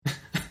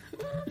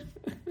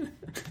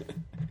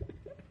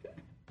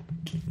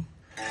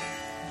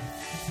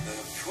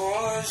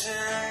poison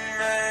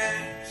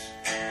makes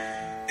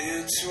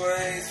its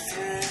way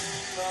through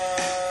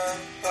my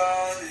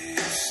body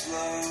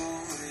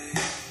slowly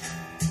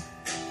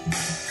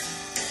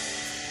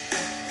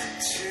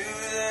to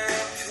the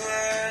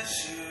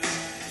pleasure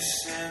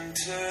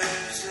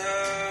centers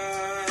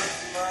of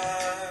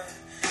my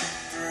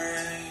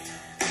brain.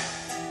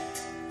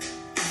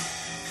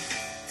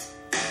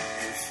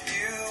 If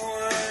you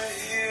were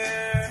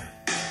here,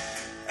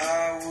 I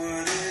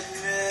would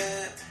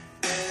admit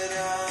that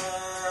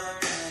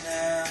I'm an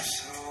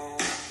asshole.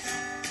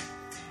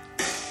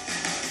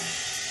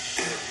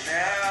 But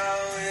now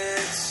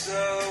it's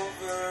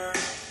over,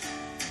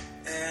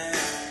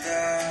 and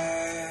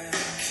I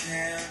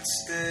can't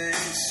stay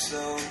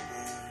sober.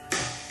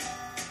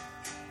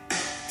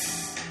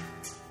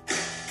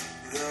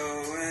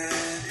 Though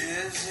it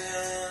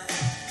isn't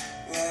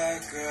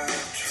like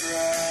I've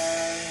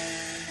tried.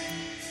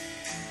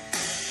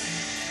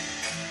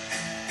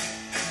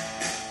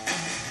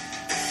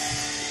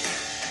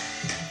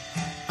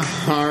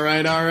 All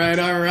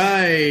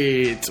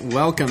right.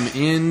 Welcome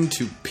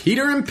into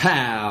Peter and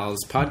Pals,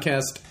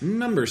 podcast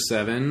number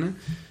 7.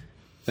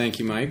 Thank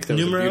you, Mike. That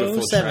was a Numero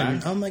beautiful 7.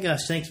 track. Oh my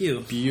gosh, thank you.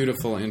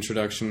 Beautiful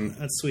introduction.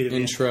 That's sweet of you.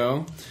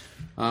 Intro.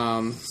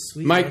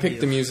 Sweet Mike of picked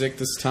you. the music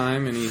this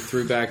time, and he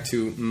threw back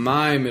to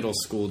my middle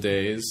school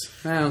days.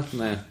 Well,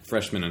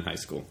 freshman in high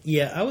school.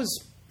 Yeah, I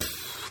was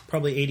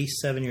probably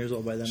 87 years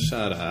old by then.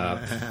 Shut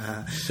up.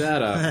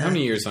 Shut up. How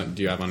many years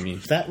do you have on me?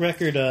 That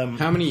record,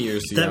 How many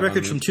years do you that have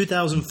record's on from me?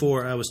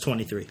 2004. I was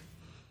 23.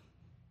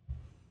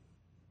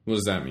 What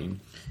does that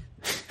mean?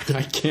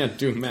 I can't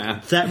do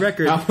math. That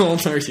record, How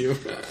old are you?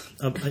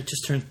 I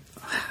just turned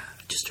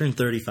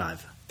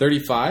 35.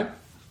 35?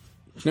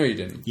 No, you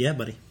didn't. Yeah,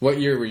 buddy. What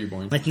year were you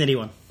born?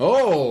 1981.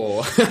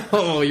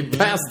 Oh, you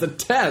passed the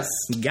test.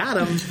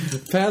 Got him.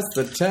 Passed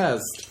the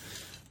test.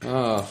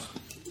 Oh,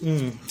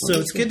 So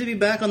it's good to be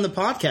back on the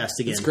podcast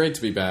again. it's great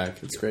to be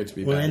back. It's great to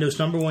be back. Orlando's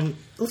number one.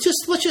 Let's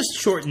just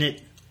shorten it.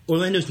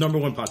 Orlando's number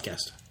one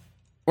podcast.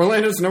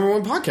 Orlando's number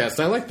 1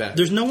 podcast. I like that.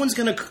 There's no one's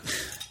gonna.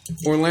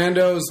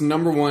 Orlando's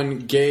number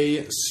 1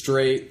 gay,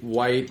 straight,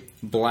 white,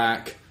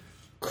 black,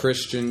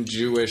 Christian,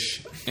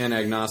 Jewish, and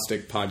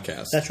agnostic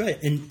podcast. That's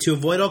right. And to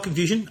avoid all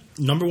confusion,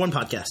 number one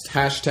podcast.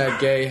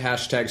 Hashtag gay,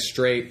 hashtag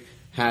straight,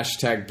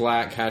 hashtag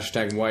black,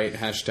 hashtag white,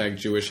 hashtag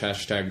Jewish,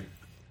 hashtag...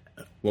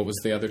 What was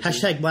the other two?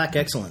 Hashtag Black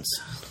Excellence.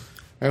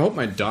 I hope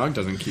my dog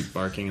doesn't keep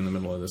barking in the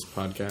middle of this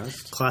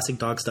podcast. Classic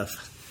dog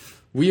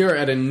stuff. We are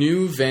at a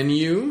new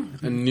venue,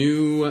 a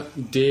new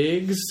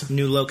digs.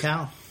 New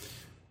locale.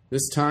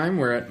 This time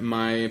we're at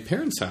my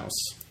parents' house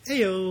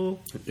Heyo.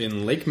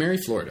 in Lake Mary,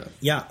 Florida.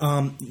 Yeah,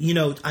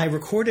 I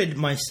recorded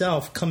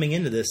myself coming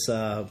into this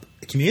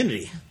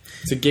community,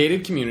 It's a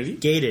gated community.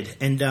 gated,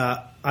 and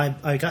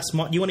I got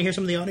some. Do you want to hear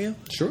some of the audio?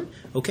 Sure.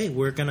 Okay,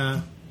 we're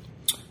gonna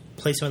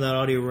play some of that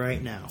audio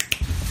right now.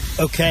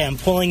 Okay, I'm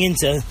pulling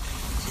into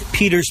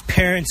Peter's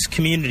parents'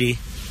 community,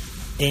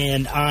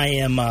 and I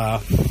am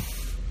I'm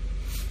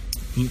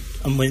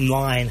in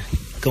line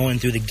going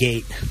through the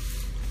gate.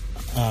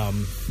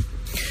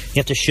 You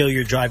have to show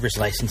your driver's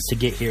license to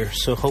get here.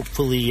 So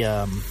hopefully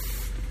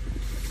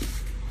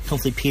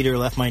Peter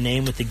left my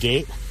name with the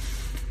gate.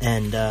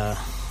 And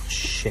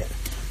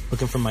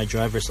looking for my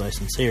driver's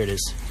license. Here it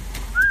is.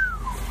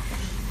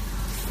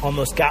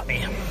 Almost got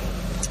me.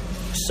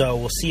 So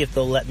we'll see if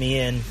they'll let me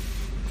in.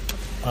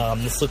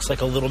 This looks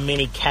like a little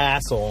mini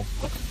castle.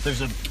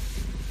 There's a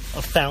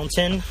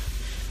fountain.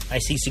 I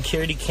see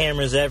security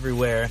cameras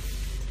everywhere.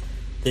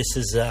 This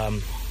is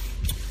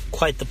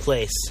quite the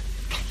place.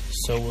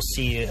 So we'll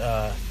see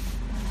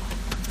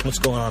what's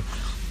going on.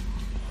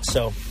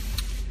 So,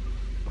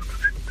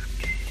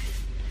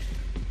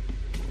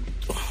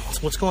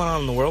 what's going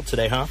on in the world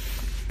today, huh?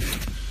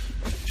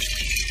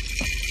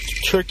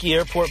 Turkey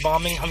airport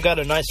bombing. I've got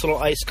a nice little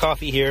iced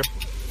coffee here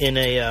in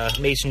a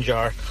mason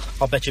jar.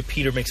 I'll bet you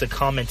Peter makes a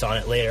comment on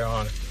it later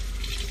on.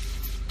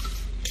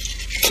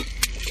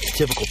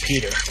 Typical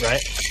Peter,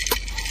 right?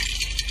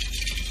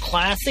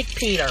 Classic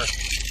Peter.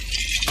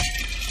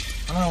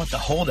 I don't know what the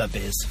holdup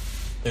is.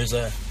 There's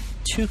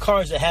 2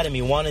 cars ahead of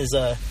me. One is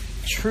a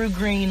True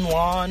Green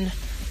Lawn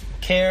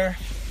Care,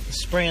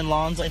 spraying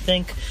lawns, I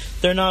think.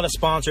 They're not a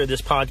sponsor of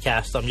this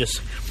podcast. I'm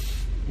just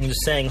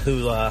saying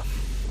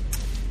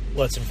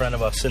what's in front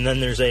of us. And then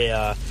there's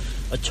a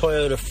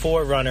Toyota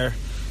 4Runner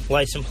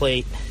license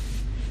plate.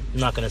 I'm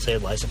not going to say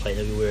the license plate.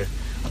 That'd be weird.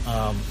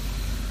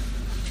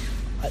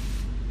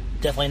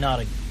 Definitely not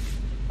a...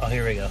 Oh,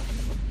 here we go.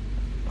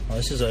 Oh,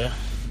 this is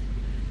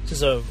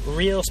a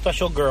real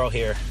special girl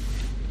here.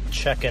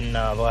 Checking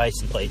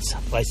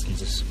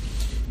licenses.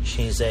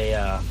 She's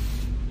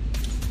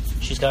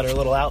got her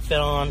little outfit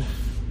on.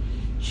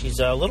 She's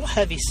a little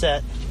heavy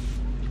set,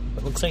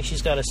 but looks like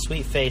she's got a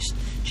sweet face.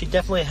 She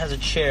definitely has a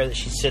chair that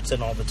she sits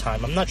in all the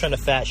time. I'm not trying to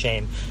fat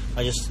shame.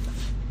 I'm just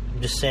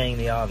saying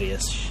the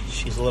obvious.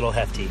 She's a little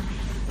hefty.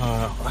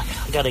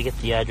 I gotta get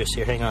the address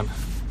here. Hang on.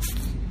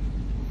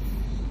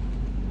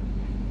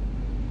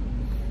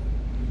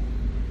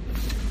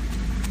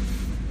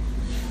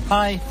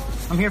 Hi,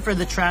 I'm here for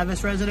the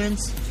Travis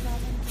residence.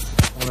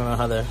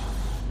 I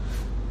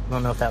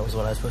don't know if that was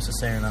what I was supposed to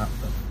say or not,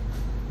 but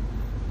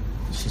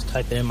she's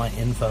typing in my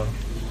info.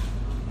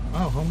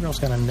 Oh, homegirl's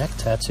got a neck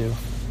tattoo.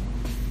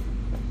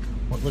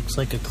 What looks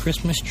like a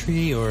Christmas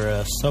tree or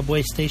a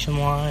subway station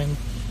line,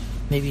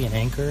 maybe an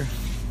anchor.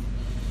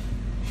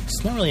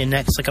 It's not really a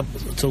neck.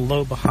 It's a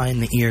low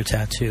behind the ear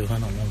tattoo. I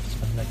don't know if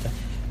it's my neck tattoo.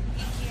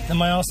 Am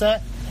I all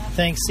set?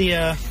 Thanks. See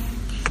ya.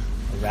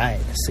 All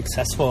right,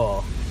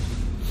 successful.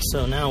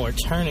 So now we're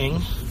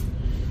turning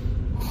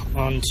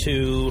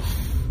onto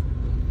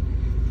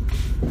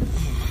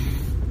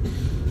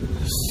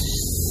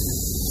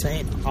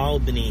St.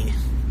 Albany.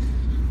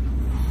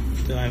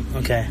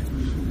 Okay,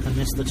 I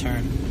missed the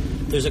turn.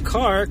 There's a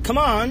car. Come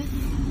on.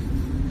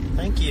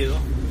 Thank you.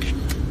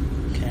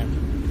 Okay,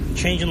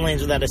 changing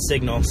lanes without a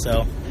signal,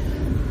 so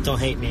don't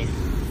hate me.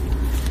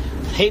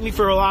 Hate me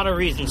for a lot of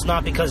reasons,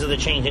 not because of the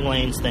changing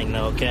lanes thing,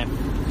 though. Okay.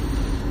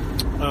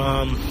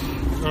 All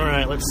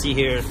right. Let's see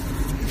here.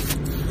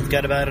 We've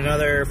got about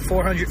another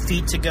 400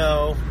 feet to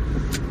go.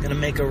 Gonna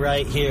make a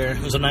right here.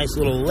 There's a nice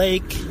little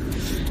lake.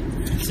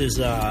 This is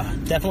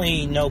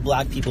definitely no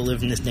black people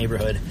live in this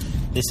neighborhood.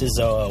 This is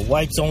a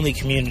whites-only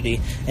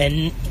community,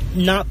 and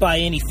not by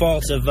any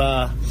fault of,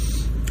 I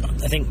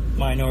think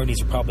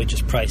minorities are probably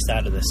just priced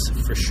out of this,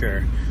 for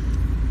sure.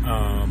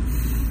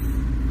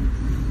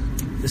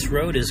 This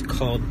road is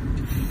called,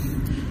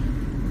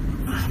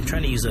 I'm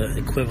trying to use an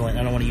equivalent,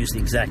 I don't want to use the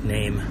exact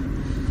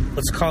name.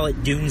 Let's call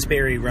it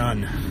Doonesbury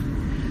Run.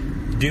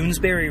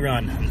 Doonesbury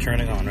Run, I'm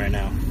turning on right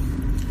now.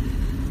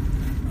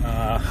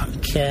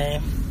 Okay.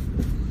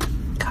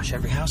 Gosh,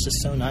 every house is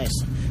so nice.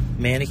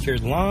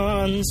 Manicured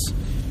lawns,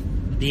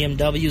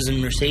 BMWs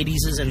and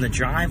Mercedeses in the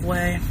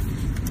driveway.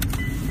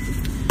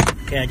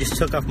 Okay, I just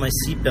took off my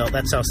seatbelt.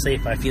 That's how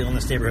safe I feel in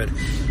this neighborhood.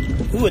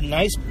 Ooh, a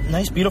nice,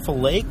 beautiful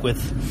lake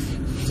with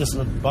just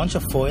a bunch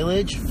of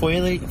foliage.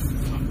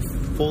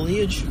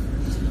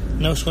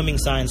 No swimming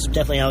signs.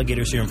 Definitely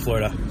alligators here in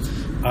Florida.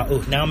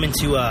 Now I'm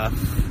into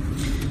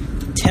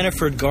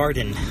Tenaford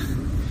Garden,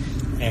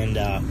 and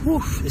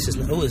this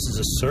is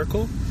a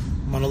circle.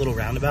 I'm on a little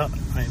roundabout.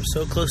 I am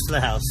so close to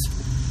the house.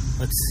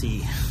 Let's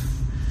see.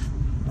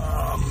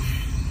 I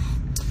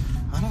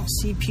don't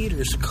see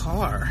Peter's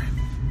car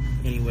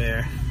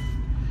anywhere.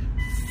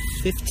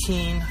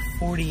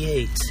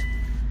 1548.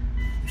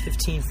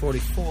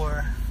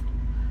 1544.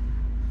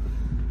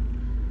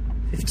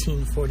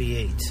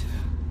 1548.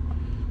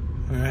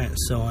 Alright,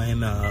 so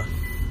I'm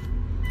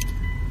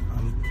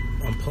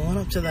pulling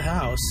up to the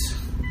house.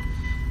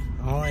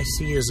 All I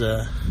see is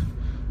a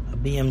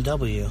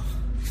BMW.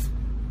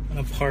 I'm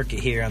gonna park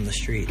it here on the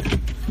street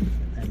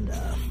and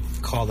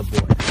call the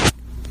boy.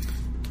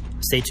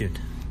 Stay tuned.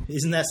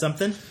 Isn't that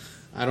something?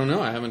 I don't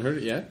know. I haven't heard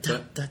it yet.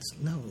 That's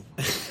done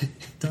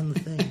the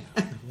thing.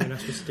 We're not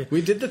supposed to do.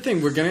 We did the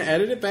thing. We're going to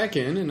edit it back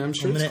in, and I'm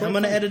sure I'm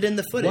going to edit in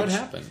the footage. What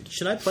happened?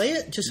 Should I play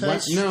it? Just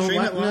stream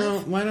it live? No.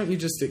 Why don't you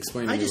just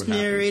explain to me what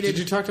narrated. happened? Did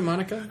you talk to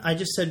Monica? I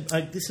just said,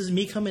 this is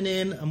me coming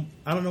in.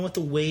 I don't know what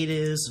the weight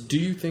is. Do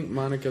you think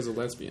Monica's a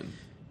lesbian?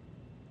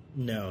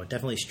 No,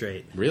 definitely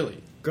straight.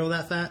 Really? Girl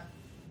that fat?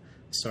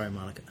 Sorry,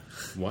 Monica.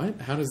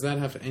 What? How does that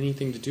have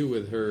anything to do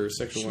with her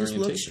sexual orientation? She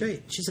just looks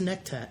straight. She's a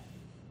neck tat.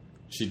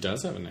 She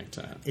does have a neck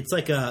tat. It's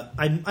like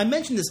I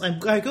mentioned this.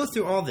 I go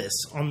through all this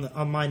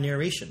on my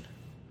narration.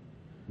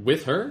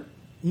 With her?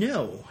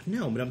 No,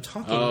 but I'm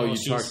talking. Oh, you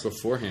talked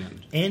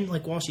beforehand. And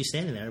like while she's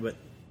standing there, but.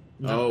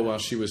 While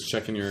she was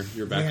checking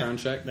your background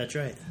check? That's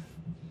right.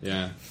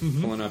 Yeah.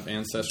 Mm-hmm. Pulling up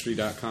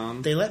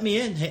Ancestry.com. They let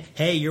me in.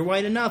 Hey, you're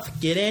white enough.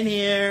 Get in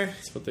here.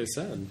 That's what they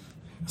said.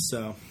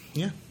 So,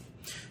 yeah.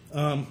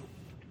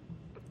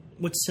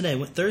 What's today?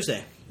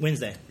 Thursday?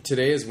 Wednesday?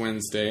 Today is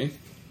Wednesday.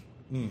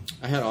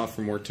 I had off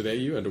from work today.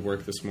 You had to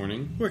work this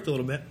morning. Worked a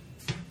little bit.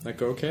 That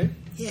go okay?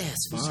 Yeah,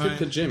 it's fine. You skipped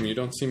the gym. You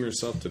don't seem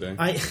yourself today.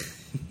 I'm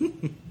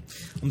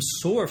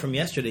sore from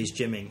yesterday's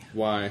gymming.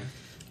 Why?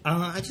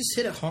 I just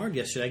hit it hard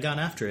yesterday. I got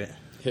after it.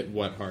 Hit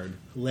what hard?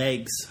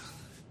 Legs.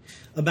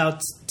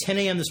 About 10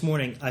 a.m. this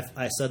morning,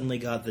 I suddenly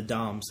got the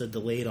DOMS, the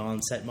delayed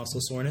onset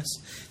muscle soreness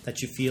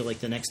that you feel like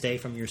the next day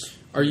from your.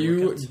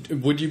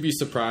 Would you be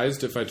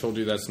surprised if I told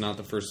you that's not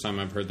the first time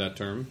I've heard that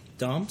term?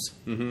 DOMS?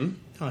 Mm-hmm.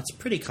 Oh, it's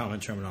pretty common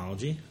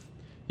terminology.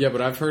 Yeah,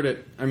 but I've heard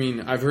it. I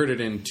mean, I've heard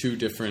it in two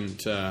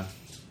different. Oh,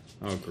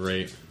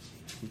 great!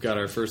 We've got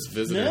our first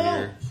visitor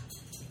here.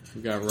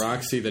 We've got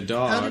Roxy the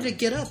dog. How did it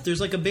get up?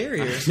 There's like a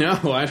barrier.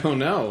 No, I don't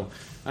know.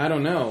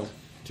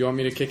 Do you want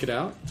me to kick it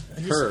out?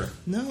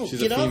 No,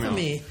 she's get a female. off of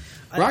me.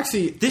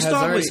 Roxy, this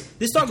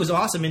dog was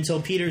awesome until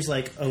Peter's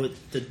like, oh,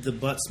 the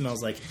butt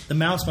smells like, the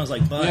mouth smells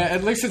like butt. Yeah,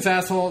 it licks its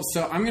asshole.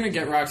 So I'm gonna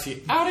get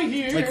Roxy out of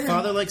here. Like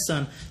father, like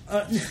son.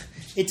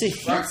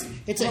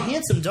 It's a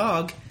handsome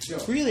dog.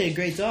 It's really a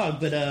great dog,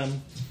 but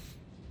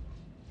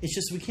it's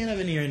just we can't have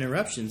any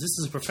interruptions. This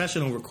is a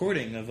professional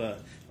recording of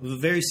a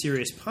very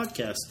serious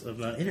podcast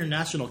of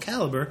international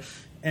caliber,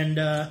 and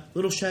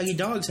little shaggy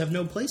dogs have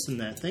no place in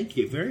that. Thank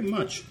you very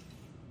much.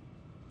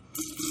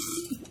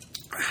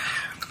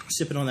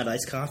 Sipping on that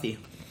iced coffee.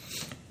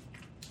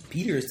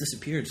 Peter has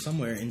disappeared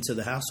somewhere into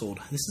the household.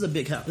 This is a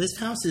big house. This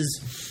house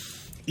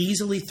is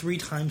easily 3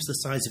 times the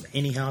size of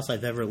any house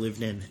I've ever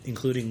lived in,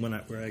 including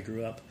where I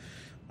grew up.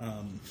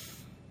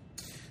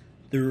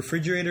 The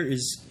refrigerator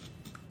is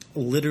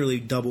literally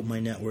double my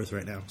net worth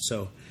right now.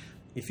 So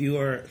if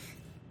you're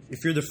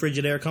the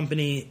Frigidaire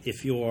company,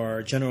 if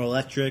you're General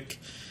Electric,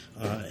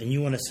 and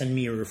you want to send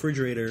me a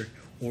refrigerator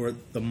or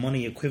the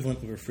money equivalent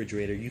of a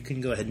refrigerator, you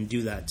can go ahead and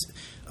do that.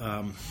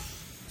 What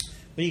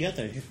do you got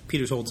there?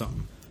 Peter's holding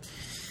something.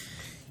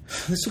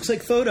 This looks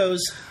like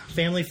photos.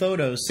 Family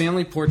photos.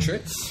 Family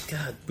portraits.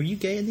 God, were you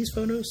gay in these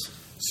photos?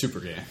 Super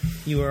gay.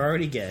 You were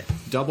already gay.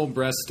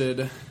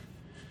 Double-breasted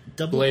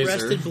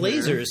Double-breasted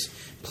blazers.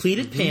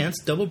 Pleated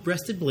pants,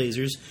 double-breasted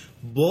blazers,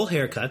 bowl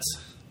haircuts.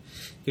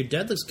 Your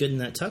dad looks good in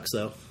that tux,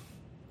 though.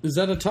 Is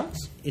that a tux?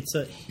 It's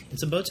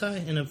a bow tie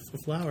and a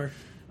flower.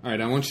 All right,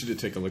 I want you to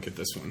take a look at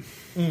this one.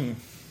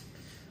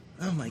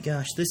 Oh my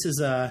gosh, this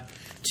is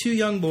 2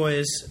 young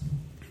boys,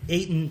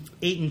 8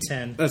 and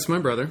 10. That's my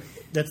brother.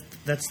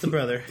 That's the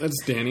brother. That's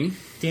Danny.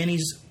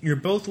 Danny's. You're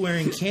both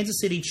wearing Kansas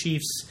City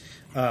Chiefs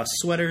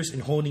sweaters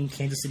and holding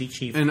Kansas City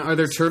Chiefs And are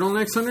there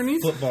turtlenecks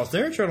underneath? footballs.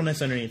 There are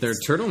turtlenecks underneath. There are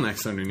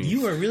turtlenecks underneath.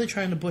 You are really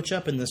trying to butch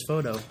up in this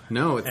photo.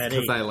 No, it's At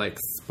because 8. I like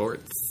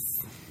sports.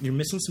 You're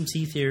missing some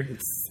teeth here.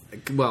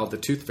 Well, the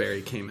tooth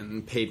fairy came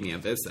and paid me a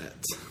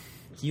visit.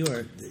 You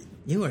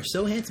are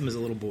so handsome as a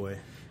little boy.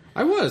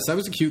 I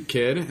was a cute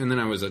kid, and then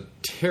I was a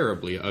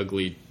terribly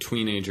ugly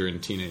tweenager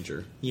and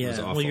teenager. It Yeah, was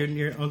awful. well,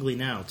 you're ugly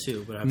now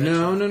too. But I bet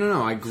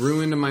No. I grew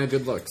into my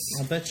good looks.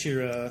 I'll bet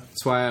your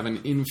That's why I have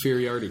an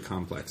inferiority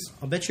complex.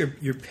 I'll bet your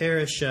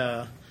parish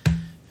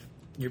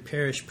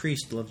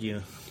priest loved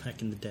you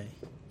back in the day.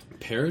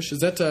 Parish? Is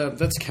that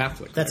that's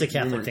Catholic? That's a right? We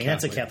Catholic weren't thing.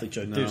 That's a Catholic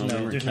joke. No, There's we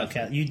no weren't Catholic.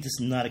 Catholic. You just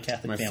not a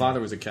Catholic My family.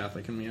 father was a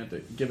Catholic, and we had to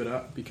give it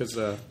up because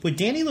But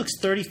Danny looks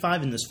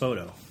 35 in this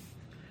photo.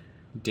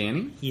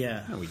 Danny?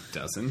 Yeah. No, he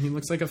doesn't. He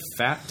looks like a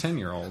fat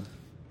 10-year-old.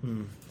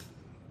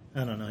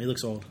 I don't know. He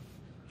looks old.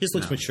 He just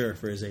looks No. mature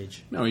for his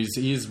age. No,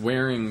 he's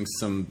wearing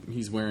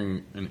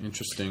an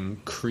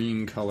interesting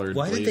cream-colored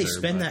Why did they blazer,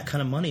 spend but that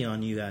kind of money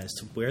on you guys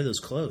to wear those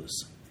clothes?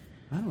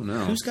 I don't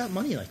know. Who's got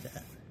money like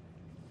that?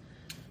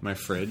 My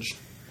fridge?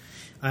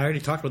 I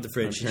already talked about the My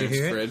fridge. Did you parents'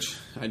 hear it? fridge.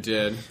 I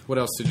did. What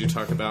else did you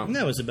talk about? And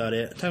that was about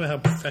it. Talking about how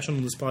professional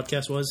this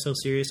podcast was, so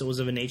serious it was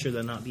of a nature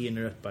that not be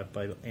interrupted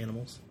by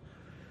animals.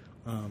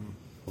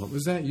 What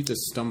was that? You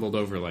just stumbled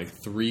over like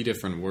 3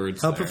 different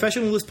words. How there.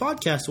 professional this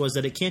podcast was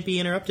that it can't be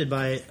interrupted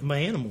by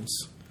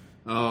animals.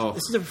 Oh,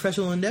 This is a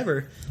professional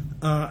endeavor,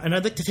 and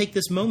I'd like to take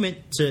this moment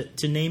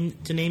to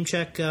name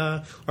check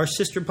our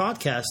sister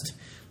podcast,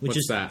 which What's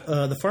is that?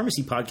 The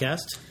Pharmacy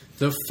Podcast.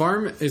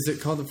 is it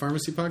called the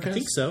Pharmacy Podcast? I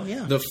think so.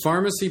 Yeah, The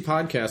Pharmacy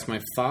Podcast.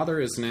 My father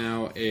is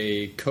now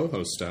a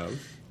co-host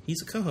of.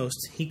 he's a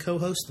co-host. He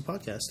co-hosts the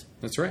podcast,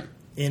 That's right.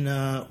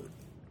 and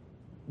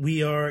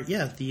we are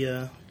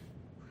the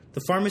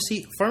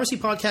Pharmacy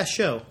Podcast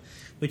show,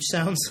 which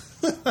sounds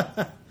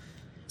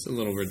It's a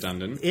little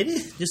redundant. it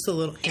is just a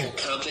little.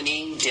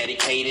 Company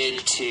dedicated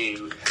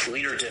to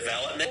leader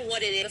development.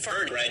 What it is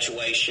for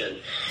graduation.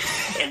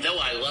 And though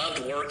I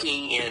loved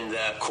working in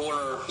the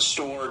corner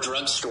store,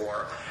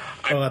 drugstore,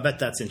 Oh, I bet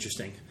that's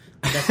interesting.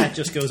 That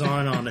just goes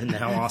on and on, and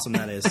how awesome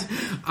that is.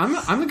 I'm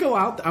gonna go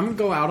out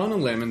on a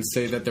limb and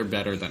say that they're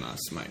better than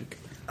us, Mike.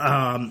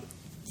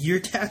 Your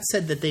dad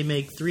said that they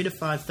make $3,000 to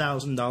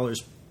 $5,000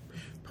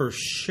 per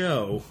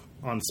show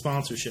on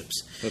sponsorships.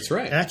 That's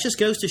right. And that just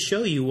goes to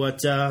show you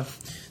what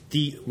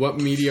What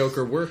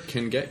mediocre work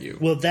can get you.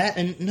 well, that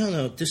and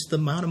no, just the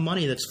amount of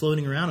money that's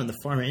floating around in the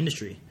pharma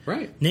industry.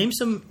 Right. Name all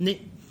So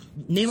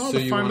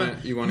the you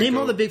pharma. wanna Name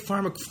go- all the big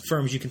pharma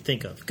firms you can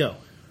think of. Go.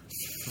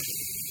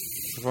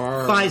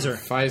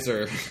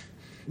 Pfizer.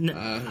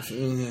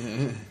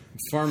 N-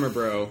 Pharma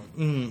Bro.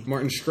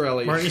 Martin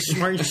Shkreli. Martin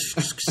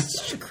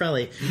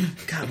Shkreli.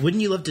 God,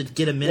 wouldn't you love to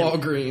get a minute?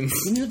 Walgreens.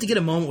 Wouldn't you love to get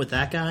a moment with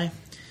that guy?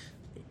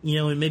 You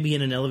know, and maybe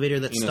in an elevator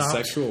that In a stopped.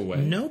 sexual way?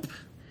 Nope.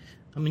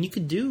 I mean, you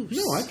could do.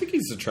 No, I think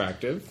he's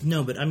attractive.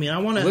 No, but I mean, I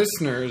want to.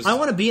 Listeners. I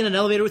want to be in an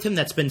elevator with him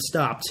that's been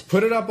stopped.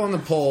 Put it up on the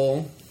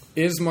poll.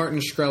 Is Martin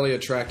Shkreli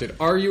attracted?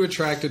 Are you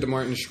attracted to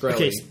Martin Shkreli?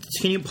 Okay,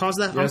 can you pause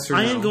that? Yes or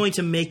I no? am going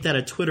to make that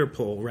a Twitter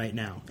poll right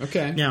now.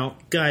 Okay. Now,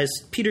 guys,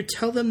 Peter,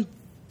 tell them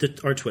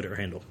our Twitter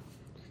handle.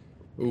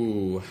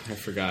 Ooh, I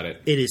forgot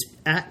it. It is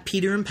at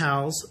Peter and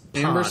Pals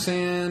Pod.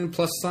 Ampersand,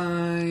 plus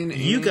sign.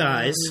 You and-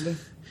 guys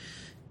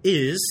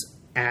is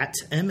at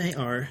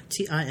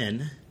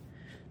MARTIN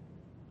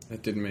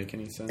That didn't make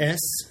any sense. S.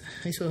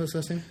 How do you spell his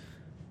last name?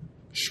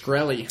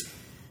 Shkreli.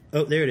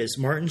 Oh, there it is.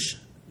 Martin.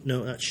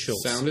 No, that's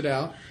Schultz. Sound it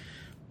out.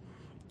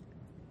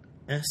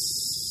 S.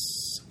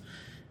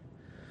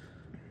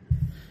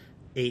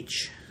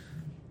 H.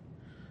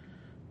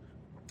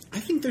 I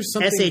think there's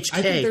something. SHK.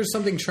 I think there's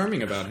something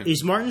charming about him.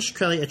 Is Martin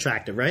Shkreli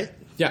attractive? Right.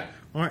 Yeah.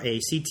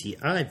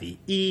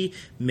 RACTIVE.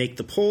 Make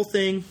the poll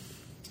thing.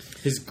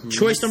 His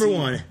Choice number greasy-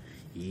 1.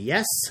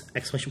 Yes!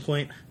 Exclamation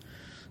point.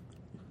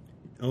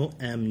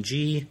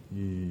 OMG.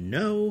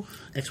 No!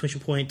 Exclamation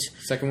point.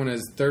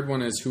 Third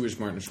one is who is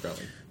Martin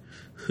Shkreli?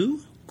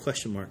 Who?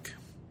 Question mark.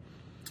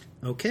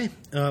 Okay.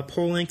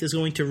 Pole length is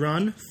going to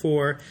run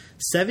for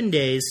 7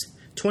 days,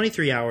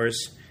 23 hours,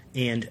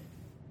 and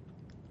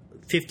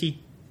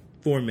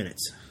 54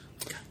 minutes.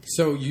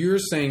 So you're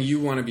saying you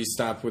want to be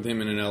stopped with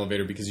him in an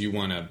elevator because you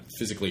want to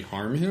physically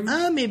harm him?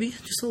 Maybe.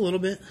 Just a little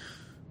bit.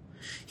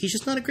 He's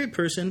just not a great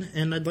person,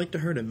 and I'd like to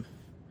hurt him.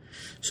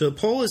 So the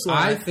poll is live.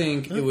 I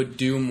think it would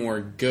do more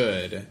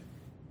good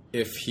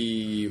if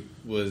he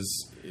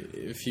was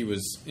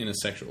in a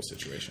sexual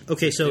situation.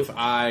 Okay, so if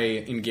I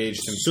engaged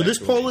him So sexually. this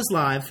poll is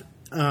live.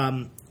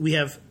 We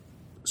have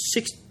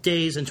 6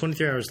 days and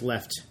 23 hours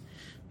left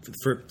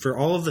for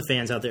all of the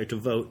fans out there to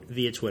vote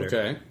via Twitter.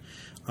 Okay.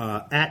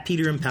 At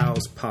Peter and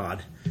Pals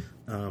Pod.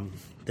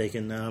 They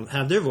can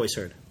have their voice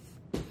heard.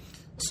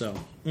 So,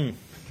 this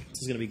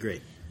is going to be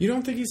great. You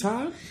don't think he's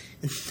hot?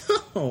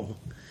 No.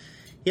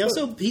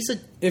 He's a...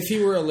 If he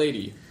were a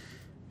lady.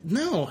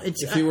 No.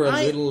 It's, If he were a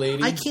little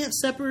lady? I can't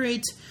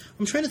separate...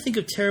 I'm trying to think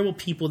of terrible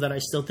people that I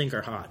still think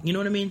are hot. You know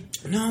what I mean?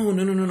 No.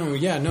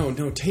 Yeah,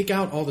 no. Take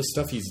out all the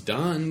stuff he's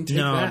done. Take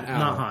No, that out.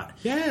 not hot.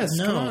 Yes,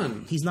 No, come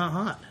on. he's not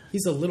hot.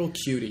 He's a little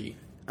cutie.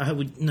 I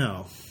would...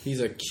 No.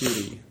 He's a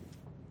cutie.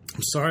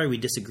 I'm sorry we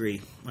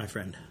disagree, my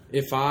friend.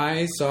 If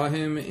I saw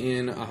him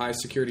in a high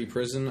security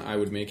prison, I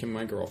would make him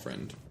my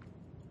girlfriend.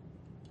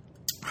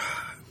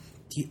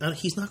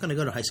 He's not going to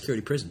go to high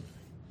security prison.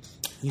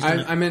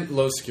 I meant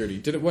low security.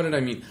 What did I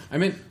mean? I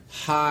meant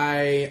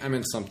high. I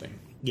meant something.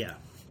 Yeah.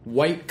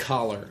 White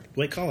collar.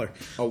 White collar.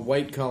 A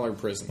white collar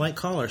prison. White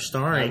collar,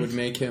 starring... I would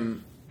make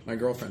him my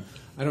girlfriend.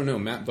 I don't know.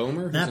 Matt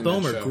Bomer? Who's Matt in that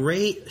Bomer, show?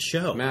 great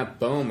show. Matt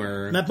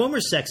Bomer. Matt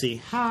Bomer's sexy.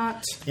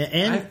 Hot. Yeah,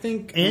 and I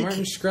think and,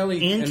 Martin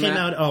Shkreli and came Matt,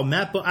 out. Oh,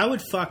 Matt. I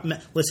would fuck.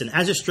 Listen,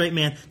 as a straight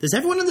man, does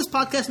everyone on this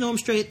podcast know I'm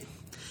straight?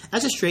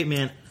 As a straight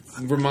man,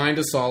 Remind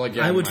us all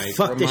again. I would Mike.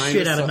 fuck the Remind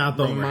shit us out of all- Matt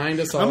Bomer. Remind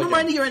us all. I'm again.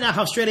 reminding you right now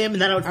how straight I am,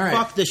 and that I would All right.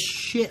 fuck the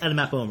shit out of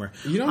Matt Bomer.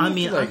 You don't. I have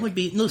mean, to, like, I would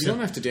be. You Listen, don't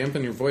have to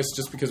dampen your voice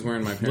just because we're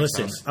in my parents'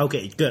 listen. house.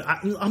 Okay, good.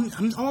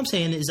 All I'm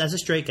saying is, as a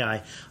straight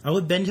guy, I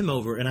would bend him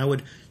over and I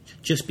would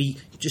just be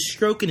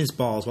stroking his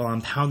balls while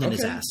I'm pounding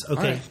his ass. Okay.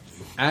 All right.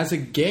 As a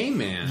gay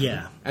man.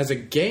 Yeah. As a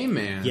gay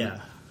man.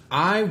 Yeah.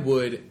 I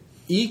would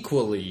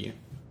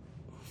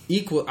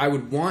I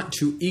would want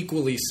to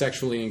equally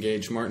sexually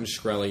engage Martin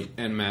Shkreli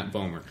and Matt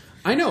Bomer.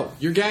 I know,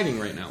 you're gagging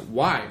right now.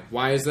 Why?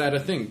 Why is that a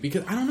thing?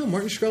 Because, I don't know,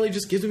 Martin Shkreli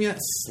just gives me that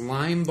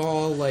slime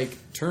ball,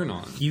 turn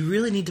on. You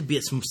really need to be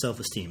at some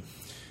self-esteem.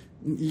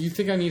 You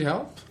think I need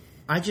help?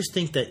 I just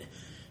think that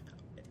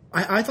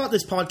I thought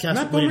this podcast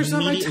Matt would Bomer's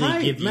not my immediately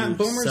type. give you Matt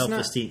Bomer's not-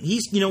 self-esteem.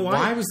 He's, you know why?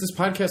 Why was this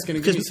podcast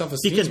going to give me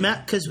self-esteem?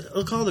 Because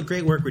look all the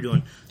great work we're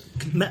doing.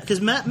 Because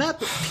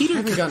Peter,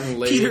 haven't gotten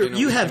laid Peter, in a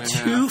you week have and a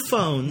half. 2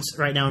 phones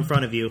right now in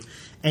front of you,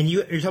 and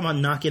you're talking about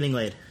not getting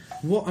laid.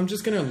 Well, I'm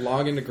just going to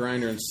log into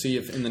Grindr and see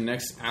if in the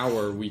next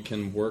hour we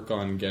can work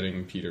on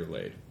getting Peter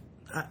laid.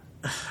 I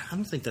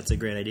don't think that's a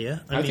great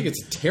idea. I think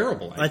it's a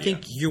terrible idea. I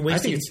think you're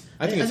wasting.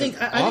 I think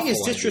it's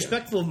it's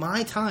disrespectful of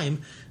my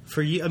time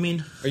for you. I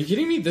mean, Are you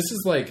kidding me? This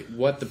is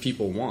what the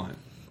people want.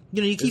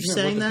 you know, you keep Isn't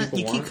that what saying the that, people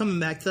you keep want? coming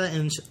back to that,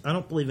 and I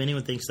don't believe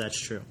anyone thinks that's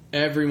true.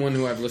 Everyone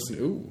who I've listened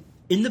to, ooh,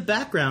 In the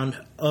background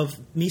of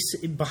me,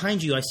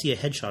 behind you, I see a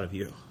headshot of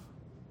you.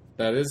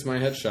 that is my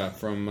headshot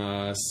from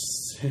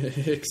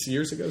 6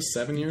 years ago,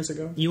 7 years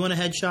ago. You want a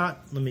headshot?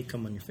 Let me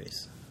come on your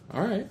face.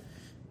 All right.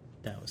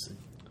 That was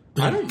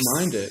I don't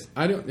mind it.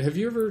 I don't. Have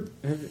you ever?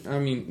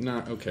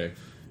 Not okay.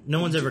 No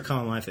one's ever come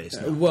on my face.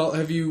 No. Well,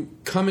 have you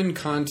come in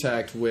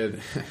contact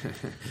with?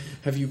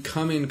 Have you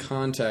come in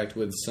contact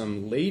with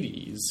some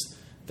ladies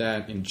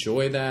that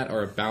enjoy that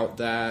or about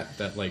that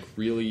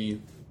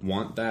really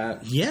want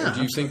that? Yeah. Or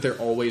do you think they're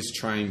always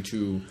trying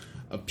to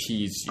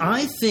appease you?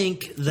 I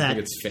think that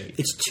it's fake.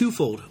 It's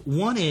twofold.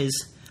 One is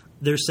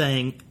they're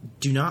saying,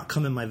 "Do not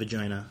come in my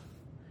vagina.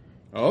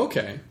 Oh,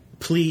 okay.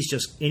 Please,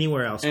 just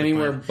anywhere else.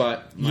 Anywhere mine."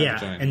 but my yeah,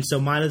 vagina. and so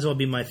might as well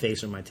be my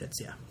face or my tits.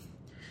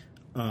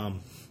 Yeah.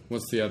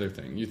 What's the other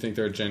thing? You think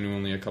there are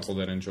genuinely a couple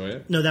that enjoy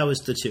it? No, that was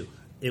the 2.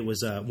 It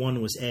was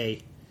one was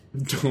A.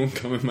 Don't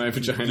come in my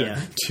vagina.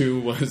 Yeah.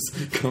 2 was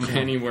come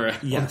anywhere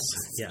else. Yes.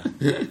 Yeah.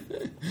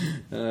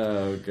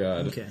 Oh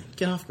God. Okay.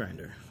 Get off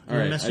Grindr. All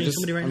right. Messaging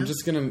somebody right I'm now?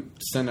 just gonna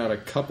send out a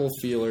couple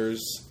feelers.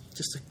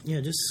 Just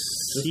Just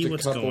see a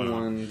what's couple going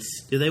on. ones.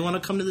 Do they want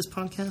to come to this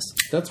podcast?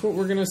 That's what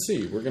we're gonna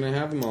see. We're gonna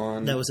have them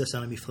on. That was the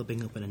sound of me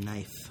flipping open a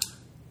knife.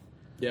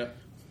 Yep.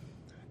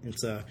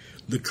 It's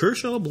the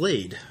Kershaw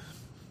blade.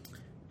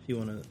 If you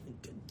want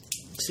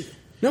to.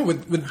 No,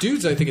 with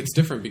dudes, I think it's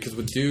different because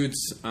with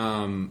dudes,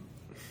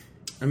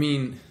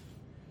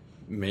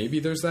 maybe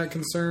there's that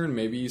concern.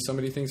 Maybe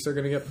somebody thinks they're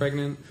going to get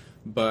pregnant,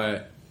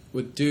 but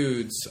with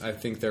dudes, I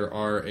think there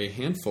are a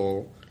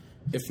handful,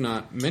 if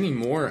not many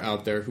more,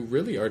 out there who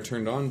really are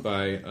turned on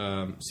by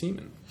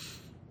semen.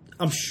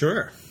 I'm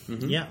sure.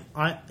 Mm-hmm. Yeah,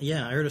 I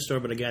heard a story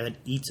about a guy that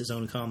eats his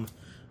own cum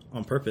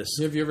on purpose.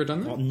 Have you ever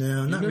done that? Well,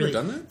 no, You've not never really.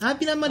 done that? I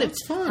mean, I might have.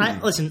 That's fun.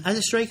 Listen, as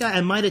a straight guy,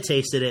 I might have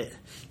tasted it.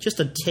 Just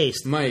a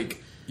taste.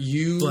 Mike,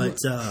 You But,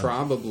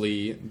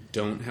 probably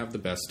don't have the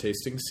best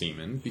tasting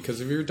semen because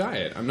of your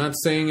diet. I'm not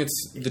saying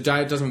the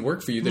diet doesn't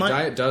work for you. The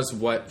diet does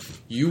what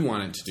you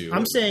want it to do.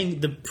 I'm saying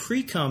the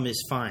pre-cum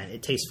is fine.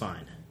 It tastes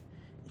fine.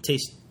 It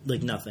tastes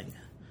like nothing.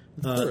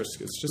 Of course,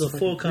 it's just the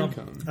full cum.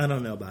 pre-cum. I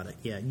don't know about it.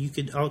 Yeah, you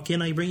could.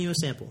 Can I bring you a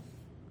sample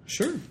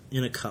Sure.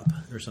 in a cup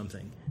or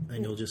something,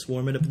 and you'll just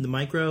warm it up in the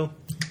micro,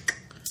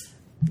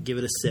 give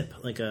it a sip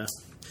like a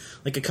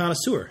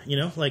connoisseur. You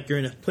know, like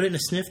you're gonna put it in a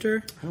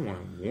snifter. I don't want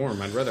it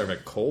warm. I'd rather have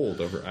it cold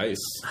over ice.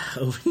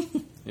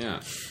 Yeah.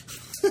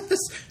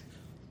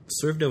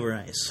 Served over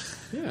ice.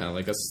 Yeah,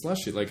 like a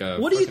slushy, like a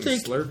What do you fucking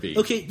think? Slurpee.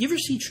 Okay, you ever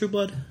see True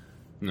Blood?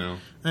 No.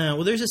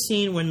 Well, there's a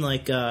scene when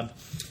like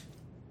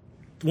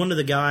one of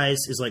the guys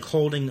is like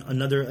holding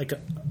another like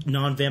a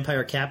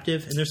non-vampire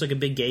captive, and there's like a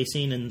big gay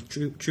scene in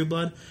True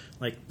Blood,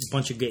 like a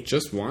bunch of gays.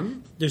 Just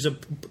one? There's a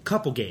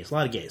couple gays, a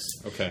lot of gays.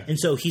 Okay. And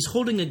so he's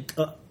holding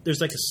there's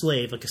like a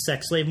slave, like a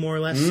sex slave, more or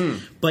less.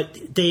 But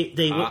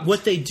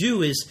what they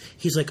do is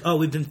he's like, oh,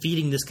 we've been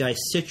feeding this guy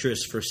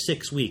citrus for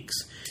 6 weeks,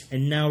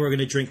 and now we're going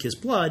to drink his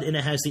blood, and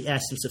it has the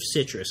essence of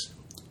citrus,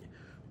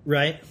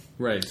 right?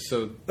 Right,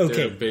 so Okay.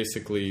 they're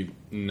basically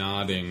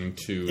nodding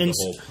to And the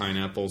whole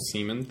pineapple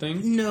semen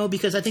thing. No,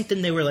 because I think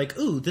then they were like,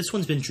 ooh, this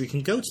one's been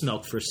drinking goat's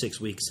milk for 6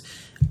 weeks.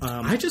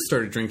 I just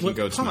started drinking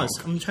goat's pause.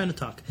 milk. I'm trying to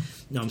talk.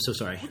 No, I'm so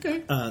sorry.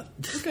 Okay.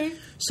 Okay.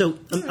 So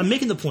I'm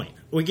making the point.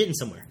 We're getting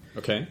somewhere.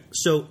 Okay.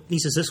 So he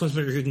says this one's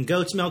been drinking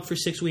goat's milk for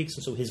 6 weeks,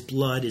 and so his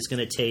blood is going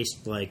to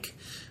taste like,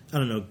 I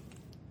don't know,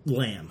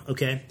 lamb.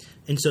 Okay.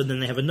 And so then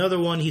they have another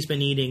one he's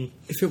been eating.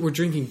 If it were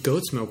drinking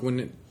goat's milk,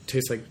 wouldn't it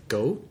taste like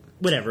goat?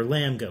 Whatever,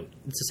 lamb, goat.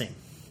 It's the same.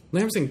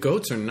 Lambs and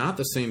goats are not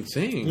the same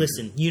thing.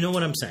 Listen, you know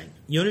what I'm saying.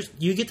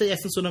 You get the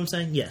essence of what I'm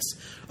saying? Yes.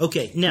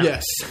 Okay, now.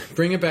 Yes.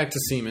 Bring it back to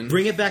semen.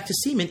 Bring it back to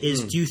semen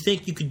is, do you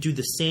think you could do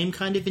the same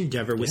kind of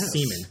endeavor with Yes.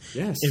 semen?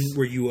 Yes. And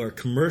where you are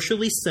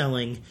commercially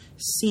selling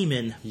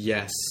semen.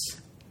 Yes.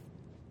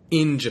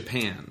 In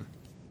Japan.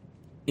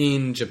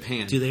 In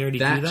Japan. Do they already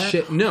do that?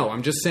 Shit, no,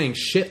 I'm just saying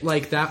shit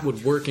like that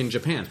would work in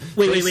Japan.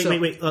 Wait.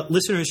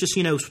 Listeners, just so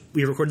you know,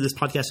 we recorded this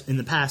podcast in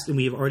the past, and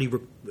we have already,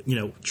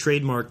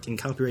 trademarked and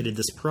copyrighted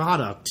this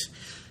product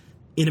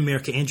in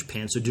America and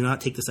Japan. So do not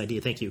take this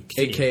idea. Thank you.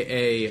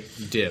 AKA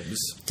dibs.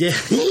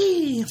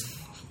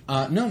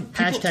 No.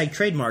 Hashtag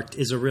trademarked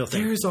is a real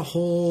thing. There's a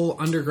whole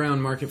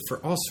underground market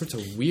for all sorts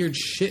of weird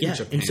shit in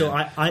Japan. And so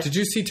I did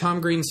you see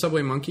Tom Green's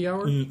Subway Monkey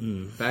Hour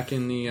back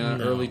in the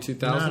early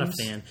 2000s? Not a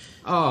fan.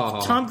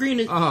 Oh, Tom Green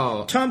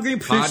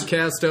produces,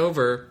 podcast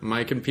over.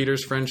 Mike and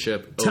Peter's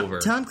friendship over.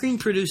 Tom Green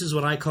produces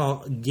what I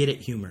call get it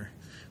humor,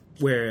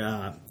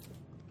 where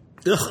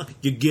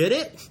you get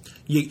it,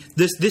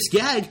 this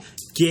gag,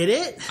 get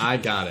it. I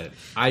got it.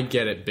 I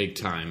get it big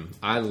time.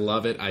 I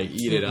love it. I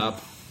eat it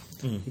up.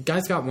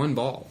 Guy's got one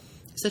ball.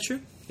 Is that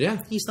true? Yeah,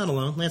 He's not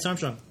alone. Lance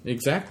Armstrong.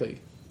 exactly.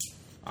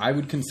 I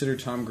would consider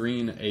Tom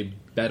Green a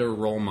better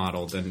role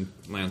model than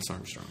Lance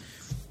Armstrong.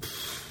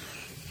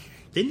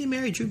 Didn't he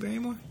marry Drew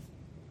Barrymore?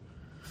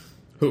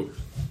 Who?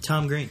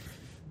 Tom Green.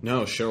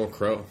 No, Sheryl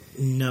Crow.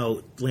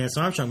 No, Lance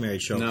Armstrong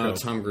married Sheryl Crow. No,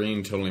 Tom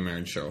Green totally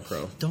married Sheryl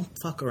Crow. Don't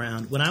fuck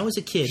around. When I was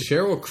a kid,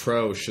 Sheryl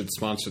Crow should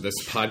sponsor this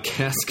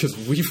podcast because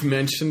we've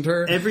mentioned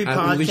her. Every at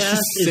podcast least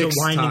is a 6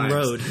 winding times.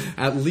 road.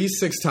 At least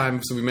 6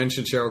 times we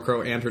mentioned Sheryl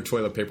Crow and her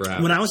toilet paper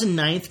habit. when I was in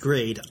 9th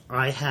grade,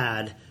 I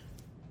had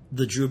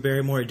the Drew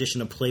Barrymore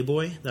edition of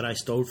Playboy that I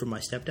stole from my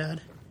stepdad.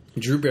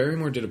 Drew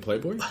Barrymore did a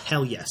Playboy?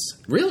 Hell yes.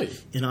 Really?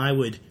 And I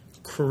would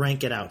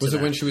crank it out. Was to it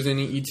that. when she was in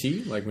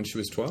E.T.? Like when she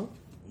was 12?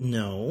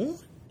 No.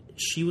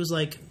 She was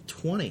like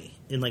 20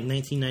 in like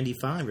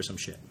 1995 or some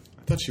shit.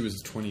 I thought she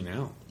was 20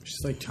 now. She's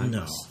like No,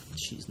 timeless.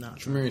 she's not.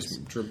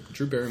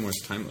 Drew Barrymore's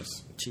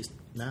timeless. She's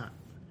not.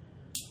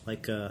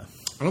 Like, I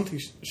don't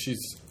think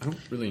I don't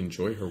really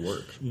enjoy her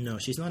work. no,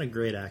 she's not a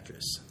great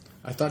actress.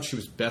 I thought she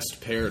was best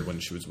paired when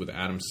she was with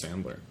Adam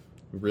Sandler.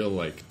 Real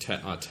like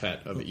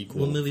tete-a-tete of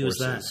equal What movie was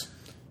forces.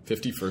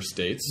 50 First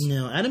Dates.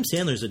 No, Adam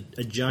Sandler's a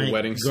giant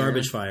Wedding Singer?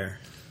 garbage fire.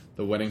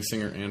 The Wedding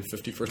Singer and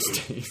 50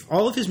 First Dates.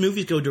 All of his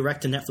movies go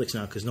direct to Netflix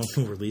now because no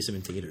one will release them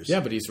in theaters.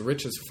 Yeah, but he's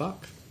rich as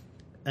fuck.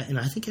 And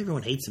I think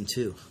everyone hates him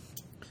too.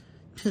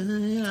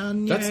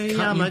 Honestly,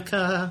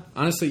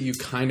 you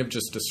kind of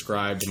just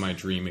described my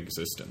dream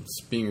existence.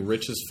 Being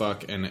rich as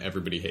fuck and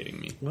everybody hating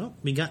me. Well,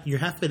 you're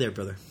halfway there,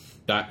 brother.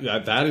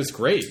 That is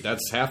great.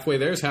 That's halfway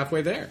there is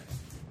halfway there.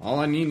 All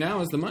I need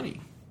now is the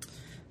money.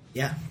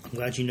 Yeah, I'm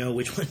glad you know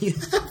which one you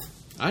have.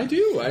 I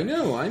do. I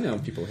know.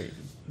 People hate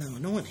me.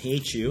 No one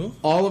hates you.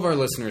 All of our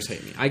listeners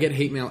hate me. I get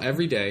hate mail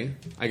every day.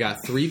 I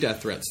got 3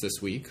 death threats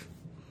this week.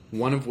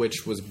 One of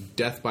which was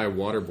death by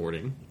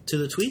waterboarding. To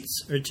the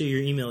tweets or to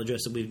your email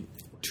address that we...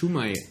 To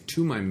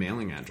my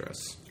mailing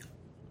address.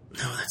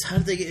 No, how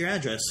did they get your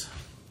address?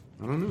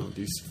 I don't know.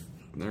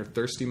 They're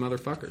thirsty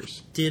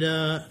motherfuckers. Did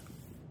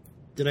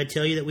I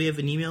tell you that we have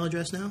an email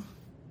address now?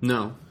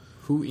 No.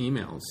 Who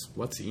emails?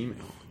 What's email?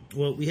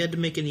 Well, we had to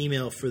make an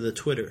email for the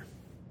Twitter.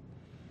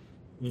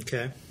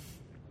 Okay.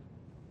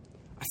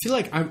 I feel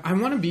like I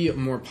want to be a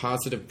more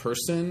positive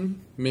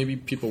person. Maybe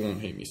people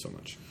won't hate me so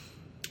much.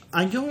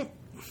 I don't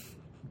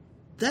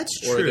That's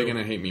true. Or are they going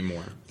to hate me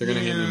more? They're going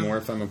to hate me Yeah. more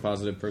if I'm a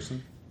positive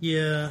person?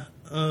 Yeah.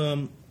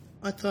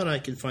 I thought I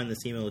could find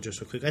this email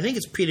address real quick. I think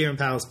it's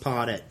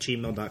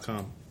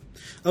peterandpalspod@gmail.com.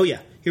 Oh, yeah.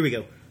 Here we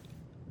go.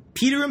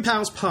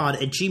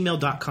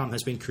 peterandpalspod@gmail.com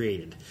has been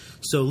created.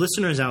 So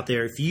listeners out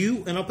there, if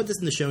you, and I'll put this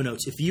in the show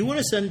notes, if you want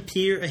to send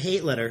Peter a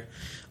hate letter,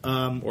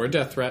 Or a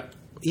death threat?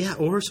 yeah,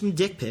 or some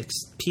dick pics,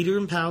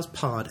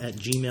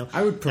 peterandpalspod@gmail.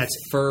 I would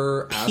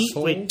prefer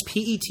asshole.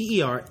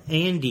 PETER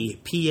Andy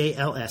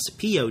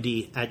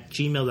PALSPOD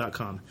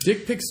 @gmail.com.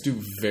 Dick pics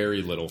do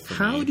very little for me.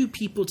 How do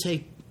people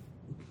take?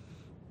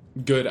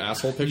 Good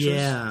asshole pictures?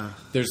 Yeah.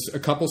 There's a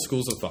couple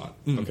schools of thought.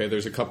 Okay,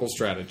 there's a couple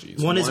strategies.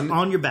 One is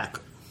on your back.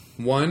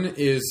 One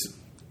is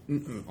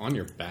on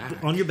your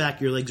back. On your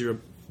back, your legs are up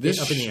in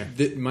the air.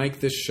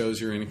 Mike, this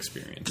shows your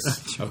inexperience.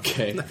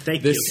 Okay,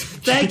 Thank you.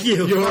 Thank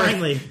you.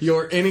 Finally,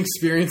 your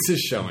inexperience is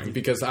showing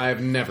because I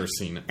have never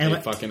seen a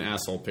fucking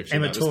asshole picture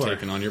that was Amateur.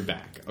 taken on your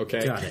back.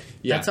 Okay, Got it.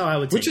 Yeah, That's how I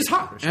would. Which take is it.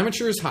 hot.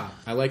 Amateur is hot.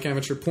 I like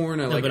amateur porn.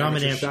 I like But I'm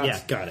an amateur amateur.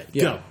 shots. Yeah, got it.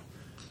 Yeah. Go.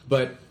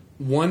 But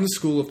one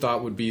school of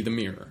thought would be the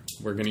mirror.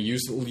 We're going to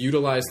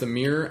utilize the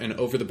mirror and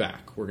over the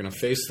back. We're going to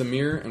face the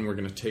mirror and we're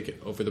going to take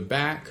it over the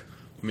back,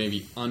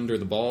 maybe under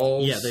the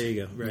balls. Yeah, there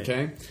you go. Right.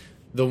 Okay.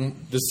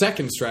 The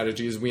second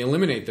strategy is we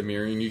eliminate the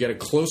mirror and you get a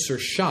closer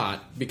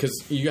shot because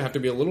you have to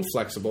be a little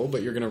flexible,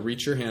 but you're going to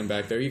reach your hand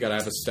back there. You got to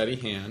have a steady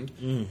hand,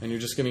 and you're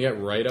just going to get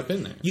right up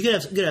in there. You could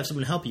have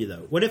someone help you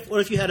though. What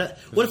if you had a?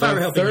 What if I were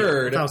helping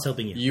you? If I was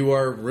helping you? You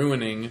are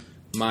ruining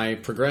my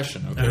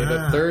progression. Okay.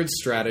 The third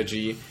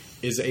strategy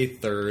is a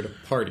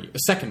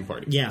second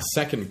party. Yeah. A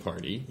second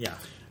party. Yeah.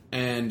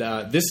 And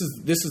this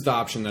is the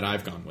option that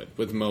I've gone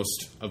with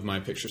most of my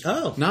pictures.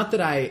 Oh. Not that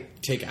I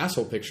take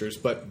asshole pictures,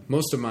 but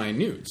most of my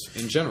nudes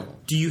in general.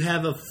 Do you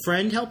have a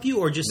friend help you,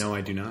 or just? No, I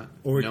do not.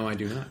 No, I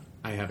do not.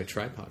 I have a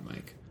tripod,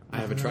 Mike. I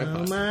have a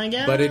tripod. Oh my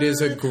God. But it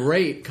is a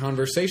great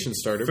conversation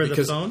starter For the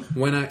because phone?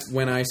 when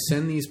I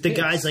send these The pics,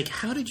 guy's like,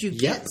 how did you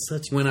get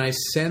such? when I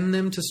send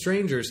them to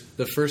strangers,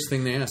 the first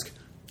thing they ask,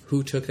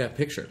 who took that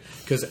picture?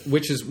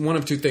 Which is one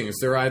of two things.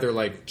 They're either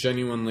like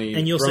genuinely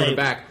And you'll thrown say,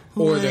 back,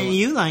 or they're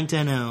you like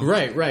to know,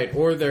 right,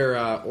 or they're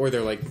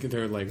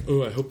like,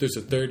 oh, I hope there's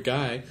a third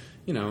guy,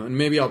 and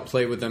maybe I'll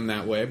play with them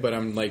that way. But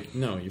I'm like,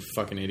 no, you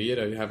fucking idiot!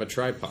 I have a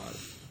tripod.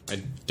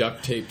 I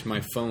duct taped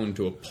my phone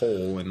to a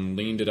pole and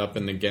leaned it up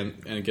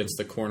against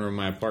the corner of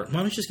my apartment.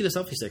 Why don't you just get a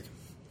selfie stick?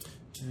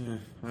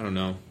 I don't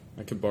know.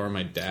 I could borrow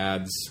my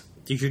dad's.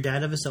 Did your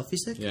dad have a selfie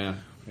stick? Yeah,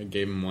 I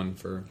gave him one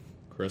for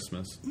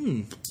Christmas.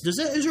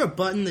 Is there a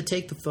button to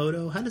take the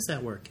photo? How does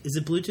that work? Is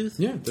it Bluetooth?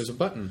 Yeah, there's a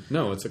button.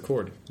 No, it's a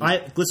cord.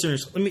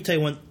 Listeners, let me tell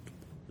you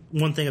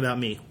one thing about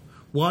me.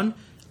 One,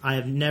 I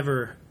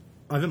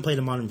haven't played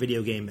a modern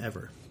video game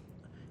ever.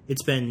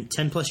 It's been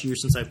 10 plus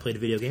years since I've played a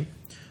video game.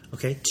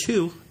 Okay.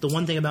 Two, the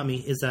one thing about me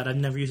is that I've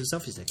never used a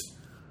selfie stick.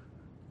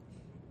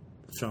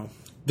 So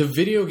The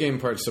video game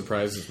part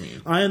surprises me.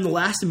 I am the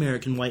last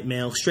straight white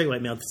male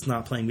that's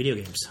not playing video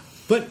games.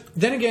 But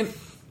then again,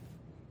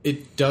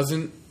 it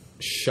doesn't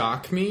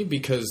shock me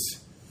because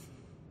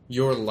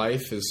your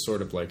life is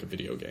sort of like a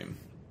video game.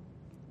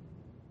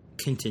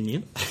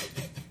 Continue.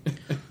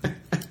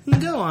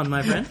 Go on,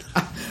 my friend.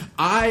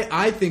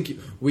 I think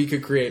we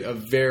could create a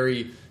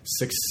very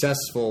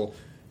successful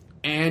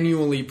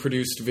annually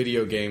produced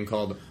video game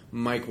called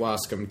Mike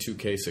Wascom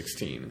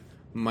 2K16,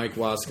 Mike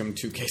Wascom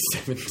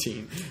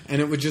 2K17,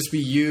 and it would just be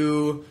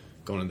you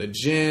going to the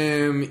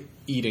gym,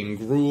 eating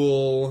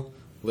gruel,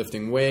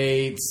 lifting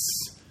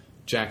weights,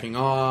 jacking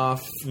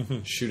off,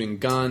 shooting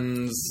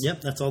guns.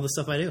 Yep, that's all the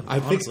stuff I do. I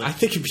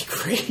think it'd be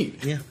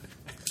great. Yeah.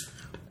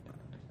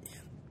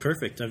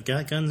 Perfect. I've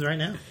got guns right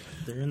now.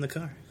 They're in the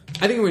car.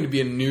 I think it would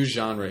be a new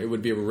genre. It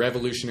would be a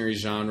revolutionary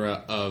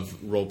genre of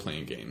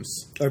role-playing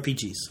games.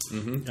 RPGs.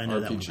 Mm-hmm. I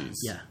know RPGs.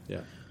 that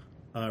one.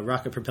 Yeah.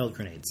 Rocket-propelled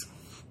grenades.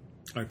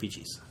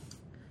 RPGs.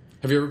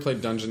 Have you ever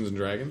played Dungeons and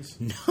Dragons?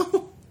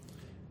 No.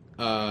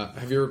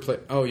 Have you ever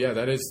played? Oh yeah,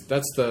 that's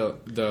the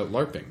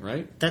LARPing,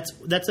 right? That's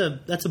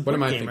a board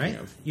am I game, thinking right?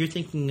 of? You're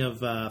thinking of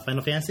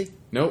Final Fantasy?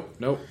 Nope.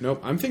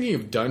 I'm thinking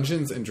of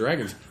Dungeons and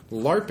Dragons.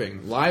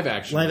 LARPing, live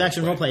action. Live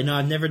action roleplay. No,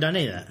 I've never done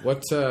any of that.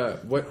 What? I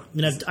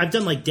mean, I've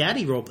done like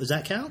daddy role. Does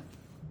that count?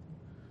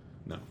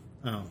 No.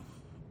 Oh.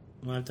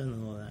 Well, I've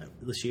done all that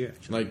this year,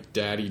 actually. Like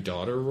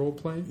daddy-daughter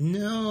roleplay?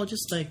 No,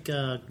 just like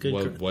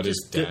good. What is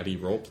just daddy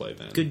roleplay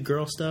then? Good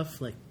girl stuff,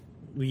 like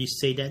where you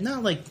say dad.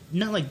 Not like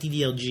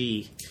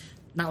DDLG.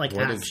 Not like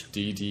What Act. is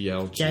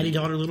DDLG? Daddy,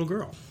 daughter, little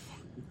girl.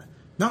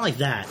 Not like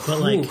that, but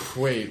like Oof,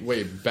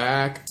 wait,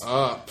 back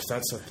up.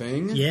 That's a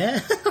thing?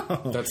 yeah,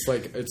 That's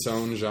like its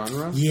own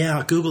genre?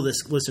 yeah. Google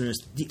this, listeners.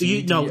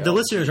 No, the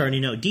listeners already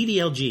know.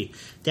 DDLG,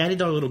 daddy,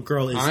 daughter, little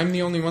girl is I'm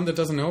the only one that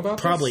doesn't know about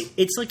probably. this?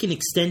 It's like an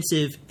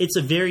extensive. It's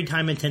a very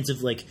time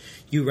intensive. Like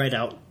you write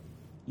out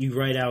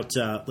what's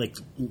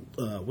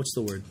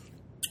the word?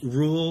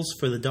 Rules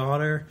for the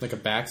daughter. Like a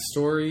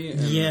backstory?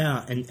 And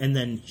Yeah, and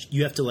then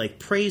you have to like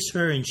praise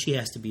her, and she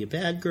has to be a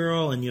bad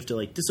girl, and you have to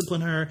like discipline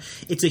her.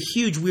 It's a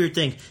huge weird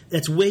thing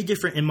that's way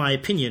different, in my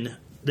opinion,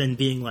 than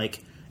being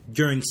like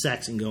during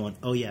sex and going,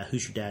 "Oh yeah,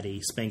 who's your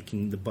daddy?"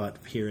 Spanking the butt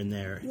here and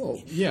there.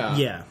 Well, yeah.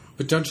 Yeah.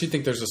 But don't you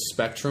think there's a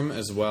spectrum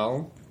as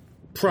well?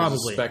 Probably.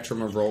 There's a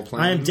spectrum of role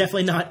playing. I am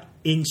definitely not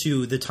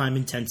into the time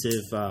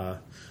intensive,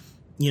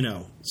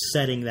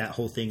 setting that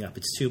whole thing up.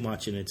 It's too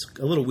much and it's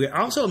a little weird.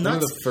 Also, I'm One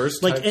not of the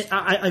first like types-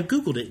 I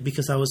googled it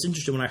because I was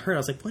interested when I heard. I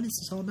was like, "What is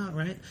this all about?"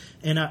 Right?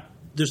 And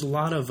there's a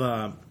lot of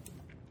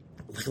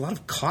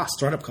cost,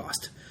 startup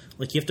cost.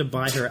 Like, you have to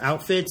buy her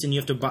outfits, and you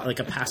have to buy, like,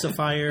 a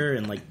pacifier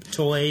and, like,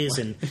 toys.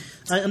 And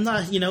I'm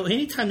not,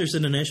 anytime there's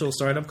an initial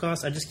startup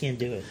cost, I just can't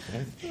do it.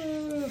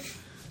 Right?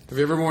 Have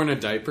you ever worn a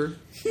diaper?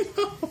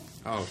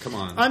 Oh, come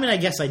on. I mean, I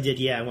guess I did,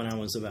 yeah, when I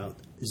was about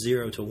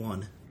 0 to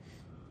 1.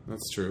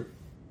 That's true.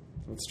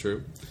 That's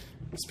true.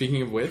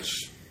 Speaking of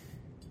which,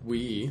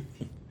 we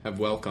have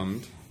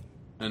welcomed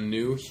a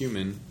new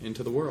human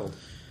into the world.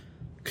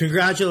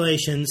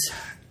 Congratulations,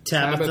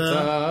 Tabitha.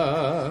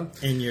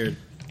 Tabitha. And your...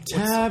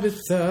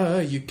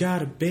 Tabitha, you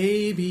got a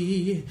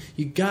baby.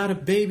 You got a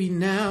baby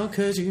now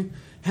because you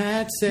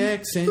had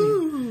sex and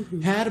you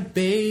had a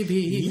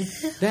baby.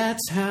 Yeah.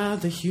 That's how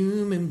the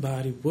human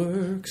body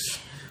works.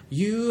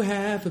 You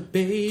have a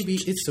baby.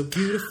 It's so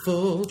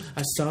beautiful.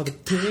 I saw the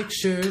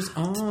pictures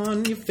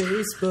on your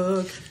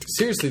Facebook.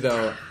 Seriously,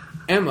 though,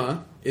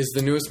 Emma is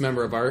the newest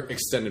member of our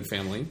extended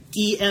family.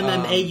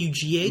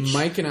 EMMAUGH?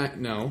 Mike and I...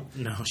 No,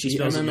 she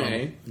spells it normal.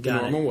 MMA, the Got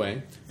it. normal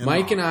way. Emma.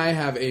 Mike and I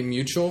have a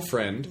mutual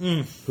friend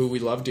who we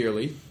love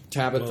dearly,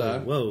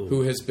 Tabitha, Whoa.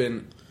 who has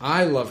been...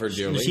 I love her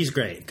dearly. She's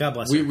great. God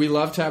bless her. We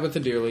love Tabitha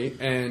dearly,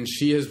 and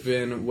she has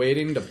been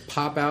waiting to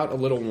pop out a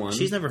little one.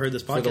 She's never heard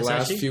this podcast, for the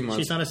last has she? few months.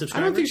 She's not a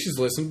subscriber? I don't think she's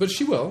listened, but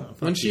she will.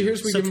 When she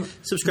hears, we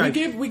subscribe.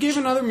 We gave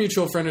another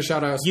mutual friend a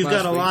shout out. You've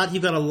last got a week. lot.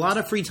 You've got a lot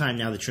of free time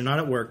now that you're not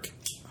at work.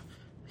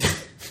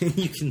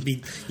 You can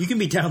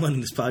be downloading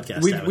this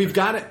podcast. We've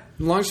got it.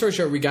 Long story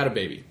short, we got a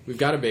baby. We've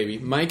got a baby.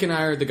 Mike and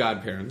I are the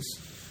godparents.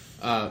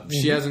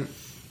 She hasn't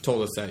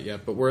told us that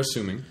yet, but we're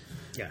assuming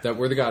that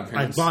we're the I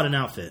godparents. bought an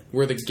outfit.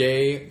 We're the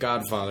gay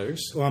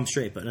godfathers. Well, I'm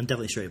straight, but I'm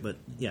definitely straight. But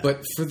yeah,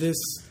 But for this,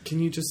 can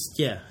you just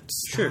yeah,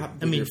 stop sure.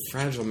 with your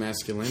fragile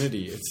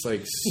masculinity? It's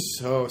like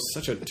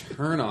such a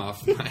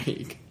turnoff,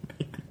 Mike.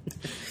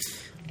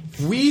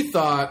 We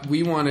thought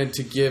we wanted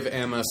to give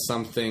Emma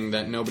something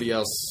that nobody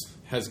else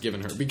has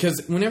given her,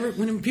 because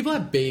when people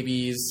have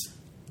babies,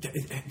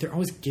 they're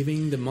always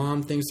giving the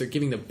mom things, they're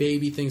giving the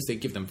baby things, they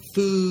give them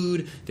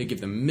food, they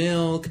give them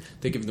milk,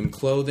 they give them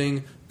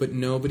clothing, but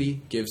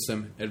nobody gives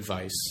them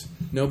advice.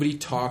 Nobody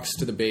talks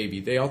to the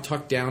baby. They all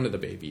talk down to the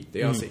baby.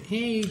 They all say,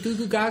 "Hey, goo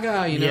goo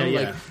gaga,"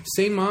 like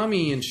say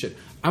mommy and shit.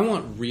 I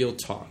want real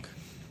talk.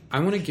 I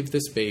want to give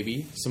this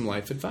baby some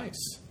life advice.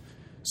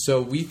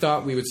 So we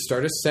thought we would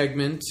start a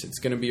segment. It's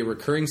going to be a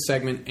recurring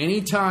segment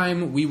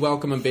anytime we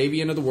welcome a baby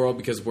into the world,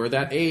 because we're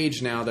that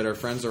age now that our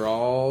friends are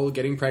all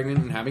getting pregnant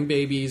and having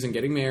babies and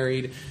getting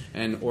married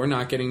or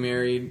not getting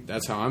married.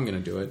 That's how I'm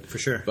going to do it. For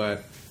sure.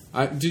 But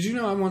did you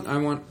know I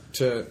want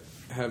to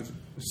have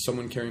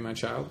someone carry my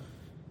child?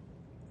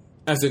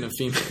 As in a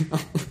female.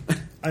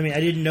 I mean, I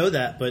didn't know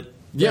that, but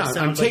yeah,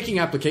 I'm taking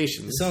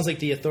applications. It sounds like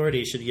the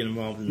authorities should get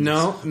involved in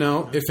this.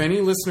 No. If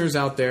any listeners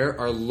out there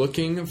are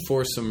looking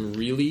for some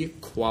really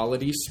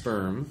quality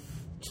sperm,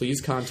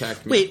 please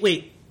contact me.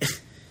 Wait.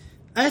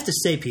 I have to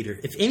say, Peter,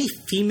 if any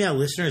female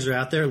listeners are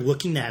out there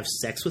looking to have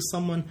sex with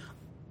someone,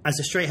 as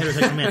a straight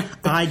heterosexual man,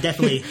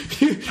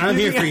 I'm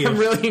here for you. I'm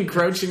really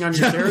encroaching on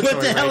your territory.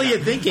 What the hell are you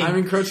thinking? I'm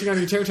encroaching on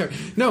your territory.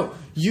 No,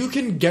 you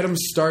can get them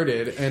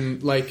started,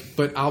 and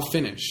but I'll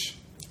finish.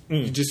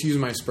 You just use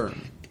my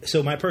sperm.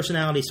 So my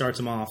personality starts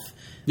them off.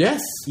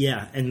 Yes.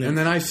 Yeah, and then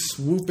I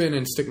swoop in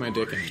and stick my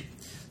dick in.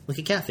 Like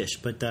a catfish,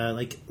 but they're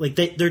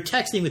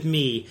texting with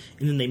me,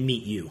 and then they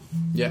meet you.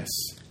 Yes.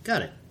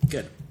 Got it.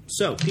 Good.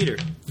 So, Peter.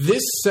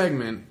 This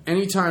segment,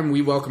 anytime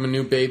we welcome a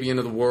new baby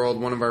into the world,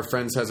 one of our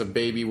friends has a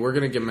baby, we're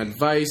going to give them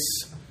advice,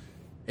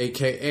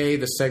 a.k.a.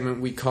 the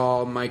segment we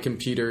call Mike and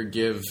Peter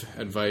Give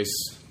Advice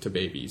to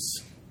Babies.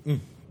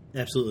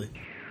 Absolutely.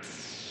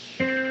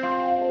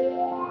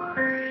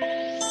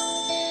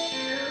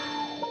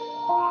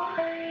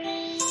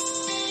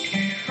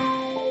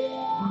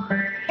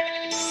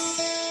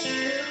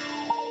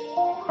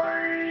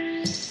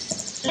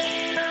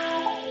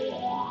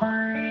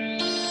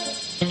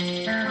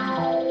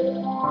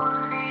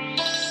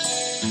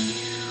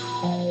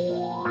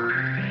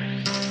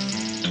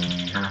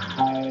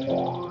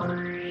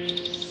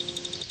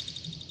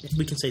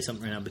 We can say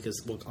something right now because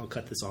I'll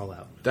cut this all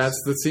out. That's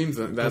the theme.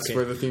 That's Okay.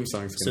 where the theme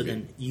song's going to be.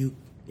 So then you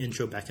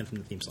intro back in from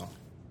the theme song.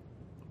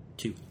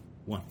 2,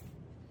 1.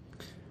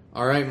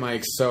 All right,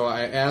 Mike. So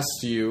I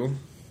asked you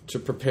to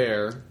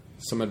prepare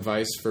some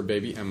advice for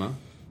baby Emma,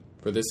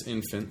 for this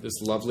infant,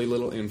 this lovely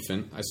little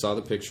infant. I saw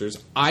the pictures.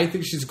 I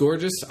think she's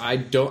gorgeous.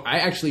 I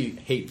actually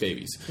hate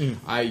babies.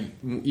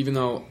 Even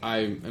though I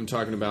am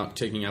talking about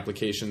taking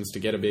applications to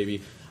get a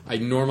baby, I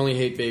normally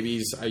hate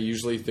babies. I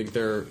usually think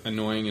they're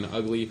annoying and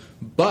ugly.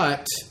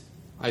 But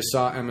I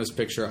saw Emma's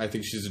picture. I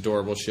think she's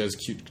adorable. She has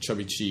cute,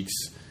 chubby cheeks.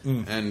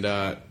 And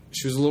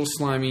she was a little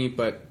slimy,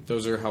 but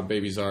those are how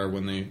babies are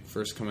when they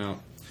first come out.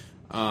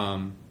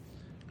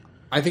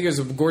 I think it was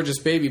a gorgeous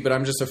baby, but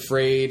I'm just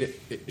afraid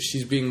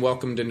she's being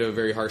welcomed into a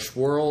very harsh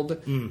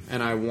world,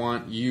 and I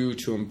want you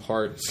to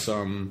impart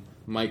some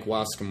Mike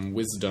Wascom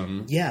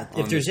wisdom. Yeah,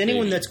 if there's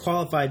anyone that's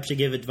qualified to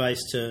give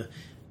advice to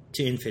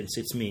infants,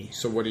 it's me.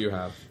 So what do you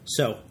have?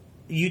 So,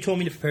 you told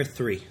me to prepare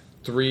 3.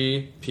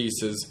 3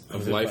 pieces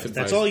of life advice.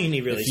 That's all you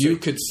need, really. If you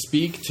could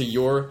speak to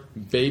your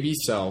baby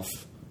self,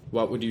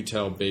 what would you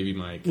tell baby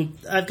Mike?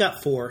 I've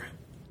got 4.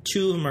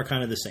 2 of them are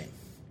kind of the same.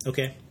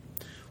 Okay?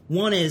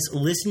 One is,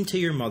 listen to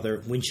your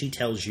mother when she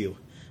tells you.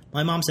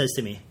 My mom says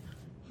to me,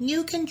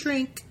 you can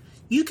drink.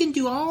 You can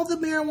do all the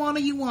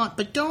marijuana you want,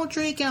 but don't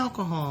drink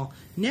alcohol.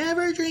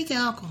 Never drink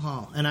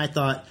alcohol. And I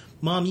thought,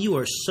 Mom, you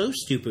are so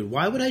stupid.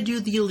 Why would I do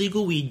the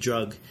illegal weed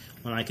drug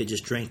when I could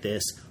just drink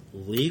this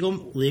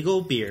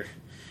legal beer?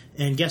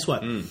 And guess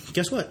what?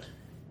 Guess what?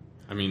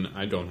 I mean,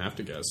 I don't have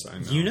to guess. I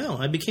know. You know,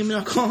 I became an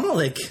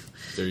alcoholic.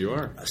 There you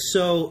are.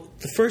 So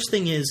the first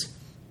thing is,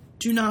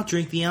 do not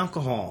drink the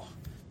alcohol.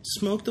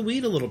 Smoke the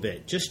weed a little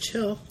bit. Just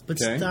chill, but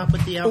stop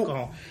with the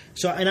alcohol.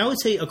 So, and I would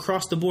say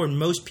across the board,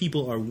 most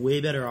people are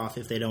way better off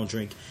if they don't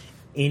drink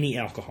any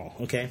alcohol,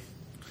 okay?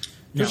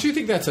 No. Don't you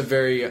think that's a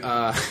very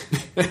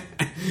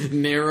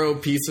narrow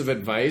piece of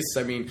advice?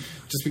 I mean,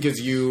 just because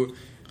you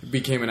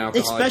became an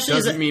alcoholic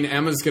doesn't mean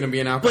Emma's going to be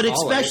an alcoholic. But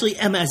especially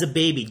Emma as a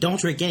baby. Don't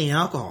drink any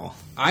alcohol.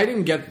 I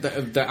didn't get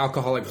the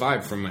alcoholic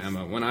vibe from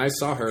Emma. When I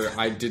saw her,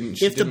 I didn't.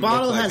 She if the didn't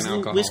bottle look like has an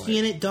alcoholic. whiskey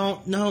in it,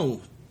 don't.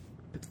 No.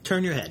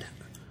 Turn your head.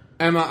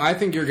 Emma, I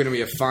think you're going to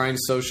be a fine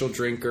social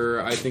drinker.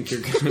 I think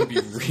you're going to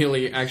be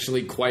really,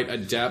 actually quite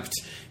adept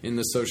in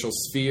the social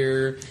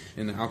sphere,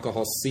 in the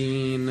alcohol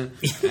scene.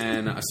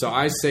 And so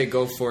I say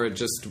go for it.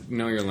 Just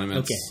know your limits.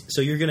 Okay, so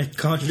you're going to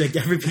contradict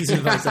every piece of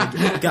advice I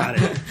give. Got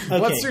it. Okay.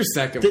 What's your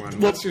second one?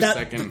 What's your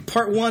second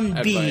Part 1B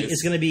advice?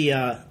 is going to be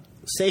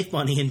save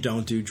money and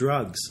don't do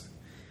drugs.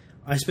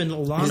 I spend a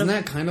lot Isn't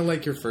that kind of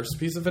like your first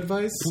piece of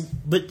advice?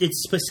 But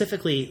it's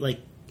specifically like,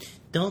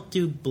 don't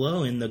do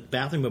blow in the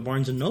bathroom of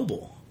Barnes &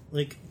 Noble.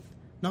 Like,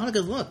 not a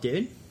good look,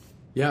 dude.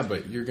 Yeah,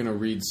 but you're going to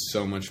read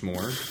so much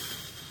more.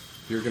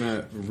 You're going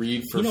to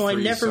read for free. I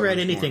never read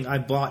anything. More. I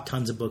bought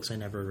tons of books I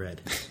never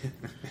read.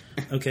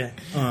 Okay.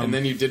 And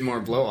then you did more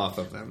blow off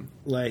of them.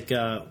 Like,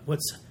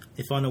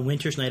 If on a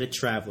Winter's Night at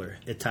Traveler,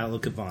 Italo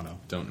Calvino.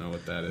 Don't know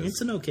what that is.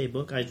 It's an okay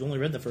book. I've only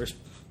read the first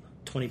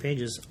 20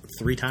 pages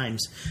 3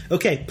 times.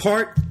 Okay,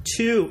 part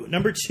 2.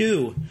 Number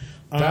 2.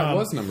 That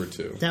was number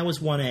 2. That was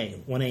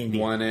 1A. 1A and B.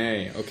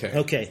 1A, okay.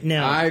 Okay,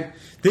 now,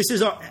 this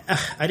is...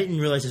 I didn't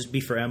realize this would be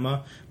for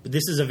Emma, but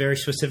this is a very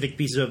specific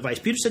piece of advice.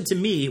 Peter said to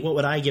me, what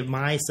would I give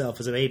myself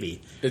as a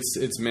baby?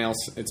 It's male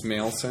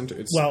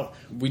centered. Well,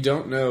 we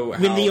don't know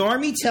how... When the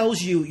Army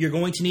tells you you're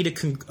going to need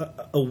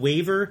a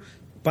waiver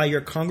by your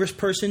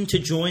congressperson to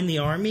join the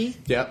Army...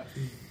 Yep.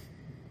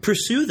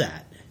 Pursue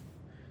that.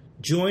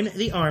 Join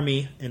the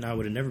Army, and I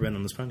would have never been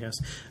on this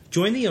podcast.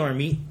 Join the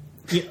Army...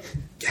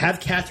 Have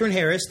Catherine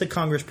Harris, the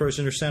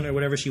congressperson or senator,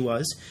 whatever she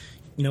was,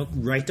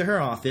 write to her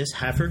office,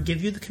 have her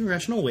give you the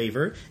congressional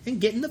waiver, and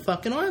get in the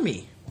fucking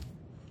Army.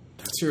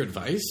 That's your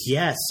advice?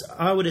 Yes.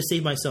 I would have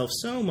saved myself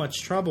so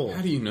much trouble.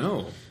 How do you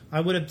know?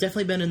 I would have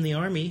definitely been in the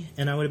Army,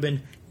 and I would have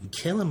been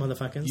killing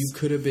motherfuckers. You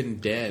could have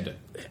been dead.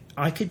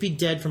 I could be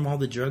dead from all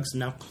the drugs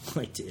and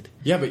alcohol I did.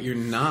 Yeah, but you're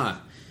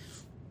not.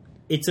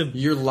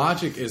 Your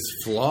logic is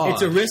flawed.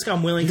 It's a risk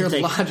I'm willing to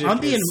take. I'm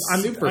being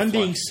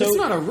so. It's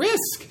not a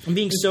risk. I'm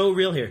being so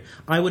real here.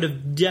 I would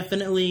have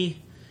definitely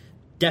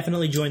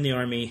joined the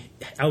Army.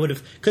 I would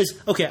have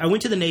I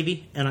went to the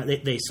Navy and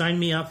they signed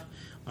me up,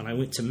 and I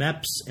went to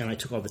MEPS and I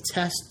took all the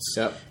tests.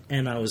 Yep.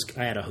 And I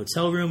had a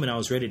hotel room and I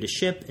was ready to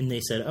ship, and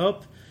they said,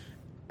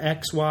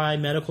 XY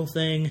medical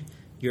thing.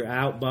 You're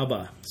out,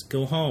 Bubba. Let's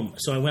go home.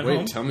 So I went home.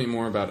 Wait, tell me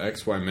more about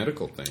XY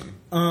medical thing.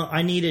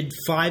 I needed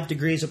 5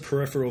 degrees of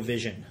peripheral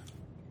vision.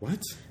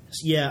 What?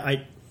 Yeah,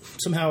 I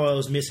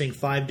was missing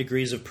 5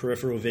 degrees of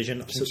peripheral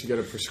vision. So you got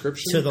a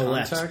prescription? To the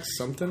contacts, left.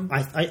 Something?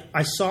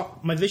 I saw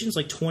my vision's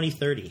like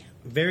 20/30.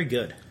 Very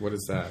good. What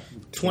is that?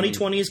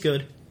 20/20 is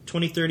good.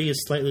 20/30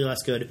 is slightly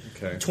less good.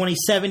 Okay.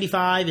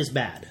 20/75 is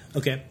bad.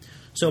 Okay.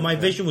 So my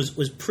vision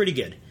was pretty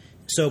good.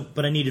 So,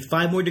 but I needed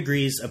 5 more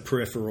degrees of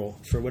peripheral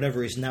for whatever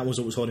reason. That was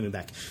what was holding me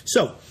back.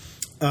 So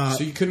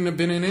you couldn't have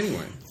been in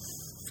anyway.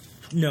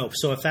 No.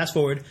 So fast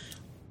forward,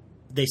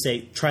 they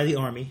say try the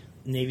Army.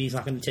 Navy's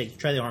not going to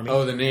try the Army.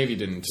 Oh, the Navy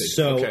didn't take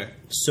it. Okay.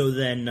 So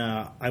then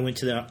I went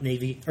to the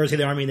Navy, or to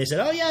the Army, and they said,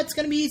 oh, yeah, it's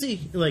going to be easy.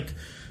 Like,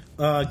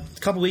 a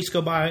couple weeks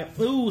go by.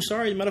 Oh,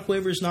 sorry, the medical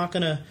waiver is not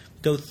going to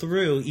go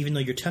through, even though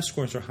your test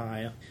scores are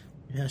high.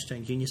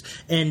 Hashtag genius.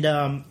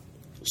 And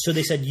so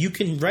they said, you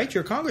can write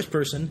your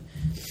congressperson,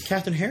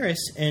 Catherine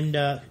Harris, and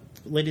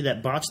lady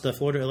that botched the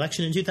Florida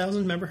election in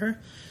 2000, remember her?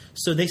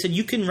 So they said,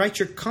 you can write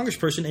your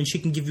congressperson, and she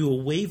can give you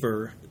a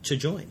waiver to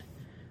join.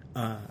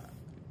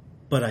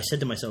 But I said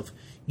to myself,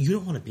 you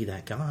don't want to be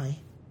that guy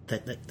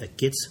that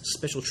gets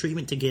special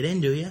treatment to get in,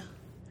 do you?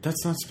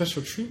 That's not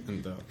special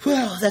treatment, though.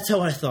 Well, that's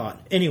how I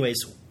thought. Anyways,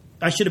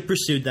 I should have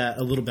pursued that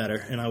a little better,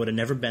 and I would have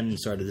never been and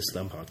started this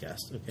dumb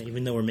podcast, okay?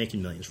 Even though we're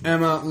making millions from it.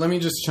 Emma, let me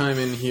just chime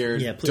in here.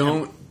 Yeah,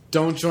 please.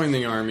 don't join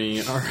the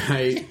army, all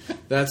right?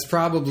 That's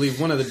probably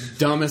one of the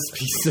dumbest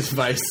pieces of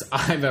advice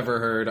I've ever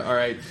heard, all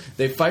right?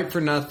 They fight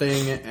for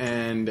nothing,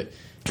 and,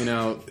 you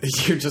know,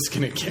 you're just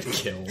going to get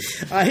killed.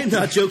 I am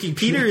not joking.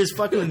 Peter is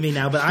fucking with me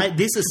now, but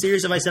this is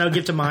serious advice that I would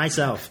give to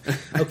myself.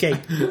 Okay,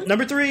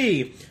 number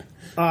 3.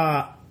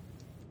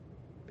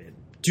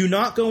 Do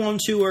not go on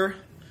tour.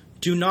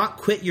 Do not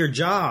quit your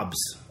jobs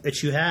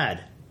that you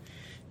had.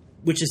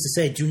 Which is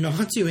to say, do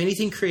not do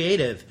anything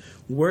creative.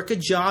 Work a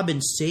job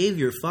and save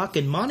your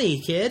fucking money,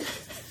 kid.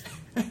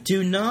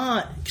 Do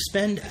not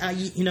spend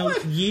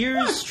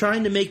years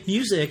trying to make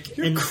music.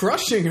 You're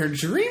crushing her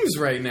dreams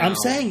right now. I'm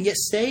saying,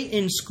 stay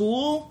in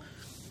school.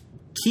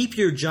 Keep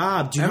your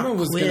job. Do Emma not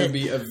was quit. going to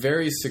be a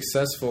very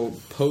successful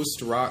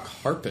post-rock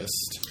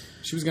harpist.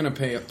 She was going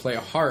to play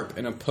a harp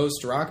in a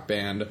post-rock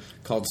band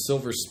called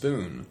Silver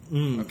Spoon.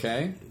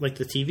 Okay? Like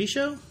the TV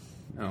show?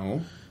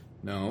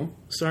 No.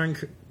 Starring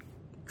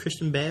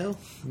Christian Bale?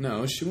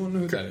 No, she won't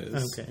know who that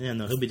is. Okay, yeah,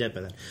 no, he'll be dead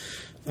by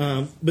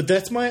then. But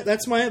that's my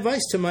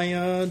advice to my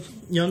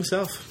young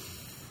self.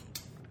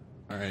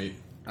 All right.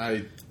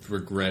 I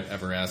regret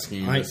ever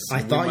asking you this.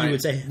 I thought you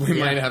would say... We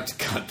might have to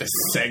cut this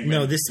segment.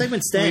 No, this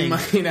segment's staying. We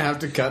might have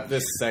to cut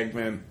this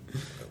segment.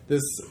 This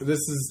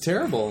is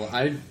terrible.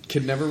 I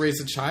could never raise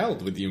a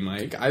child with you,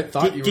 Mike. I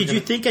thought Did you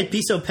think I'd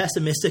be so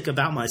pessimistic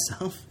about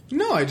myself?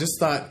 No, I just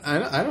thought...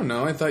 I don't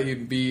know. I thought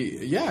you'd be...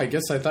 Yeah, I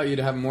guess I thought you'd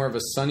have more of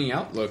a sunny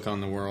outlook on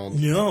the world.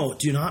 No,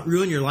 do not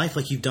ruin your life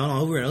like you've done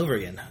over and over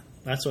again.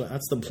 That's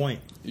the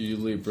point.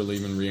 You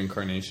believe in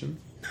reincarnation?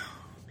 No,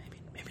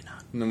 maybe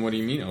not. And then what do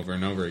you mean over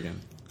and over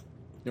again?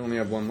 You only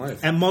have one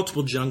life. At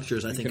multiple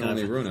junctures, I think can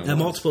only ruin it At once.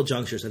 multiple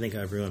junctures, I think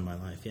I've ruined my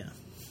life, yeah.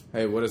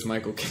 Hey, what does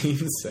Michael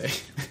Caine say?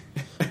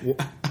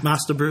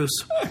 Master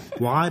Bruce,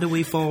 why do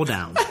we fall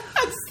down? That's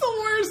the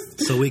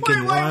worst. So we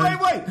can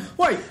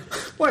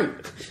Wait.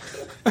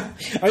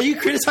 Are you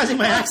criticizing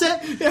my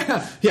accent?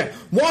 Yeah.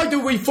 Why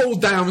do we fall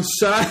down,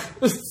 sir?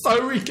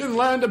 So we can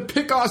learn to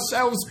pick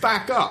ourselves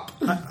back up.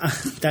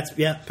 That's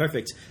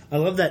perfect. I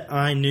love that.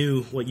 I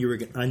knew what you were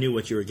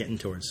getting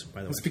towards.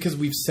 By the way, It's because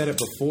we've said it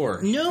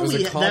before. no, it was a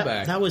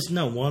callback. that was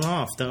one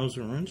off. That was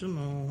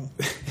original.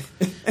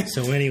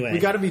 So anyway, We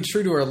got to be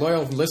true to our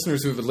loyal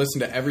listeners who have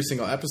listened to every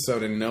single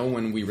episode and know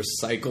when we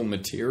recycle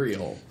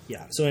material.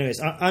 yeah. So anyways,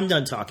 I'm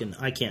done talking.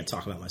 I can't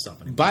talk about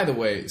myself anymore. By the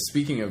way,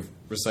 speaking of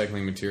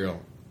recycling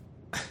material,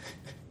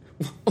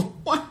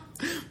 why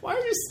are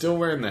you still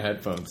wearing the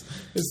headphones?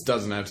 This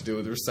doesn't have to do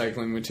with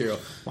recycling material.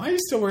 Why are you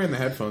still wearing the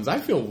headphones? I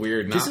feel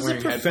weird not This is a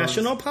wearing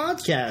professional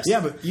headphones. podcast.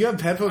 Yeah, but you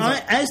have headphones on.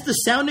 As the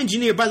sound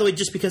engineer, by the way,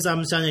 just because I'm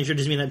a sound engineer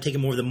doesn't mean I'm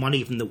taking more of the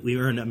money from that we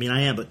earn. I mean,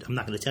 I am, but I'm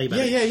not going to tell you about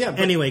it. Yeah. But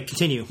Anyway,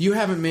 continue. you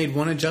haven't made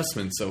one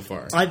adjustment so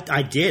far.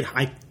 I did.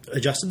 I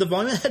adjusted the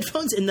volume of the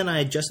headphones, and then I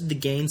adjusted the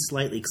gain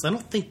slightly, because I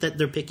don't think that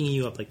they're picking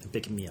you up like they're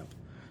picking me up.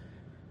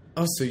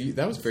 Oh, so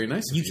that was very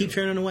nice of you. You keep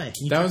turning away.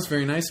 That was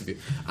very nice of you.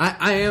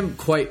 I am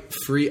quite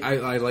free.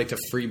 I like to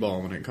free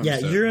ball when it comes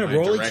to you're in a my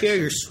rolly direction. chair,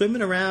 you're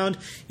swimming around,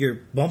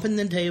 you're bumping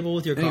the table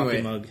with your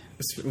coffee mug.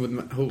 I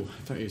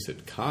thought you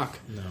said cock.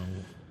 No.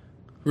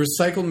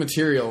 Recycled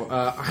material.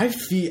 I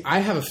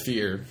have a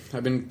fear.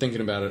 I've been thinking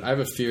about it. I have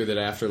a fear that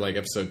after like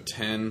episode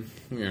 10,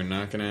 we are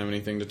not going to have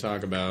anything to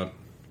talk about.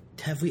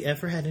 Have we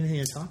ever had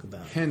anything to talk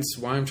about? Hence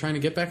why I'm trying to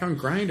get back on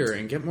Grindr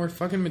and get more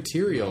fucking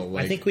material.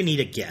 I think we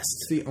need a guest.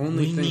 It's the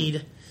only thing.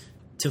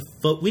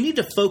 We need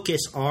to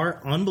focus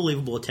our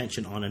unbelievable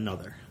attention on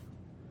another.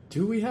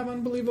 Do we have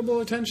unbelievable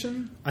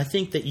attention? I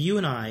think that you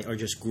and I are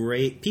just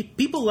great.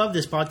 People love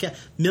this podcast.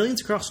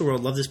 Millions across the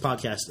world love this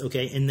podcast,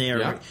 okay? And they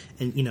are,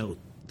 and you know,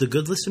 the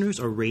good listeners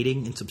are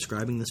rating and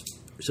subscribing to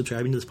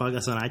this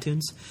podcast on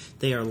iTunes.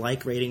 They are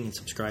rating, and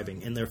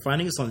subscribing. And they're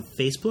finding us on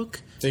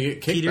Facebook. They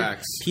get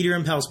kickbacks. Peter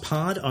and Pal's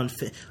Pod.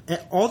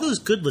 All those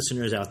good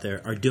listeners out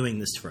there are doing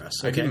this for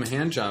us. Okay? I give them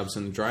hand jobs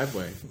in the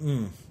driveway.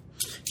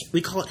 We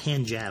call it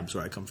hand jabs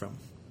where I come from.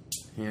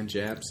 Hand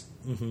jabs?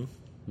 Mm-hmm.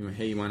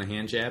 You want a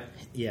hand jab?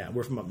 Yeah,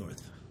 we're from up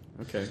north.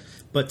 Okay.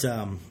 But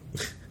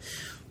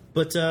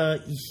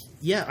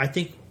yeah, I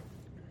think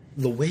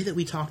the way that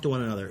we talk to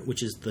one another,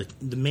 which is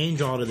the main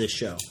draw to this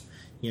show,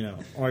 you know,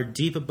 our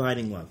deep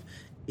abiding love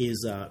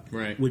is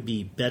would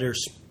be better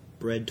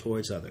spread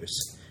towards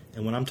others.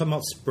 And when I'm talking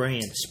about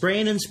spraying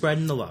and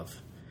spreading the love,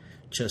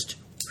 just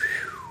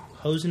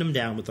hosing them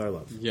down with our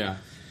love. Yeah.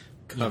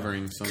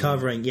 Covering.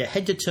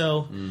 Head to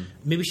toe.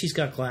 Maybe she's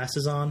got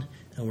glasses on,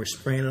 and we're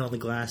spraying it on the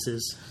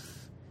glasses.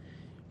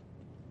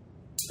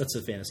 That's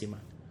a fantasy of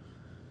mine.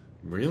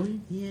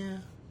 Really? Yeah.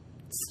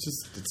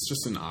 It's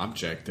just an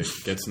object that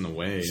gets in the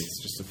way.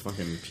 It's just a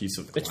fucking piece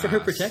of glass. It's for her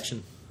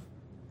protection.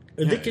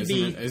 Yeah,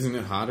 isn't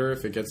it hotter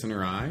if it gets in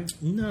her eye?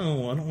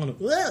 No, I don't want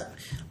to.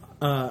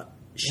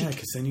 Yeah,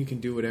 because then you can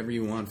do whatever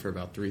you want for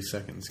about 3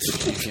 seconds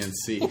because you can't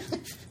see.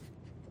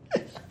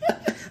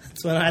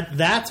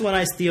 That's when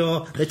I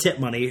steal the tip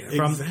money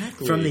from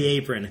the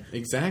apron.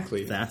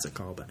 Exactly. That's a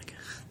callback.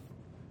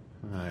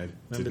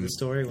 Remember the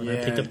story when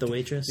I picked up the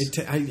waitress?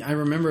 I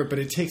remember it, but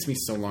it takes me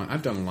so long.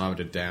 I've done a lot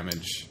of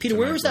damage. Peter,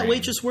 where was that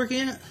waitress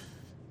working at?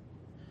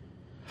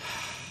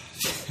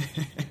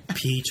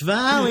 Peach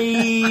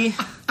Valley.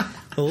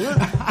 Hello.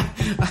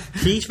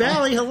 Peach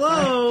Valley,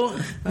 hello.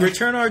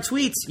 Return our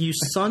tweets, you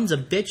sons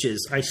of bitches.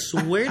 I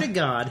swear to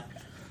God.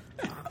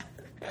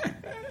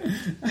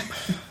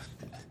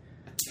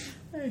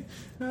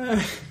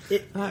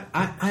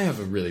 I have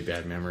a really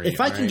bad memory.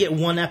 If I can right? get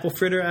one apple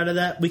fritter out of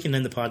that, we can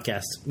end the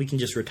podcast. We can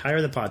just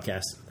retire the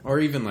podcast. Or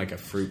even like a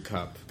fruit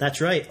cup.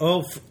 That's right.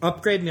 Oh,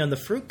 upgrade me on the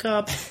fruit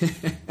cup.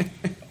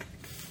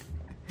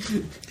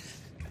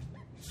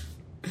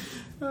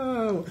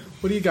 Oh,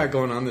 what do you got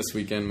going on this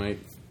weekend, Mike?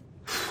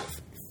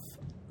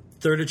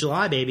 3rd of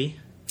July, baby.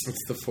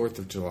 It's the 4th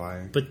of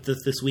July. But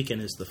this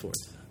weekend is the 4th.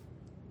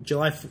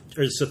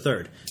 Or it's the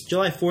 3rd.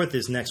 July 4th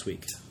is next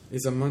week.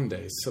 It's a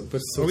Monday, so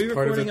Are we it's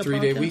part of a recording a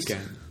 3-day podcast?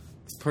 weekend.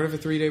 It's part of a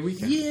 3-day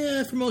weekend.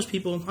 Yeah, for most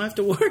people. I have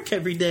to work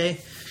every day.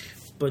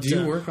 But Do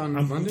you work on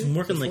Monday? I'm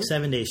working like before?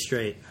 7 days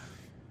straight.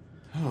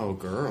 Oh,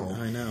 girl.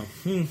 I know.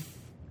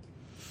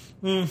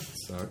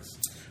 Sucks.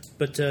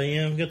 But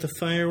yeah, we've got the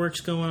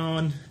fireworks going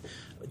on.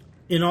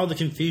 In all the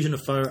confusion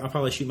of fire, I'll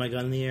probably shoot my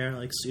gun in the air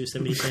like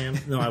Yosemite Sam.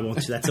 No, I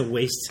won't. That's a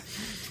waste.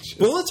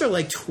 Bullets are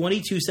like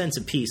 22 cents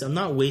a piece. I'm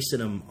not wasting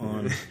them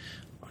on,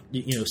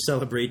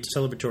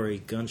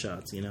 celebratory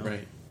gunshots. You know,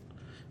 Right.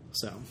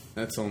 So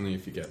That's only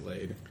if you get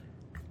laid.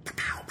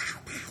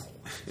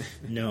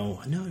 no.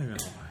 I'm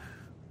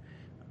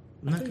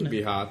not It'd gonna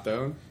be hot,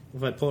 though.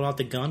 If I pull out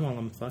the gun while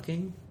I'm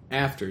fucking.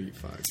 After you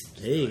fuck.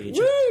 Hey,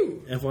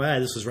 Woo! FYI,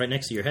 this was right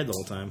next to your head the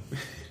whole time.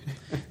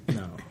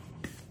 No,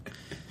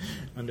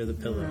 under the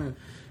pillow.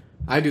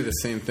 I do the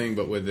same thing,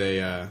 but with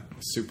a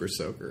super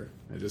soaker.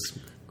 I just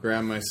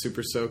grab my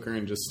super soaker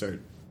and just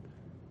start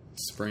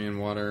spraying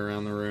water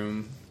around the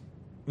room.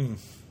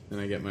 Then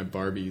I get my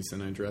Barbies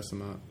and I dress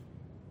them up.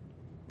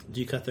 Do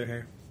you cut their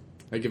hair?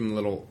 I give them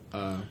little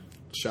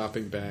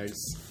shopping bags.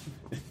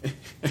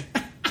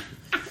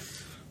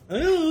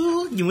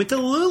 Oh, you went to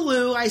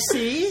Lulu, I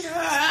see.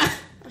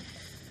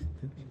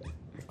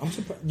 I'm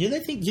surprised. Do you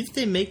think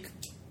they make...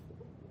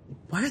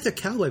 Why are there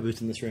cowboy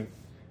boots in this room?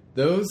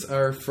 Those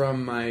are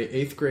from my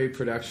 8th grade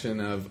production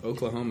of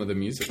Oklahoma the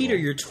Musical. Peter,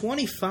 you're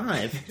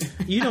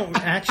 25. You don't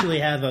actually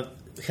have a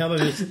cowboy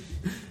boots.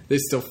 They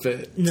still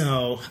fit.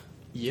 No.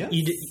 Yeah.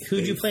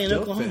 Who'd you play in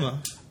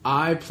Oklahoma?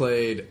 I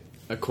played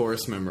a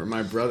chorus member.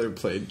 My brother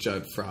played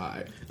Judd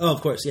Fry. Oh, of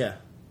course, yeah.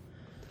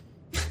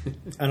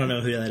 I don't know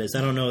who that is.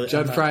 I don't know.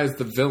 Judd Fry is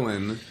the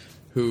villain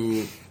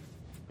who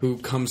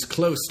comes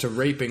close to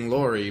raping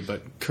Lori,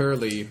 but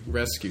Curly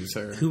rescues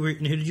her. Who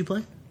did you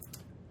play?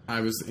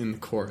 I was in the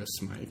chorus,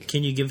 Mike.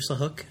 Can you give us a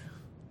hook?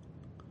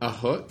 A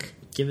hook?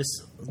 Give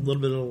us a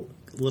little bit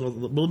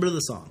of the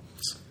song.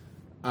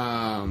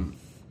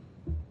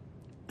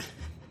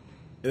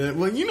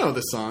 Well, you know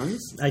the songs.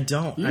 I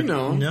don't. You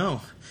know.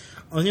 No.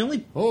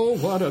 Only Oh,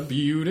 what a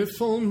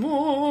beautiful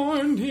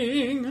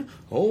morning.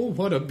 Oh,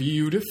 what a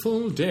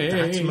beautiful day.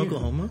 That's from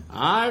Oklahoma?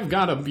 I've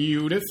got a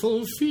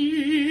beautiful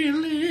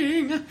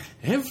feeling.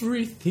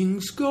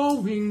 Everything's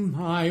going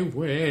my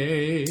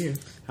way.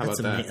 How about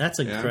that? That's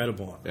Yeah?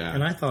 incredible. Yeah.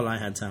 And I thought I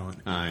had talent.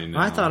 I know.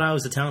 I thought I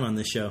was the talent on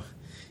this show.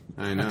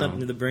 I know. I thought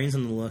the brains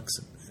and the looks.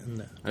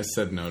 And I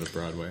said no to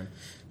Broadway.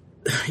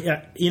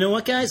 yeah, you know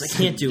what, guys? I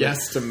can't do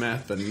Yes to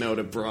meth and no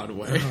to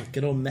Broadway. it. Oh,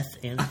 good old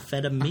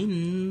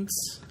methamphetamines.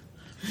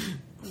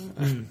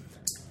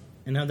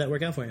 And how'd that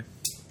work out for you?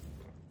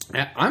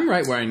 I'm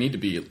right where I need to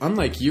be.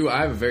 Unlike you,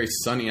 I have a very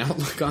sunny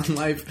outlook on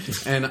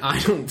life, and I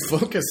don't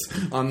focus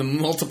on the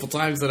multiple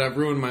times that I've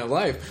ruined my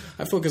life.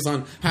 I focus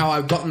on how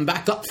I've gotten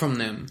back up from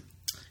them.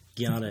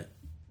 Got it.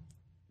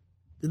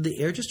 Did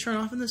the air just turn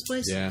off in this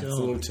place? Yeah, it's a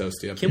little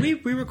toasty up Can here.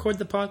 we re-record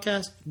the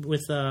podcast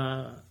with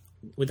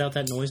without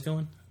that noise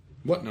going?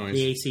 What noise?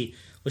 The AC.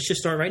 Let's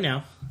just start right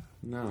now.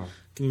 No.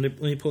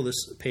 Let me pull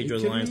this Pedro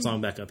kidding Alliance me?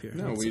 song back up here.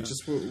 No,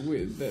 Let's,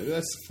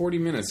 that's 40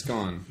 minutes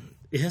gone.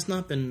 It has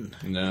not been...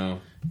 No.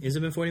 Has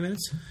it been 40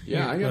 minutes?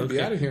 Yeah, I gotta be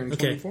Okay. out of here in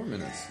Okay. 24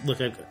 minutes. Look,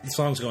 the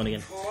song's going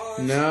again.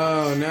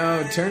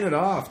 No, turn it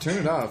off. Turn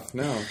it off.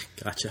 No.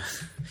 Gotcha.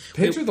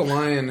 Pedro the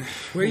Lion.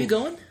 Where are you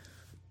going?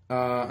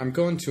 I'm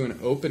going to an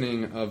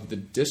opening of the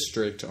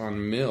District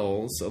on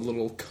Mills, a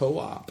little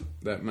co-op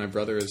that my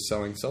brother is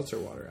selling seltzer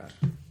water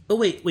at. Oh,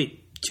 wait.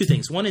 Two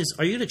things. One is,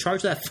 are you going to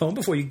charge that phone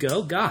before you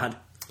go? God.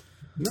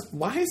 No,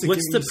 why is it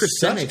What's giving the me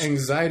percentage? such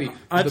anxiety?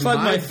 I plug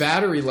my my-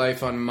 battery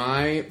life on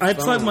my I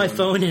plug my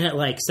phone in at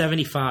like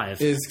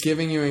 75. is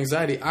giving you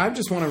anxiety. I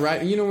just want to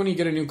ride. You know, when you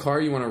get a new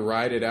car, you want to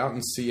ride it out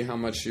and see how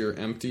much your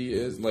empty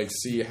is. Like,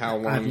 see how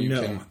long you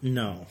can.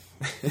 No.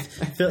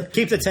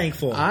 Keep the tank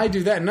full. I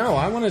do that. No,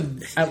 I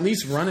want to at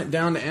least run it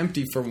down to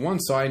empty for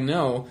once, so I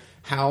know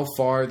how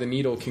far the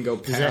needle can go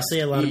past. Does that say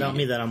a lot E. about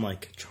me that I'm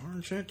like,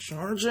 charge it?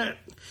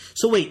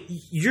 So wait,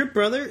 your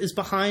brother is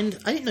behind...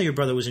 I didn't know your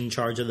brother was in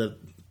charge of the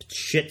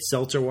shit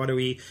seltzer water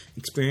we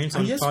experienced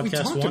on Yes, podcast we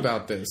talked 1.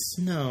 about this.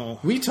 No.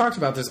 We talked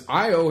about this.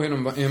 I owe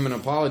him an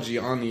apology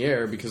on the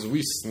air because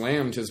we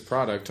slammed his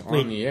product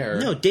on the air.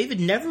 No, David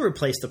never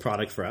replaced the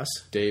product for us.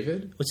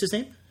 David? What's his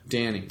name?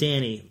 Danny.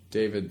 Danny.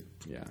 David,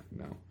 yeah,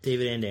 no.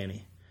 David and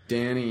Danny.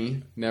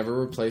 Danny never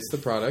replaced the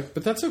product,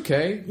 but that's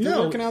okay. They're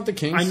No. working out the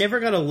kinks. I never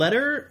got a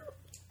letter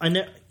I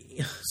know.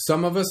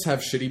 Some of us have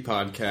shitty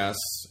podcasts.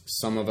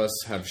 Some of us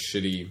have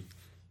shitty.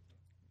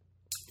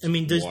 I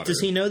mean, does water.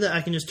 he know that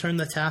I can just turn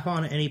the tap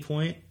on at any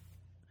point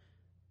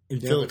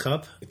and fill a but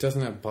cup? It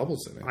doesn't have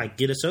bubbles in it. I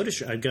get a soda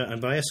stream. I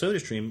buy a soda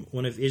stream,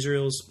 one of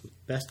Israel's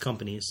best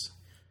companies.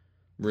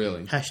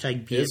 Really?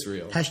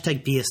 Israel.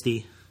 Hashtag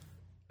BSD.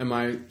 Am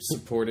I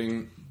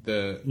supporting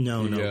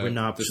No, we're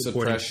not the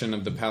supporting. suppression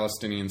of the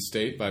Palestinian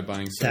state by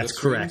buying soda That's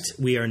streams? correct.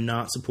 We are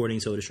not supporting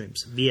soda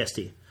streams.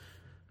 BSD,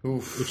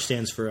 Oof. which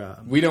stands for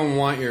We don't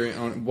want your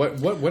own.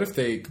 What if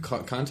they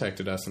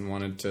contacted us and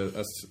wanted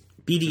to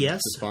BDS,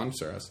 to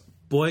sponsor us?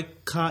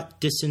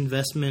 Boycott,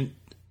 Disinvestment,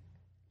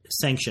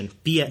 Sanction. Would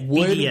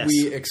BDS.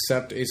 we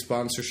accept a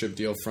sponsorship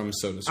deal from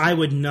SodaStream? I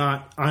would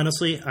not.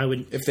 Honestly, I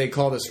would. If they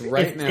called us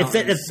right now and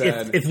said,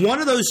 if one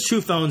of those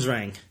two phones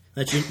rang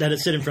that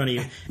sit in front of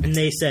you, and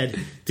they said,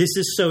 "This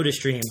is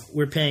SodaStream.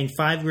 We're paying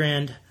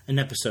 $5,000 an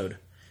episode.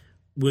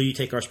 Will you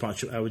take our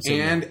sponsorship?" I would say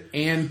no.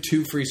 and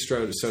 2 free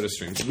soda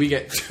streams. We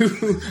get 2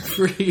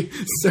 free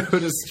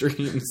soda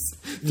streams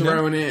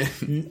thrown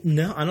in.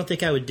 No, I don't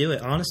think I would do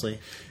it. Honestly,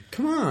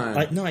 Come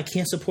on. no, I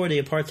can't support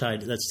the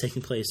apartheid that's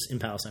taking place in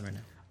Palestine right now.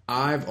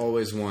 I've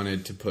always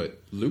wanted to put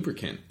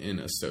lubricant in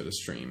a soda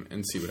stream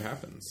and see what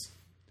happens.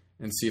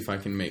 And see if I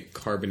can make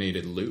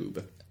carbonated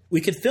lube. We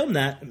could film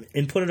that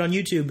and put it on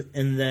YouTube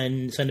and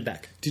then send it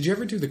back. Did you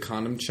ever do the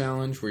condom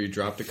challenge where you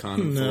dropped a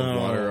condom full of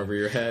water over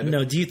your head?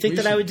 No. Do you think We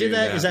that I should would do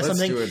that? Is that Let's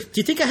something? do Do it.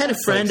 you think I had a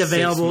friend Like 6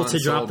 available to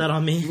months drop old. that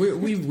on me?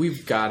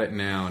 We've got it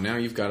now. Now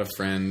you've got a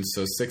friend.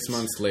 So 6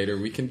 months later,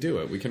 we can do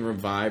it. We can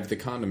revive the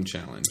condom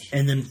challenge.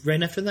 And then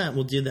right after that,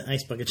 we'll do the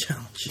ice bucket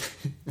challenge.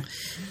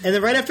 And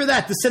then right after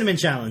that, the cinnamon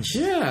challenge.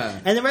 Yeah.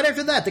 And then right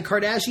after that, the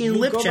Kardashian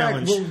lip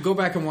challenge. We'll go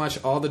back and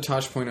watch all the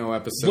Tosh.0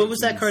 episodes. What was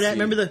that and Kardashian? see-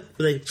 Remember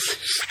where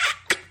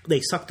they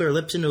suck their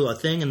lips into a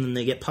thing and then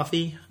they get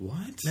puffy?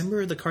 What?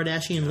 Remember the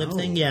Kardashian lip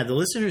thing? Yeah, the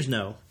listeners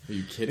know. Are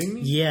you kidding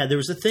me? Yeah, there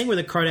was a thing where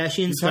the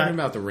Kardashians You talking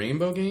about the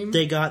Rainbow Game?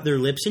 they got their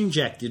lips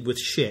injected with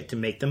shit to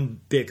make them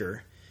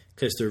bigger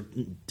because they're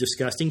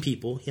disgusting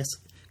people. Yes,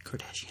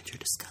 Kardashians are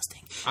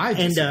disgusting. I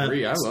And,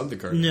 disagree. I love the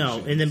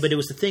Kardashians. No, but it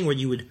was the thing where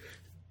you would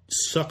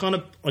suck on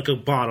a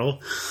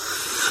bottle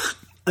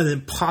and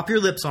then pop your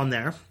lips on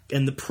there,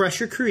 and the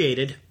pressure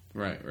created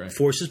Right.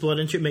 forces blood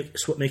into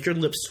make your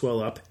lips swell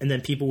up, and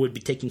then people would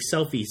be taking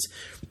selfies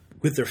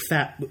with their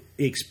fat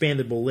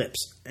expandable lips,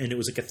 and it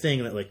was like a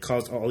thing that like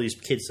caused all these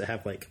kids to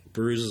have like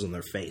bruises on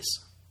their face.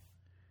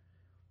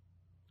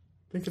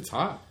 I think it's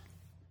hot.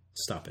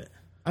 Stop it.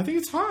 I think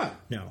it's hot.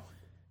 No.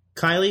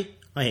 Kylie,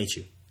 I hate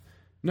you.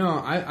 No,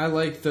 I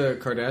like the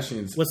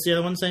Kardashians. What's the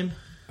other one's name?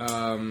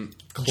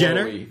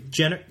 Chloe,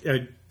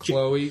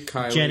 Chloe,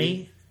 Kylie,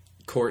 Jenny,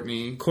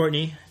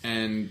 Courtney,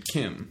 and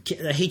Kim.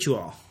 I hate you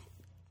all.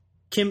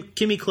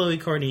 Kimmy, Chloe,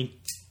 Courtney,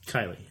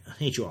 Kylie. I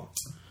hate you all.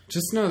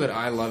 Just know that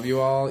I love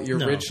you all. You're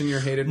No. rich and you're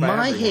hated by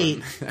My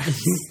everyone.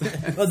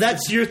 Oh,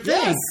 that's your thing.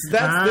 Yes,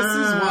 this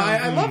is why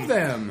I love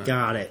them.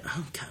 Got it.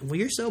 Oh, God. Well,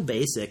 you're so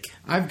basic.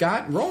 I've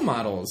got role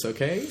models,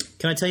 okay?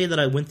 Can I tell you that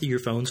I went through your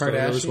phone's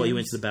photos while you Kardashians,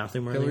 went to the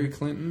bathroom earlier? Hillary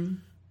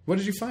Clinton. What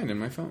did you find in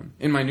my phone?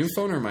 In my new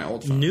phone or my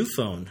old phone? New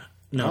phone.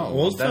 No, Oh, well,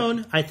 old that-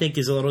 phone, I think,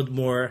 is a little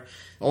more...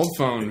 Old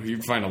phone,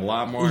 you'd find a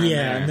lot more in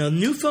Yeah, there. no,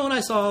 new phone, I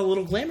saw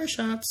little glamour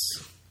shots.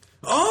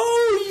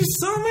 Oh, you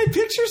saw my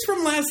pictures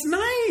from last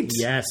night.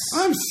 Yes.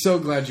 I'm so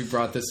glad you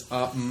brought this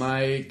up,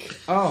 Mike.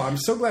 Oh, I'm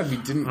so glad we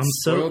didn't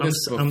spoil this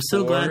I'm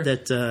so before glad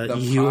that the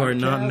you are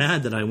not podcast.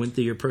 mad that I went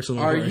through your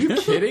personal... Are life. you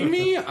kidding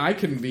me? I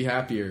couldn't be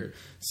happier.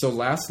 So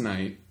last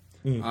night,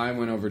 I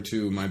went over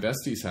to my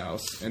bestie's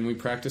house and we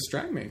practiced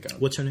drag makeup.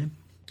 What's her name?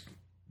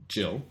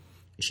 Jill.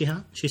 Is she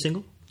hot? She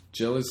single?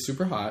 Jill is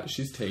super hot.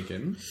 She's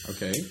taken.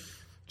 Okay.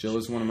 Jill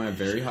is one of my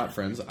very hot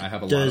friends. I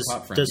have a lot of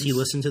hot friends. Does he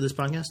listen to this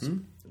podcast?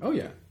 Oh,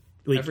 yeah.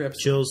 Wait, Every episode.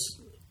 Jill's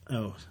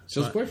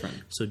Jill's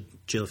boyfriend. So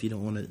Jill, if you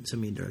don't want to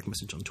send me a direct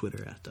message on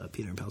Twitter at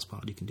Peter and Pals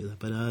Pod, you can do that.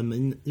 But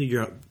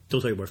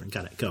don't tell your boyfriend.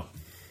 Got it. Go.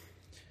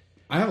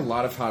 I have a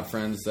lot of hot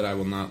friends that I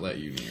will not let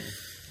you near.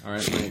 All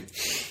right, Mike?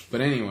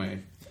 But anyway,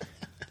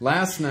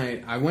 last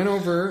night I went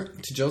over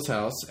to Jill's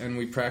house and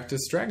we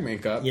practiced drag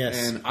makeup.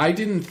 Yes. And I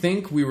didn't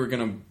think we were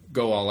going to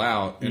go all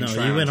out and No,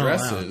 try you on went all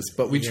dresses. out.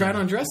 But we Yeah. tried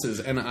on dresses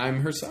and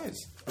I'm her size.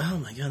 Oh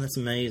my god, that's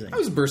amazing. I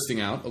was bursting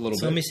out a little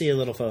So bit. let me see a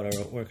little photo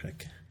real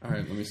quick. All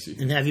right, let me see.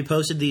 And have you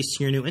posted these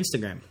to your new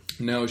Instagram?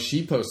 No,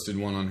 she posted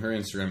one on her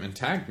Instagram and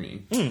tagged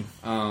me.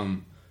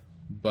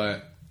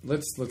 But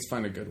let's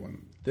find a good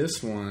one.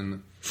 This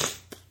one,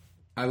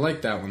 I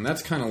like that one.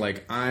 That's kind of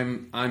like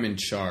I'm in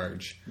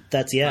charge.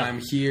 That's I'm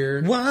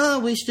here. Why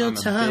waste your I'm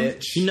a time?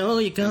 bitch, You know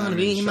you're and gonna I'm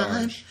be in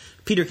mine. charge.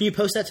 Peter, can you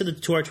post that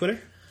to our Twitter?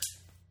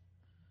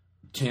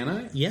 Can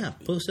I? Yeah,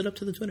 post it up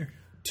to the Twitter.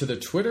 To the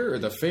Twitter or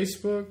the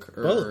Facebook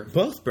or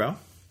Both, bro.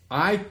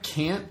 I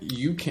can't.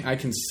 You can. I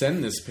can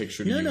send this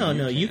picture to you.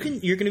 No. You can.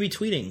 You're going to be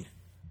tweeting.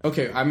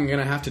 Okay, I'm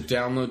gonna have to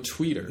download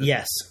Tweeter.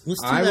 Yes,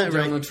 let's do I will that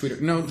right. download Tweeter.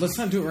 No, let's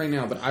not do it right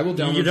now. But I will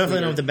download. You definitely Tweeter.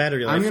 don't have the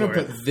battery life I'm gonna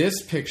for put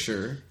this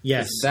picture.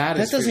 Yes, that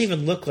is doesn't fiction-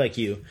 even look like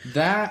you.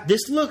 that.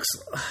 This looks.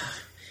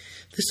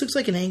 This looks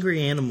like an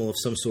angry animal of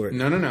some sort.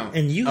 No.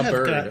 And you a have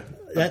bird.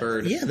 got A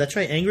bird. Yeah, that's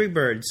right. Angry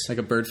birds. Like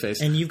a bird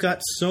face. And you've got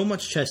so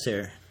much chest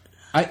hair.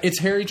 It's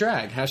Harry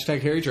Drag.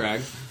 Hashtag Harry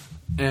Drag.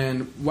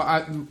 And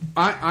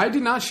I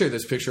did not share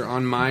this picture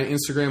on my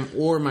Instagram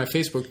or my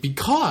Facebook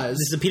because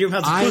This is a Peter and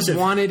Pals exclusive. I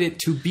wanted it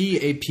to be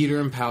a Peter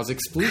and Pals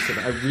exclusive.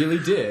 I really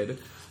did.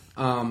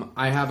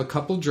 I have a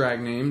couple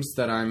drag names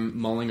that I'm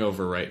mulling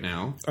over right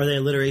now. Are they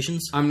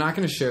alliterations? I'm not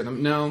going to share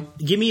them. No.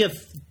 Give me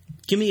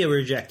a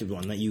rejected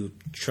one that you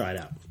tried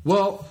out.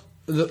 Well,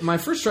 my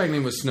first drag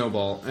name was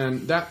Snowball,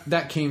 and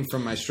that came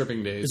from my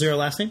stripping days. Is there a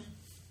last name?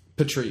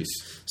 Patrice.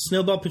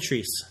 Snowball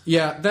Patrice.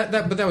 Yeah, but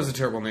that was a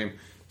terrible name.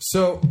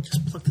 So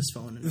Just plug this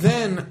phone in.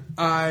 then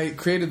I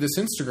created this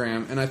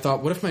Instagram, and I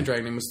thought, what if my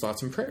drag name was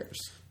Thoughts and Prayers?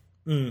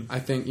 I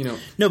think,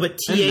 No, but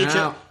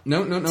No.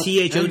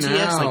 THOTS,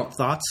 now- like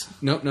thoughts?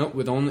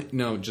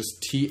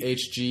 Just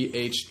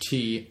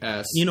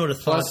THGHTS. You know what a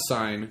plus thought-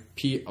 sign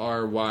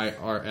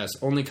PRYRS.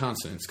 Only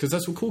consonants, because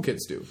that's what cool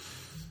kids do.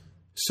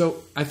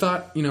 So I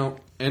thought,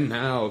 and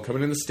now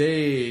coming to the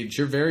stage,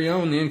 your very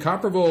own, the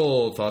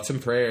incomparable Thoughts and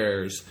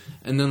Prayers.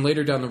 And then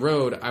later down the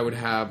road, I would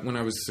have, when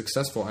I was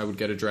successful, I would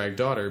get a drag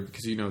daughter,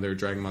 because they're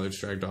drag mothers,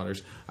 drag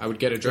daughters. I would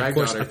get a drag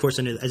daughter. Of course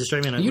I knew that. As a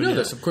straight man, I You knew know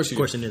that. this, of course you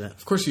do. Of course I knew that.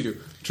 Of course you do.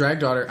 Drag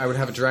daughter, I would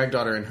have a drag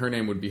daughter, and her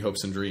name would be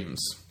Hopes and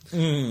Dreams.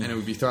 And it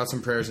would be Thoughts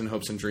and Prayers and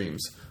Hopes and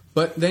Dreams.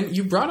 But then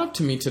you brought up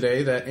to me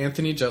today that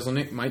Anthony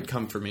Jeselnik might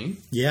come for me.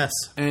 Yes.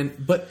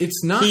 But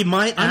it's not... He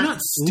might... I'm not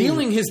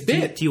stealing his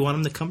bit. Do you want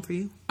him to come for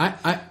you?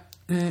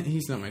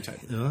 He's not my type.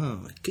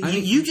 Oh.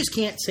 You just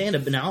can't stand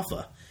an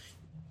alpha.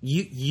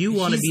 You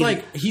want to be...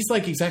 He's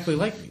like exactly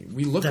like me.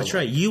 We look That's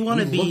alike. right. You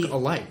want to be... look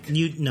alike.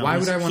 Why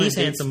would I want to He's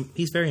handsome.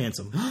 He's very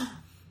handsome.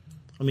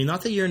 I mean,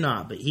 not that you're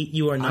not, but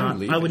you are not.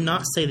 leaving. I would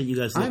not say that you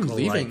guys look I'm alike.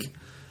 leaving.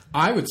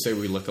 I would say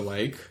we look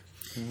alike.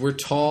 We're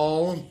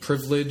tall,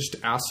 privileged,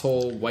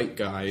 asshole white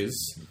guys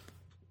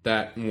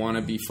that want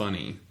to be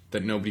funny,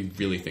 that nobody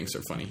really thinks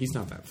are funny. He's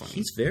not that funny.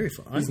 He's very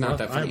funny. He's not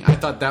that funny. I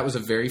thought that was a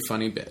very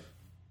funny bit.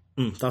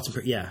 Thoughts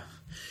and yeah.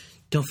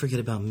 Don't forget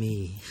about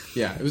me.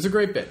 Yeah, it was a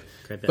great bit.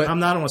 Great bit. But I don't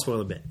want to spoil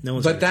the bit. No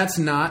one's. But that's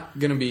not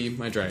going to be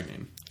my drag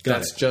name.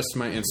 That's it. just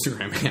my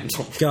Instagram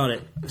handle. Got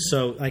it.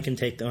 So I can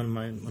take that on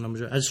when I'm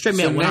a straight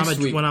man.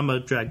 So when I'm a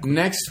drag queen.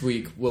 Next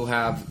week we'll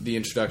have the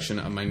introduction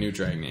of my new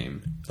drag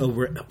name.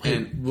 Wait.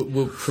 And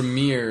we'll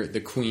premiere the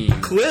Queen.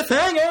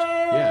 Cliffhanger!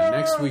 Yeah,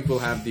 next week we'll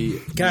have the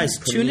Guys,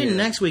 tune in premiere.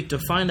 next week to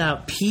find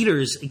out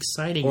Peter's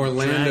exciting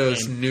Orlando's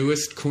drag name.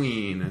 newest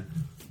queen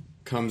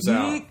comes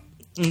out.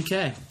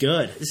 Okay,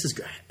 good. This is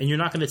great. And you're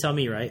not going to tell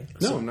me, right?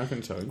 No, I'm not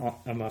going to tell you.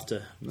 I'm off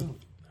to... No.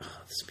 Oh,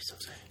 this will be so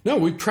exciting. No,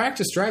 we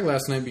practiced drag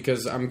last night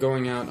because I'm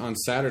going out on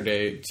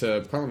Saturday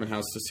to Parliament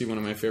House to see one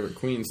of my favorite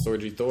queens,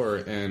 Thorgy Thor,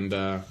 and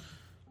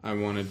I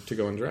wanted to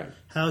go and drag.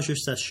 How's your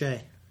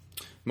sachet?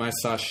 My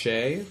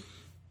sachet...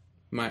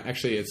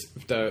 Actually, it's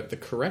the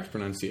correct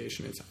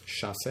pronunciation is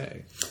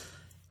chassé.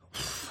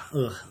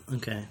 Ugh,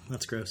 okay.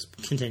 That's gross.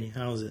 Continue.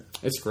 How was it?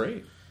 It's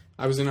great.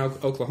 I was in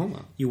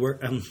Oklahoma. You were...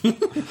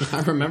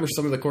 I remember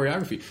some of the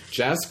choreography.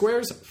 Jazz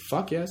squares?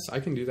 Fuck yes,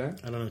 I can do that.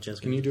 I don't know jazz.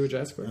 Can you do a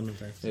jazz square? I don't know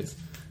jazz. It's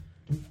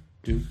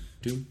do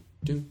do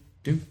do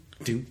do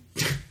do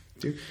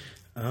do.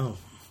 Oh,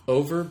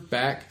 Over,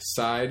 back,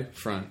 side,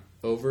 front.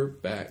 Over,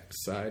 back,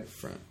 side,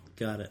 front.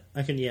 got it.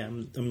 I can... Yeah,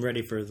 I'm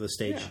ready for the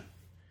stage. Yeah.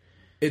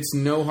 It's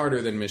no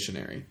harder than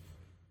missionary.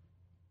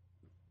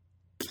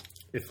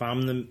 If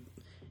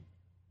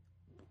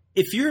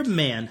you're a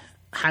man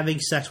having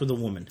sex with a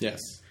woman, Yes.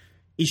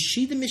 is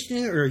she the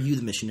missionary or are you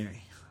the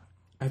missionary?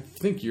 I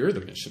think you're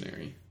the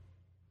missionary.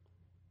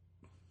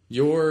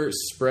 You're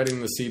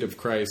spreading the seed of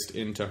Christ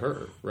into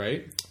her,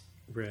 right?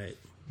 Right.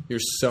 You're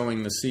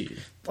sowing the seed.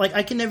 Like,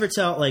 I can never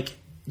tell, like,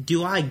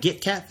 do I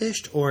get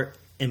catfished or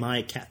am I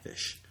a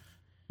catfish?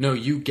 No,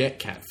 you get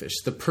catfish.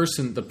 The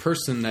person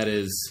that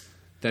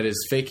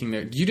is faking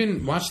their... You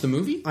didn't watch the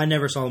movie? I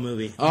never saw the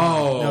movie.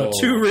 Oh. No,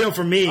 too real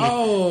for me.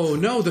 Oh,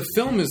 no, the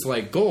film is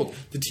like gold.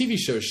 The TV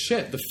show is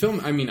shit. The film,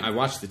 I mean, I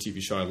watched the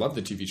TV show. I love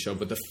the TV show,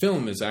 but the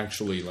film is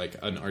actually like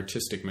an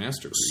artistic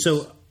masterpiece.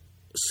 So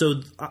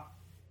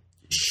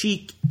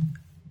she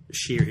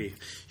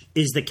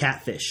is the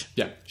catfish.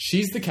 Yeah,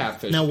 she's the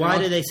catfish. Now, why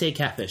And do they say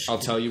catfish? I'll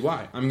tell you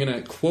why. I'm going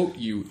to quote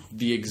you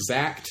the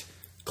exact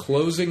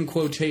closing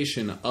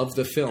quotation of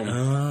the film.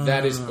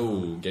 That is...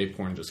 Oh, gay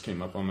porn just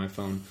came up on my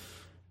phone.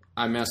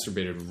 I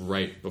masturbated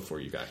right before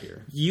you got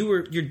here.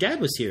 Your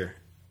dad was here,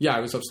 Yeah, I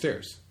was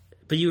upstairs.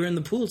 but you were in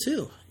the pool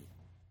too.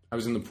 I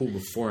was in the pool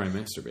before I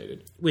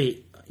masturbated.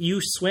 Wait, you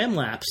swam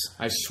laps,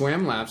 I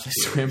swam laps. I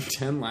swam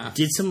 10 laps.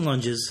 did some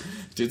lunges.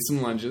 Did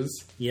some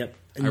lunges. Yep.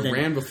 I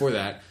ran before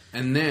that.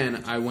 And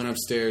then I went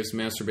upstairs,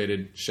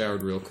 masturbated,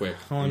 showered real quick.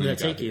 How long and did then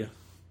that got take you? here.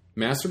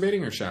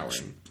 Masturbating or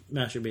showering?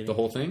 Masturbating. The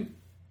whole thing?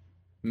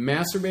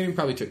 Masturbating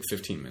probably took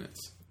 15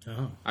 minutes.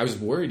 Oh. I was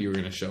worried you were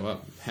going to show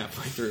up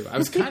halfway through. I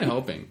was kind of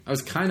hoping. I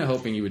was kind of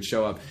hoping you would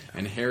show up,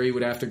 and Harry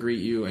would have to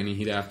greet you, and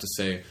he'd have to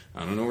say,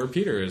 I don't know where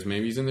Peter is.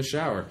 Maybe he's in the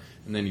shower.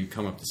 And then you'd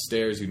come up the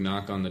stairs, you'd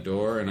knock on the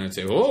door, and I'd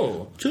say,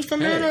 oh, Just a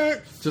hey,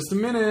 minute. just a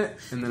minute.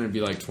 And then it'd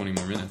be like 20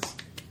 more minutes.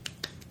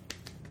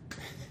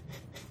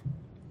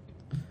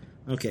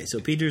 Okay, so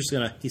Peter's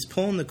he's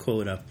pulling the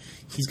quote up.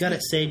 He's got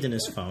it saved in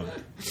his phone.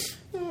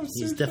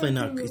 He's definitely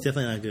not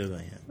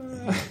Googling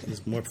it.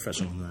 He's more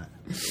professional than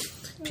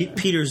that.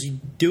 Peter's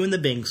doing the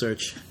Bing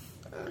search.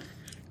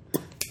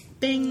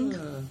 Bing.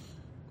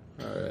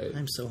 All right.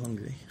 I'm so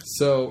hungry.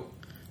 So,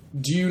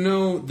 do you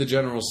know the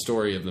general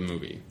story of the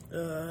movie?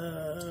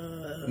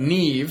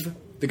 Neve,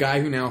 the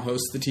guy who now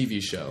hosts the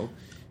TV show,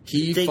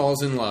 he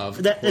falls in love.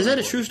 Is that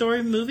a true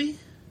story movie?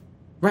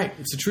 Right,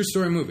 it's a true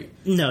story movie.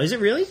 No, is it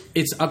really?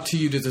 It's up to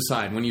you to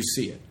decide when you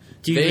see it.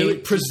 They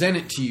present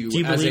it to you as a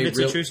real... Do you believe it's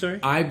a true story?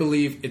 I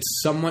believe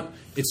it's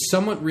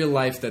somewhat real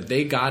life that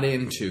they got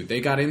into.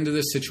 They got into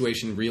this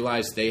situation,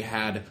 realized they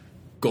had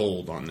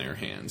gold on their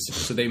hands.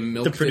 So they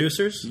milked the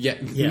producers?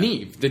 Yeah.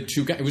 Neve, the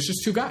two guys. It was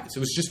just two guys. It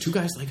was just two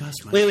guys like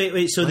us. Mike.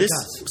 Wait. So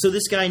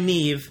this guy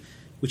Neve,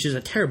 which is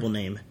a terrible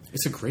name.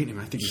 It's a great name.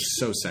 I think he's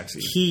so sexy.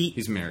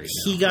 He's married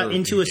now. He got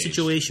into a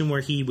situation where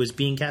he was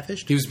being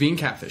catfished? He was being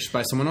catfished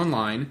by someone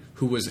online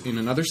who was in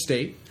another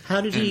state.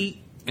 How did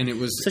he... And it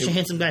was... Such a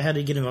handsome guy, how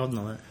did he get involved in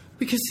all that?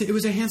 Because it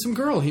was a handsome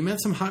girl. He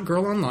met some hot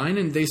girl online,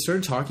 and they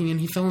started talking,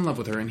 and he fell in love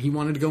with her, and he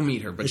wanted to go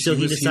meet her. But so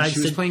she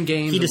was playing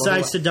games. He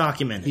decides to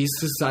document it. He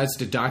decides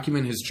to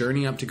document his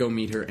journey up to go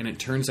meet her, and it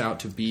turns out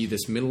to be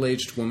this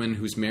middle-aged woman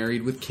who's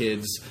married with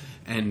kids,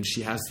 and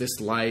she has this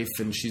life,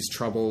 and she's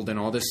troubled, and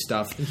all this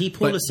stuff. And he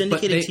pulled a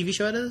syndicated TV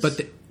show out of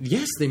this?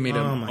 Yes, they made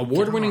an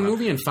award-winning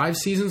movie and 5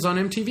 seasons on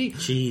MTV.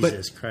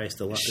 Jesus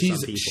Christ, a lot of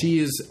people. She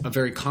is a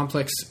very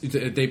complex...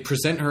 They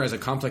present her as a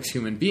complex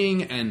human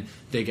being, and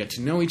they get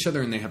to know each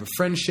other, and they have a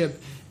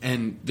friendship,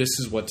 and this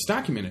is what's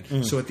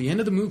documented. So at the end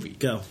of the movie,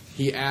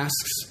 he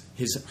asks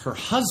her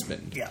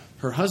husband,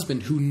 her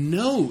husband who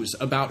knows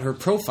about her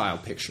profile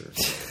picture,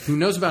 who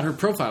knows about her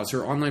profiles,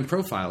 her online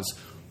profiles,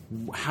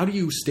 how do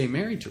you stay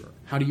married to her?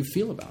 How do you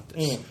feel about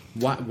this?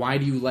 Why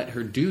do you let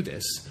her do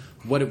this?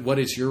 What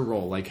is your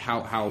role? Like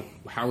how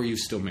are you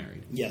still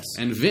married? Yes.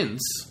 And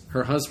Vince,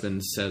 her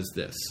husband, says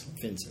this.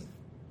 Vincent.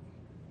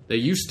 They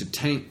used to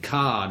tank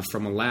cod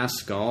from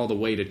Alaska all the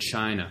way to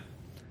China.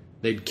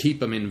 They'd keep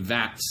them in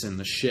vats in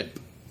the ship.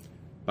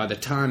 By the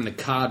time the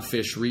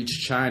codfish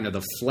reached China,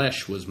 the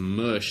flesh was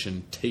mush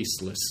and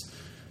tasteless.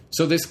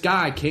 So this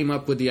guy came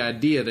up with the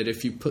idea that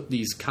if you put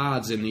these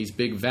cods in these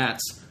big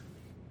vats,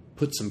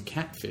 put some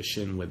catfish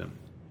in with them,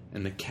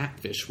 and the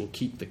catfish will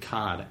keep the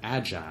cod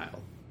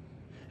agile.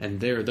 And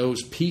they're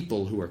those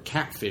people who are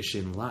catfish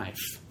in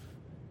life,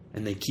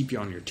 and they keep you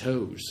on your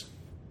toes.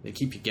 They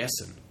keep you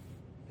guessing.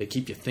 They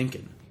keep you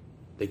thinking.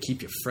 They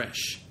keep you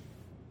fresh.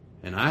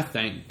 And I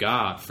thank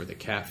God for the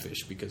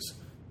catfish, because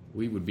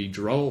we would be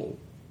droll,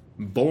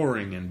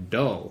 boring, and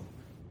dull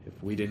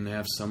if we didn't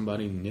have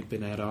somebody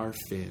nipping at our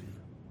fin.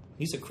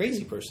 He's a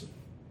crazy person.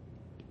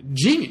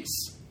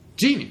 Genius.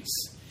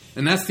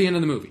 And that's the end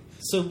of the movie.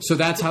 So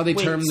that's how they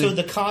term So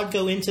the cod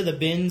go into the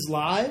bins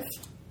live?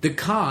 The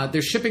cod,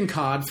 they're shipping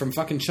cod from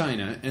fucking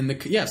China, and the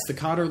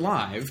cod are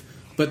live,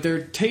 but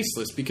they're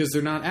tasteless because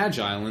they're not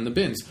agile in the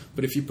bins.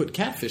 But if you put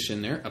catfish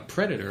in there, a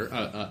predator,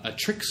 a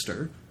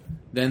trickster,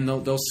 then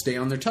they'll stay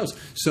on their toes.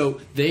 So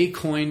they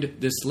coined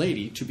this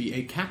lady to be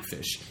a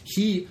catfish.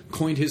 He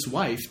coined his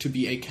wife to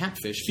be a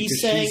catfish because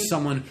she's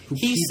someone who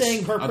keeps He's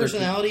saying her other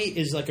personality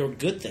people. is like a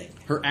good thing.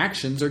 Her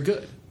actions are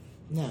good.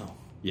 No.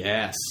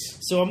 Yes.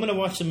 So I'm going to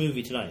watch the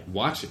movie tonight.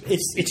 Watch it.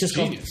 It's just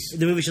genius.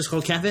 The movie's just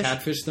called Catfish?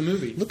 Catfish the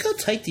movie. Look how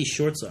tight these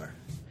shorts are.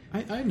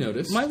 I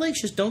noticed. My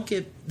legs just don't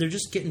get... They're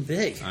just getting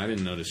big. I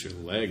didn't notice your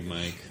leg,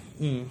 Mike.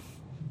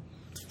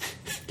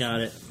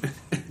 Got it.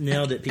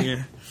 Nailed it,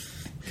 Peter.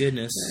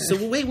 Goodness.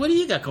 So wait, what do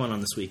you got going on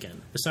this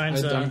weekend?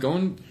 Besides...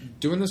 I'm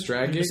doing this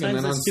drag gig, and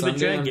then on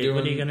Sunday I'm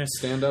doing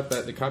stand-up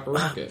at the Copper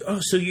Rocket.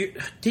 So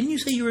didn't you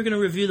say you were going to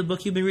review the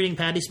book you've been reading,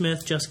 Patti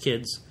Smith, Just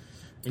Kids?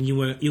 And you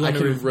want I to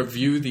can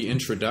review the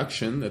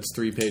introduction. That's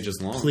 3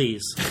 pages long.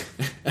 Please.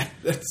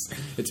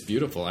 It's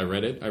beautiful. I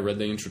read it. I read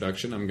the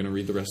introduction. I'm going to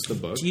read the rest of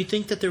the book. Do you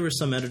think that there was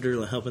some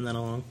editor helping that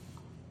along?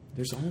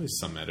 There's always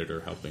some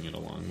editor helping it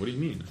along. What do you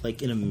mean?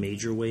 Like in a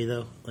major way,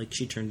 though? Like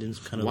she turned into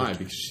kind of... Why?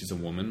 Because she's a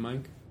woman,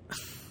 Mike?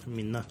 I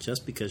mean, not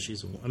just because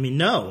she's a woman. I mean,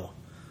 no.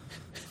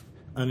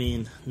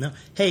 No.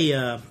 Hey,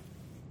 I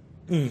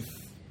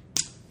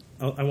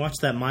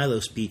watched that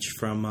Milo speech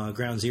from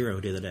Ground Zero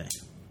the other day.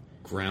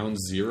 Ground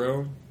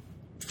Zero?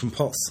 From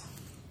Pulse.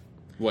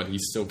 What, he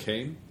still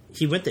came?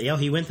 He went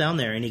down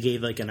there and he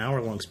gave like an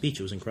hour-long speech.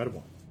 It was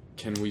incredible.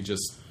 Can we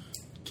just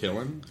kill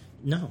him?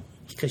 No.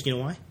 Because you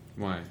know why?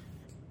 Why?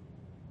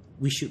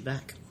 We shoot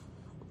back.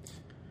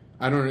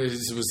 I don't know.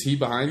 Was he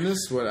behind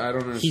this? What? I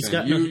don't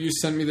understand. You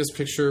sent me this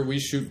picture. We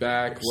shoot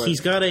back. What?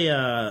 He's got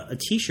a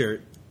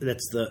T-shirt.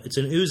 It's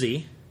an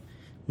Uzi,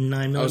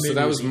 9mm. Oh, so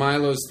that was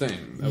Milo's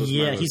thing.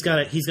 Yeah, he's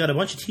got a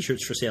bunch of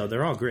T-shirts for sale.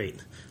 They're all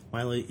great.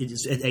 Milo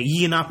is at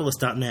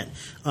Yianopolis.net.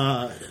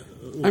 I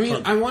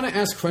mean, I want to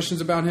ask questions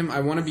about him.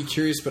 I want to be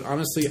curious, but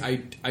honestly,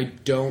 I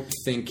don't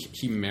think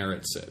he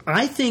merits it.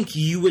 I think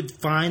you would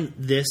find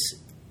this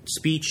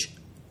speech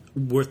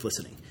worth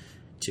listening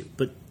to.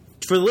 But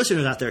for the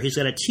listeners out there, he's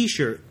got a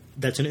T-shirt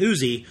that's an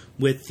Uzi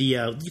with the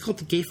you call it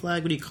the gay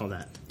flag? What do you call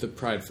that? The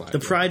pride flag. The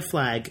pride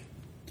flag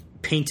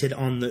painted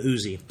on the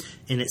Uzi,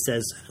 and it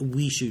says,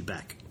 "We shoot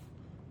back.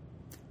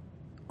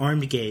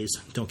 Armed gays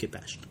don't get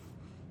bashed."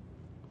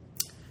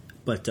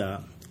 But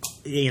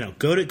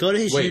go to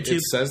his Wait, YouTube.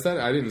 it says that?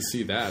 I didn't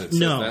see that. It says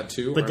No, that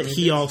too? but Army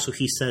he gays?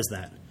 he says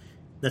that.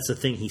 That's the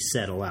thing he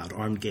said aloud.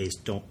 Armed gays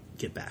don't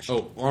get bashed.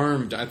 Oh,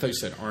 armed. I thought you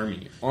said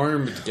army.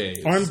 Armed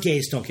gays. Armed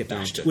gays don't get Don't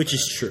bashed, get which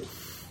is bashed. true.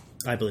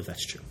 I believe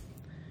that's true.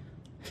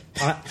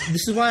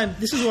 This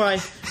is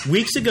why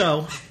weeks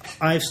ago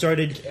I've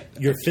started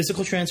your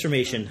physical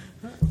transformation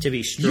to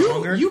be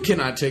stronger. You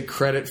cannot take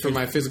credit for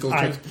my physical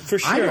for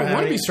sure, I don't want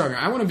I- to be stronger.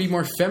 I want to be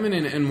more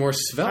feminine and more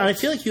svelte. I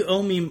feel like you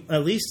owe me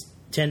at least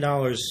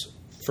 $10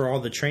 for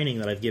all the training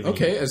that I've given you.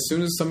 Okay, as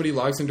soon as somebody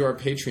logs into our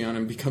Patreon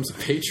and becomes a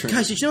patron.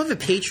 Guys, did you know have a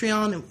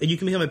Patreon? And you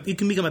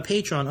can become a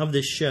patron of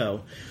this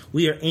show.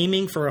 We are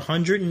aiming for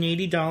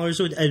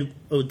 $180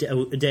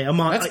 a day, a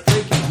month.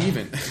 That's breaking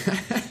even.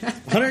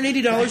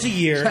 $180 a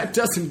year. That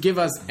doesn't give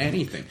us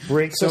anything.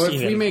 Breaks so us if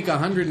we even. make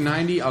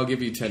 190, I'll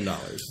give you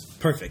 $10.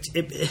 Perfect.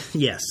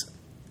 Yes,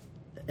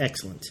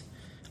 excellent.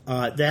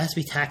 That has to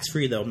be tax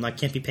free though. I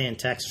can't be paying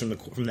taxes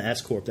from the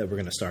S corp that we're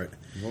going to start.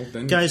 Well,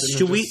 then Guys, you should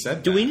shouldn't we have just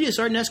said do we that. need to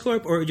start an S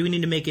corp or do we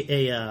need to make it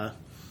a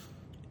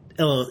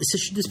LLC?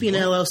 Should this be an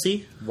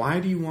LLC? Why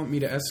do you want me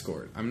to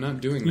escort? I'm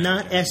not doing that.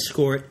 Not again.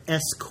 escort,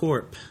 S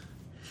corp.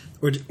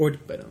 Or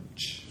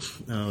Ba-dum-tsh.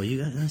 oh,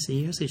 you guys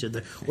see each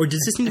other. Or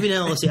does this need to be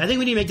an LLC? I think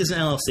we need to make this an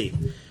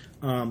LLC.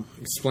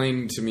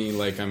 Explain to me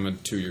like I'm a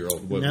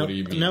 2-year-old. What do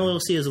you mean? An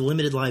LLC is a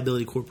limited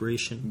liability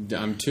corporation.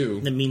 I'm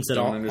 2. That means that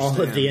Don't all of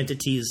understand. the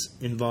entities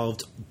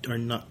involved are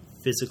not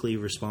physically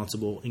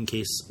responsible in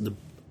case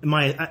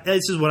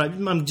this is what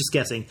I'm just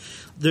guessing.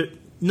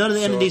 None of the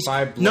So entities. if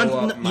I blow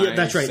up my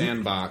that's right.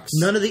 sandbox.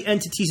 None of the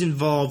entities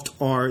involved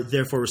are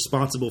therefore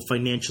responsible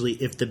financially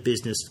if the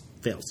business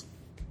fails.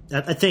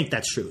 I think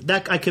that's true.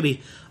 That I could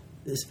be.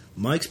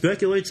 Mike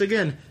speculates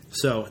again.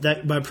 So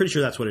but I'm pretty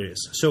sure that's what it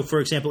is. So for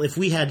example, if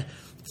we had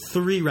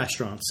 3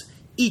 restaurants,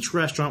 each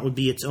restaurant would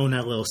be its own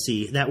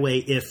LLC. That way,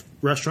 if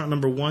restaurant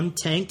number 1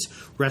 tanked,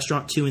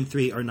 restaurant 2 and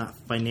 3 are not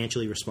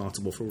financially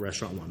responsible for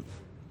restaurant 1.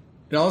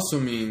 It also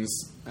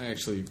means I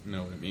actually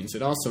know what it means.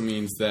 It also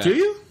means that Do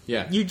you?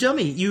 Yeah. You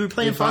dummy. You were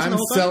playing if Fossil I'm the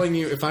whole time?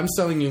 if I'm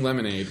selling you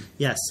lemonade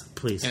Yes,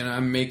 please. and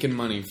I'm making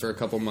money for a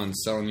couple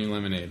months selling you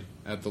lemonade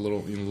at the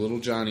little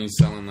Johnny's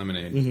selling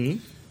lemonade,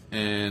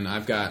 and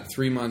I've got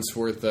 3 months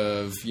worth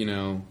of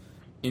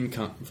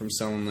income from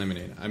selling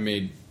lemonade. I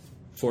made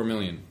 $4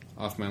 million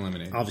off my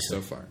lemonade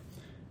Obviously. so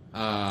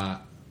far.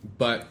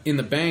 But in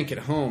the bank at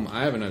home,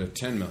 I have another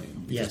 $10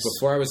 million because Yes.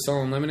 before I was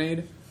selling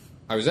lemonade,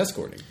 I was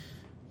escorting.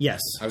 Yes.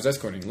 I was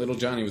escorting. Little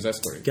Johnny was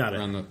escorting. Got it.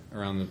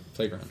 around the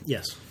playground.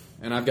 Yes.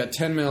 And I've got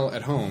 10 mil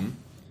at home,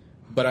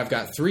 but I've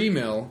got 3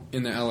 mil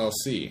in the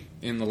LLC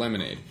in the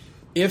lemonade.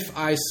 If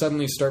I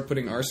suddenly start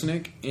putting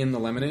arsenic in the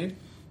lemonade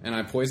and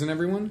I poison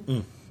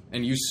everyone,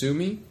 and you sue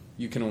me,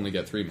 you can only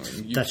get 3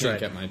 million. You That's can't right.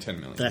 get my 10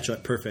 million. That's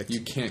right. Perfect.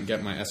 You can't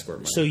get my escort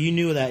money. So you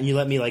knew that, and you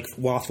let me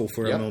waffle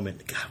for a Yep.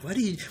 moment. God, why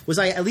do you? Was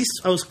I at least?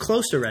 I was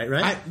close to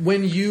right?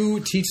 When you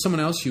teach someone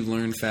else, you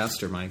learn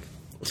faster, Mike.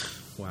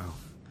 Wow,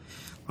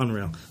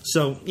 unreal.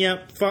 So yeah,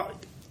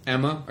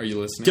 Emma, are you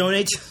listening?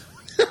 donate,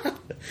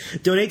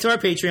 donate to our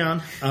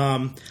Patreon.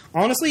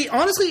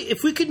 Honestly,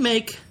 if we could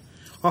make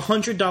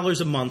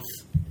 $100 a month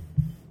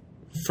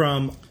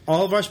from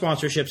all of our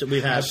sponsorships that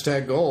we've had,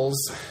 Hashtag goals.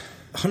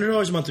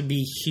 $100 a month would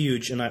be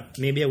huge, and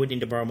maybe I would need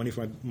to borrow money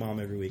from my mom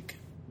every week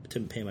to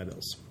pay my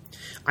bills.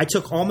 I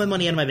took all my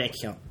money out of my bank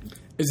account.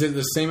 Is it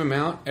the same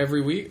amount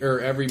every week or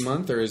every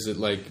month, or is it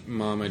like,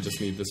 Mom, I just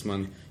need this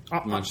month,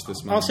 much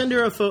this month? I'll send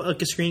her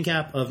a screen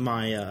cap of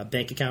my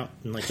bank account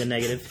and the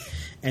negative,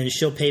 and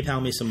she'll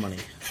PayPal me some money.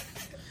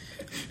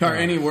 Are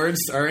any words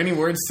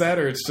said,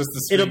 or it's just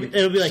the screen?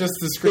 It'll be like just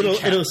the screen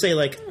cap? it'll say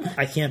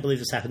I can't believe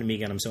this happened to me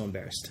again. I'm so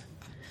embarrassed.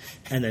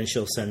 And then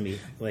she'll send me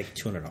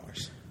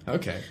 $200.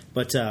 Okay,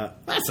 But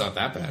that's not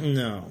that bad.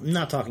 no, I'm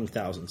not talking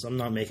thousands. I'm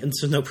not making.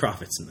 There's no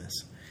profits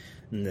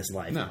in this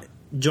life. No.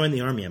 Join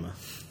the army, Emma.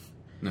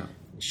 No,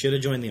 Should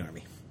have joined the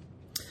army.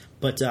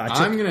 But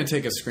I'm going to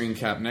take a screen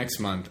cap next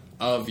month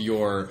of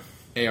your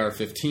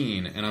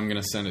AR-15, and I'm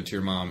going to send it to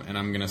your mom, and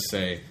I'm going to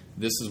say,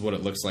 "This is what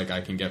it looks like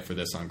I can get for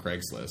this on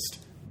Craigslist.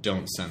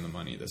 Don't send the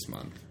money this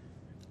month.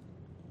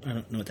 I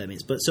don't know what that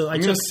means. But so I I'm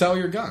took. going to sell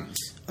your guns,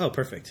 Oh,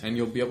 perfect. and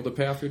you'll be able to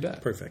pay off your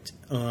debt." Perfect.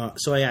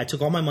 So yeah, I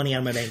took all my money out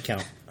of my bank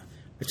account.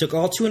 I took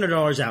all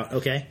 $200 out,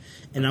 okay?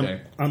 And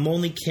Okay. I'm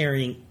only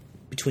carrying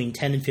between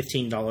 $10 and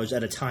 $15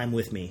 at a time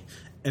with me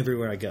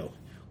everywhere I go,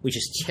 which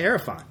is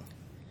terrifying.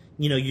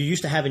 You're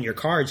used to having your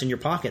cards in your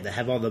pocket that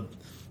have all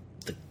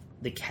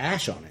the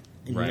cash on it.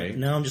 And Right.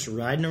 now I'm just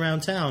riding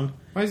around town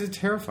Why is it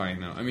terrifying,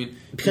 though? I mean,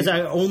 because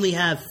I only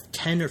have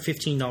 $10 or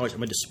 $15 at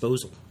my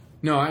disposal.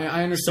 no,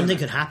 I understand. Something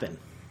that. could happen.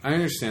 I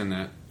understand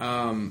that.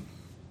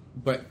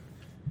 But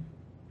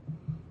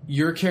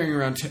you're carrying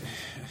around...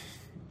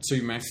 So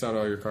you maxed out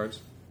all your cards?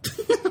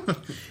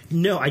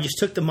 No, I just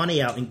took the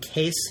money out in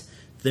case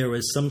there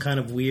was some kind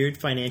of weird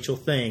financial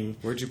thing.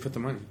 Where'd you put the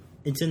money?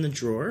 It's in the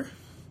drawer.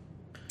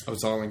 Oh,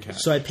 it's all in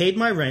cash. So I paid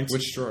my rent.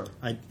 Which drawer?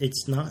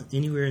 It's not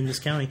anywhere in this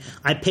county.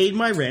 I paid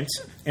my rent,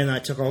 and I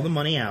took all the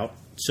money out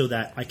so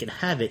that I could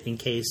have it in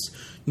case,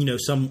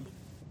 some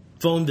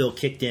phone bill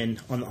kicked in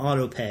on the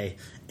auto pay,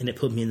 and it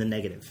put me in the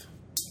negative.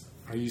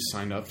 Are you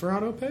signed up for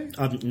auto pay?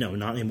 No,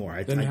 not anymore.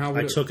 I How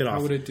took it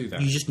off. would it do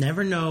that? You just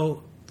never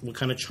know what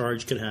kind of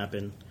charge could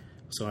happen.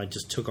 So I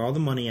just took all the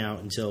money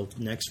out until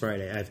next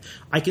Friday.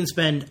 I can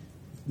spend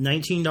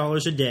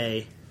 $19 a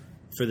day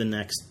for the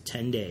next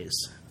 10 days.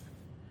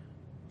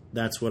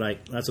 That's what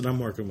I'm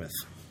working with.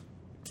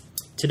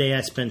 Today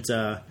I spent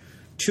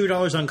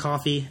 $2 on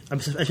coffee. I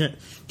spent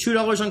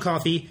 $2 on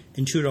coffee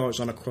and $2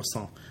 on a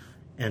croissant,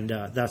 and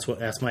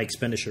that's my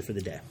expenditure for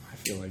the day. I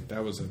feel like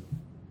that was a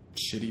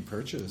shitty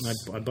purchase.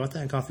 I bought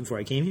that coffee before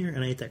I came here,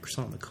 and I ate that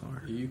croissant in the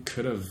car. You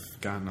could have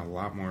gotten a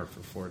lot more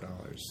for $4.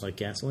 Like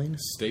gasoline?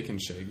 Steak and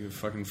Shake, a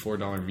fucking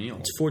 $4 meal.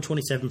 It's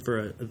 $4.27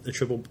 for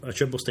a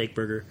triple steak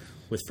burger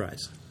with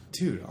fries.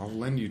 Dude, I'll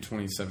lend you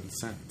 27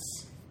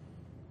 cents.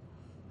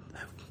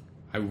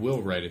 I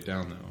will write it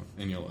down, though,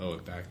 and you'll owe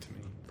it back to me.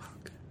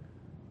 Fuck.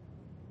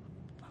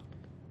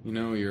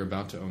 You're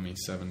about to owe me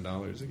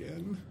 $7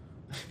 again.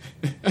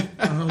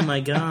 Oh,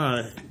 my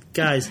God.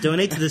 Guys,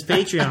 donate to this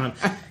Patreon.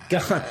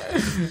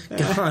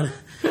 God.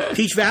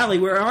 Peach Valley,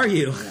 where are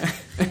you?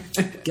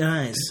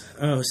 Guys.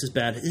 Oh, this is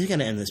bad. You got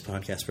to end this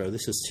podcast, bro.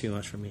 This is too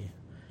much for me.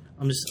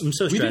 I'm so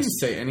stressed. We didn't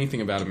say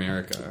anything about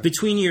America.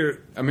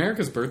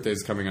 America's birthday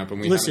is coming up, and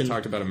we haven't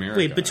talked about America.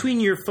 Wait, between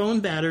your phone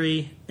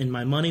battery and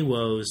my money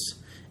woes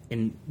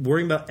and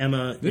worrying about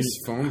Emma... This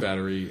phone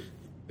battery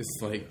is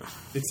like...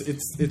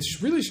 It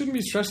really shouldn't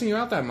be stressing you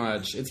out that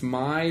much. It's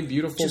my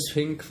beautiful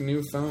pink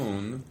new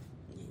phone.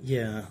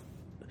 Yeah.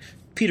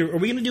 Peter, are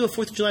we going to do a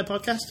 4th of July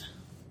podcast?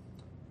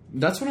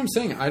 That's what I'm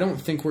saying. I don't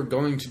think we're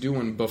going to do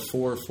one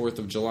before 4th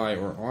of July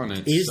or on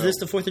it. Is this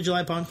the 4th of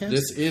July podcast?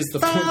 This is the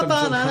 4th of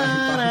July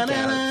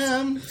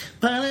podcast.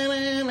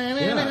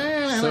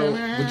 Yeah. So,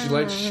 would you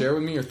like to share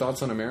with me your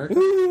thoughts on America?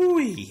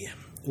 Ooh-wee.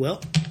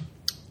 Well,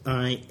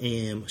 I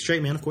am a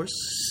straight man, of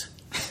course.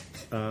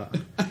 God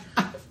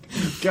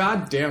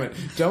damn it.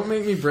 Don't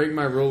make me break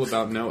my rule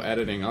about no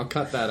editing. I'll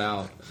cut that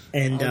out.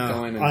 And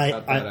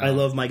I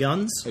love my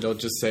guns. It'll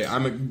just say,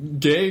 I'm a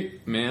gay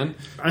man.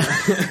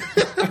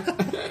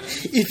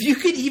 If you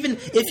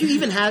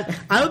even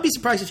have, I would be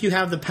surprised if you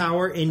have the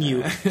power in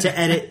you to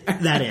edit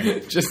that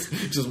in.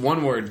 just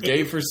one word,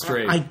 gay for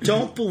straight. I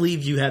don't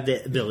believe you have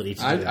the ability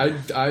to do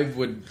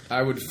that.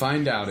 I would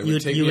find out. It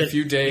would take me a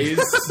few days.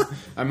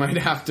 I might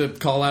have to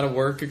call out of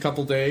work a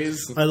couple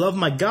days. I love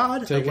my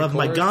God, I love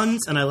my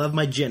guns, and I love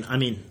my gin. I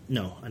mean,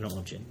 no, I don't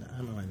love gin. I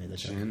don't know why I made that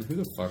joke. Gin? Who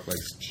the fuck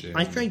likes gin?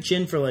 I drank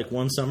gin for like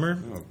one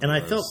summer, and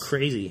I felt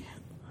crazy.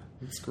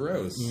 It's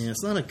gross. Yeah,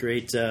 it's not a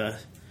great... the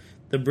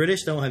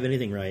British don't have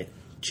anything right.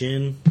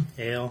 Gin,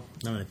 ale,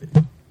 none of it.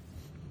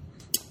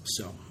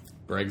 So...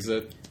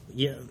 Brexit?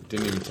 Yeah.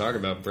 Didn't even talk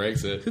about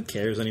Brexit. Who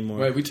cares anymore?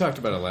 Wait, we talked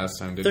about it last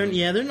time, didn't we?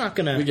 Yeah, they're not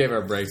going to... We gave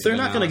our Brexit They're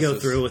not going to go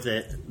analysis. through with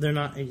it. They're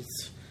not...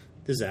 It's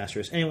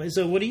disastrous. Anyway,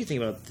 so what do you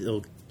think about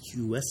the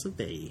US of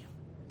A?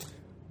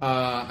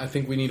 I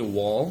think we need a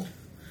wall.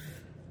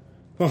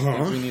 I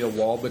think we need a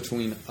wall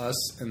between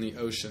us and the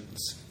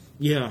oceans.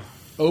 Yeah.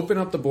 Open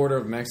up the border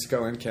of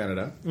Mexico and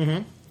Canada,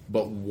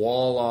 but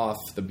wall off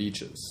the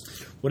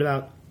beaches. What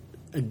about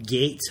a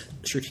gate,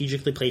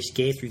 strategically placed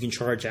gate where you can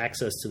charge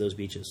access to those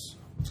beaches?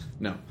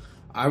 No.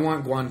 I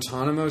want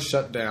Guantanamo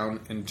shut down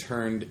and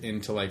turned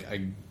into like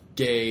a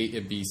gay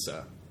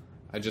Ibiza.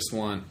 I just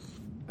want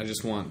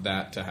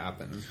that to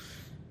happen.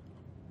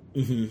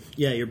 Mm-hmm.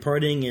 Yeah, you're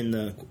partying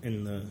in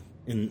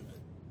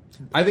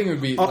I think it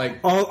would be like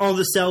all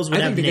the cells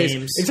would have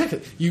names.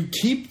 Exactly. You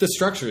keep the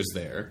structures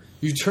there.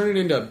 You turn it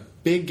into a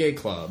big gay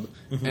club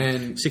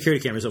and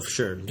security cameras, for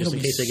sure, just in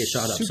case they get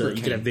shot up, so that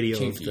you can have video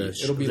kinky. of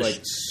the. It'll be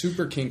like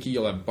super kinky.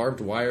 You'll have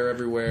barbed wire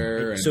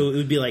everywhere. So it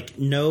would be like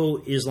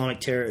no Islamic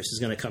terrorist is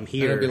going to come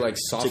here. It'll be like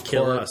to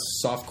kill us.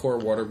 Softcore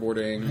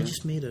waterboarding. I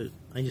just made a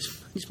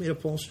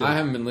poll. I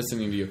haven't been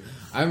listening to you.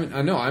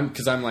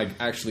 I'm like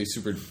actually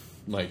super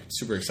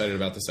excited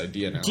about this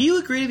idea now. Do you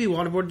agree to be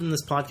waterboarded in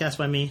this podcast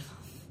by me?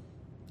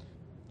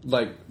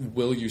 Like,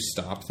 will you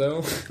stop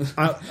though?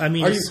 I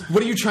mean,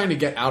 what are you trying to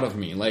get out of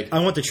me? Like, I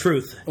want the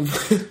truth.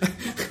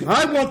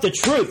 I want the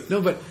truth. No,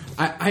 but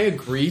I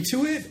agree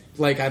to it.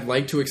 Like, I'd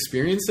like to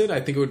experience it.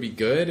 I think it would be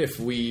good if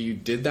we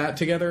did that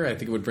together. I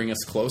think it would bring us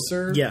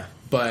closer. Yeah,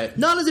 but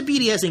not as a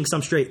BDSing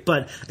some straight,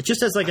 but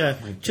just as like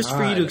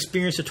for you to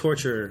experience the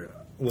torture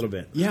a little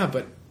bit. Yeah,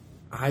 but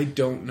I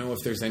don't know if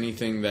there's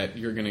anything that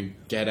you're gonna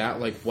get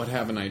out. Like, what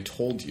haven't I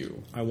told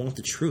you? I want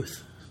the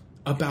truth.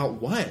 About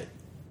what?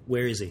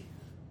 Where is he?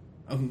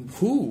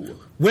 Who?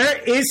 Where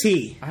is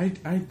he? I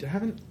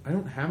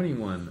don't have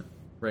anyone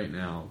right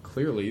now.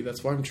 Clearly,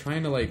 that's why I'm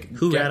trying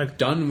to get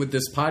done with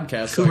this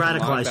podcast. Who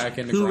radicalized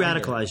you? Who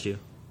radicalized you?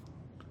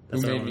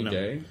 Who made me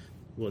gay?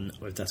 Well,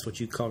 if that's what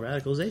you call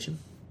radicalization.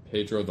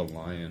 Pedro the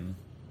Lion.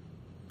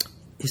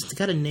 He's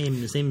got a name.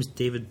 His name is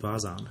David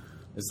Bazan.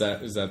 Is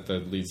that the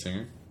lead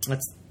singer?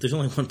 There's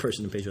only one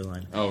person in Pedro the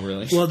Lion. Oh,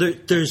 really? Well,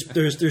 there's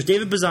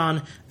David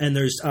Bazan and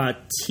there's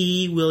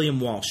T. William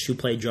Walsh who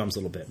played drums a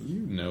little bit. You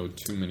know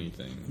too many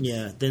things.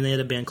 Yeah. Then they had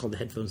a band called the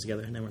Headphones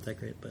Together, and they weren't that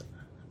great. But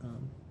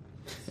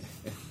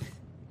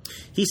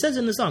he says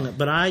in the song,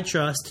 "But I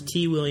trust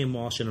T. William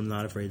Walsh, and I'm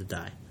not afraid to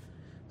die."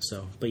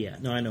 So, but yeah,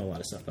 no, I know a lot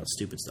of stuff about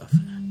stupid stuff.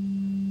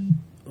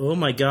 Oh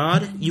my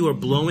God, you are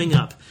blowing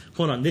up.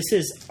 Hold on, this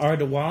is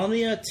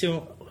Ardawalnia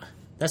to.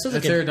 That's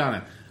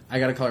Aridana. I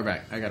gotta call her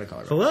back.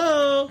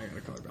 Hello. I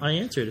gotta call her back. I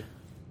answered.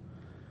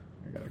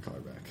 I gotta call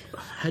her back.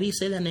 How do you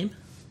say that name?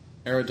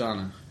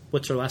 Aridana.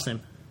 What's her last name?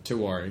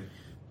 Tiwari.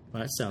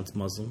 Well, that sounds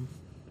Muslim.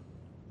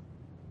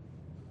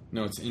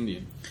 No, it's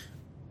Indian.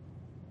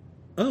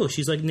 Oh,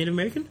 she's like Native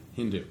American?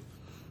 Hindu.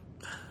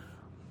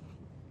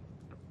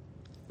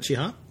 Is she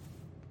hot?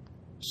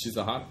 She's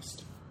the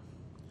hottest.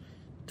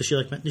 Does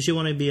she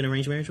want to be in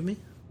arranged marriage with me?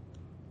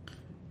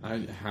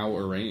 How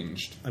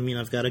arranged? I mean,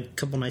 I've got a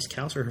couple nice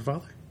cows for her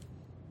father.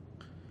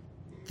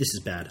 This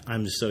is bad.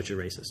 I'm just such a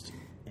racist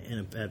and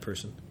a bad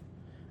person.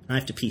 I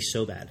have to pee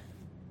so bad.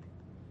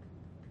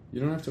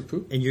 You don't have to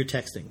poop? And you're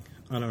texting.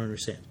 I don't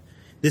understand.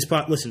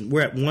 Listen,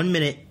 we're at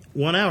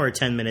 1 hour,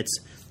 10 minutes,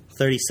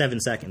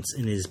 37 seconds,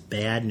 and it is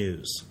bad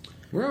news.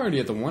 We're already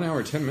at the 1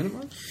 hour, 10 minute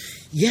mark?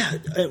 Yeah,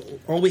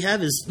 all we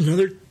have is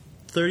another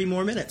 30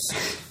 more minutes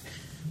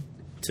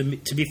to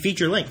be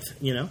feature length,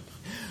 you know?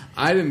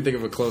 I didn't think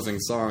of a closing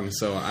song,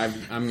 so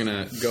I'm going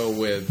to go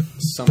with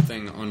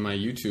something on my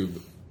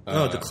YouTube.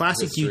 The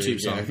classic history YouTube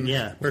song. again.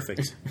 Yeah,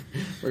 perfect.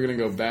 We're going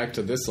to go back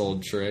to this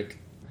old trick.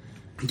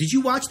 Did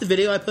you watch the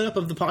video I put up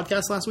of the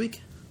podcast last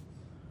week?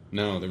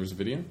 No, there was a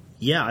video?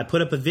 Yeah, I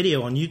put up a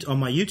video on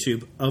my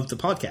YouTube of the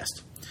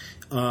podcast.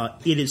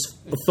 It is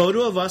a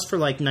photo of us for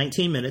like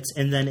 19 minutes,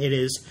 and then it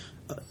is...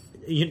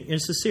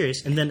 this is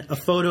serious. And then a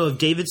photo of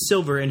David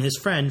Silver and his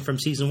friend from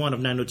season 1 of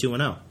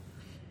 90210.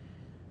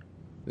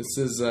 This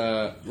is,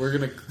 we're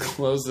going to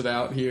close it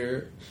out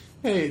here.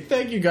 Hey,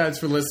 thank you guys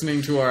for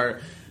listening to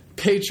our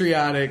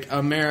patriotic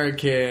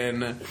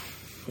American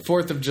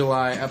 4th of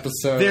July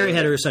episode. Very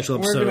heterosexual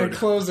episode. We're going to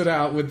close it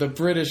out with the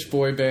British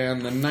boy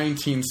band, the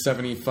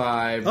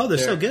 1975. Oh, they're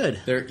so good.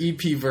 Their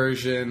EP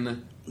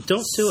version.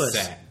 Don't sue us.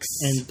 Sex.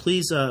 And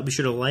please be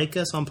sure to like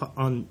us on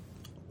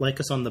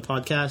the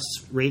podcast,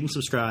 rate and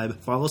subscribe,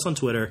 follow us on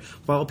Twitter,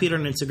 follow Peter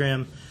on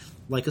Instagram,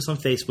 like us on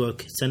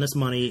Facebook, send us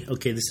money.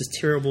 Okay, this is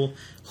terrible.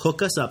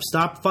 Hook us up.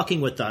 Stop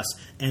fucking with us,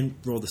 and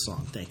roll the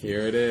song. Thank you.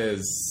 Here it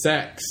is.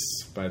 Sex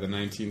by the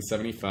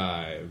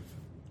 1975.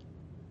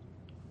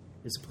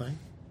 Is it playing?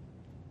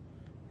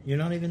 You're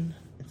not even...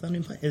 It's not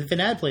even playing. If an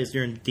ad plays,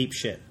 you're in deep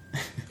shit.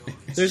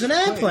 There's an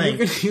ad playing.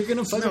 You're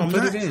going to fucking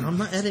put it in. I'm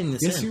not editing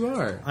this in. Yes, you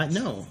are.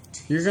 No.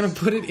 You're going to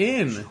put it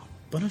in.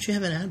 Why don't you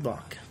have an ad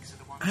block?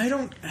 I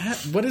don't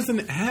have... What is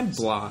an ad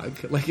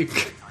block? Like a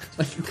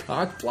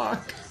cock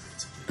block?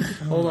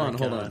 Hold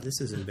on.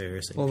 This is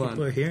embarrassing. Hold on.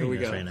 People are hearing Here we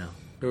this go. right now.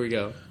 Here we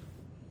go.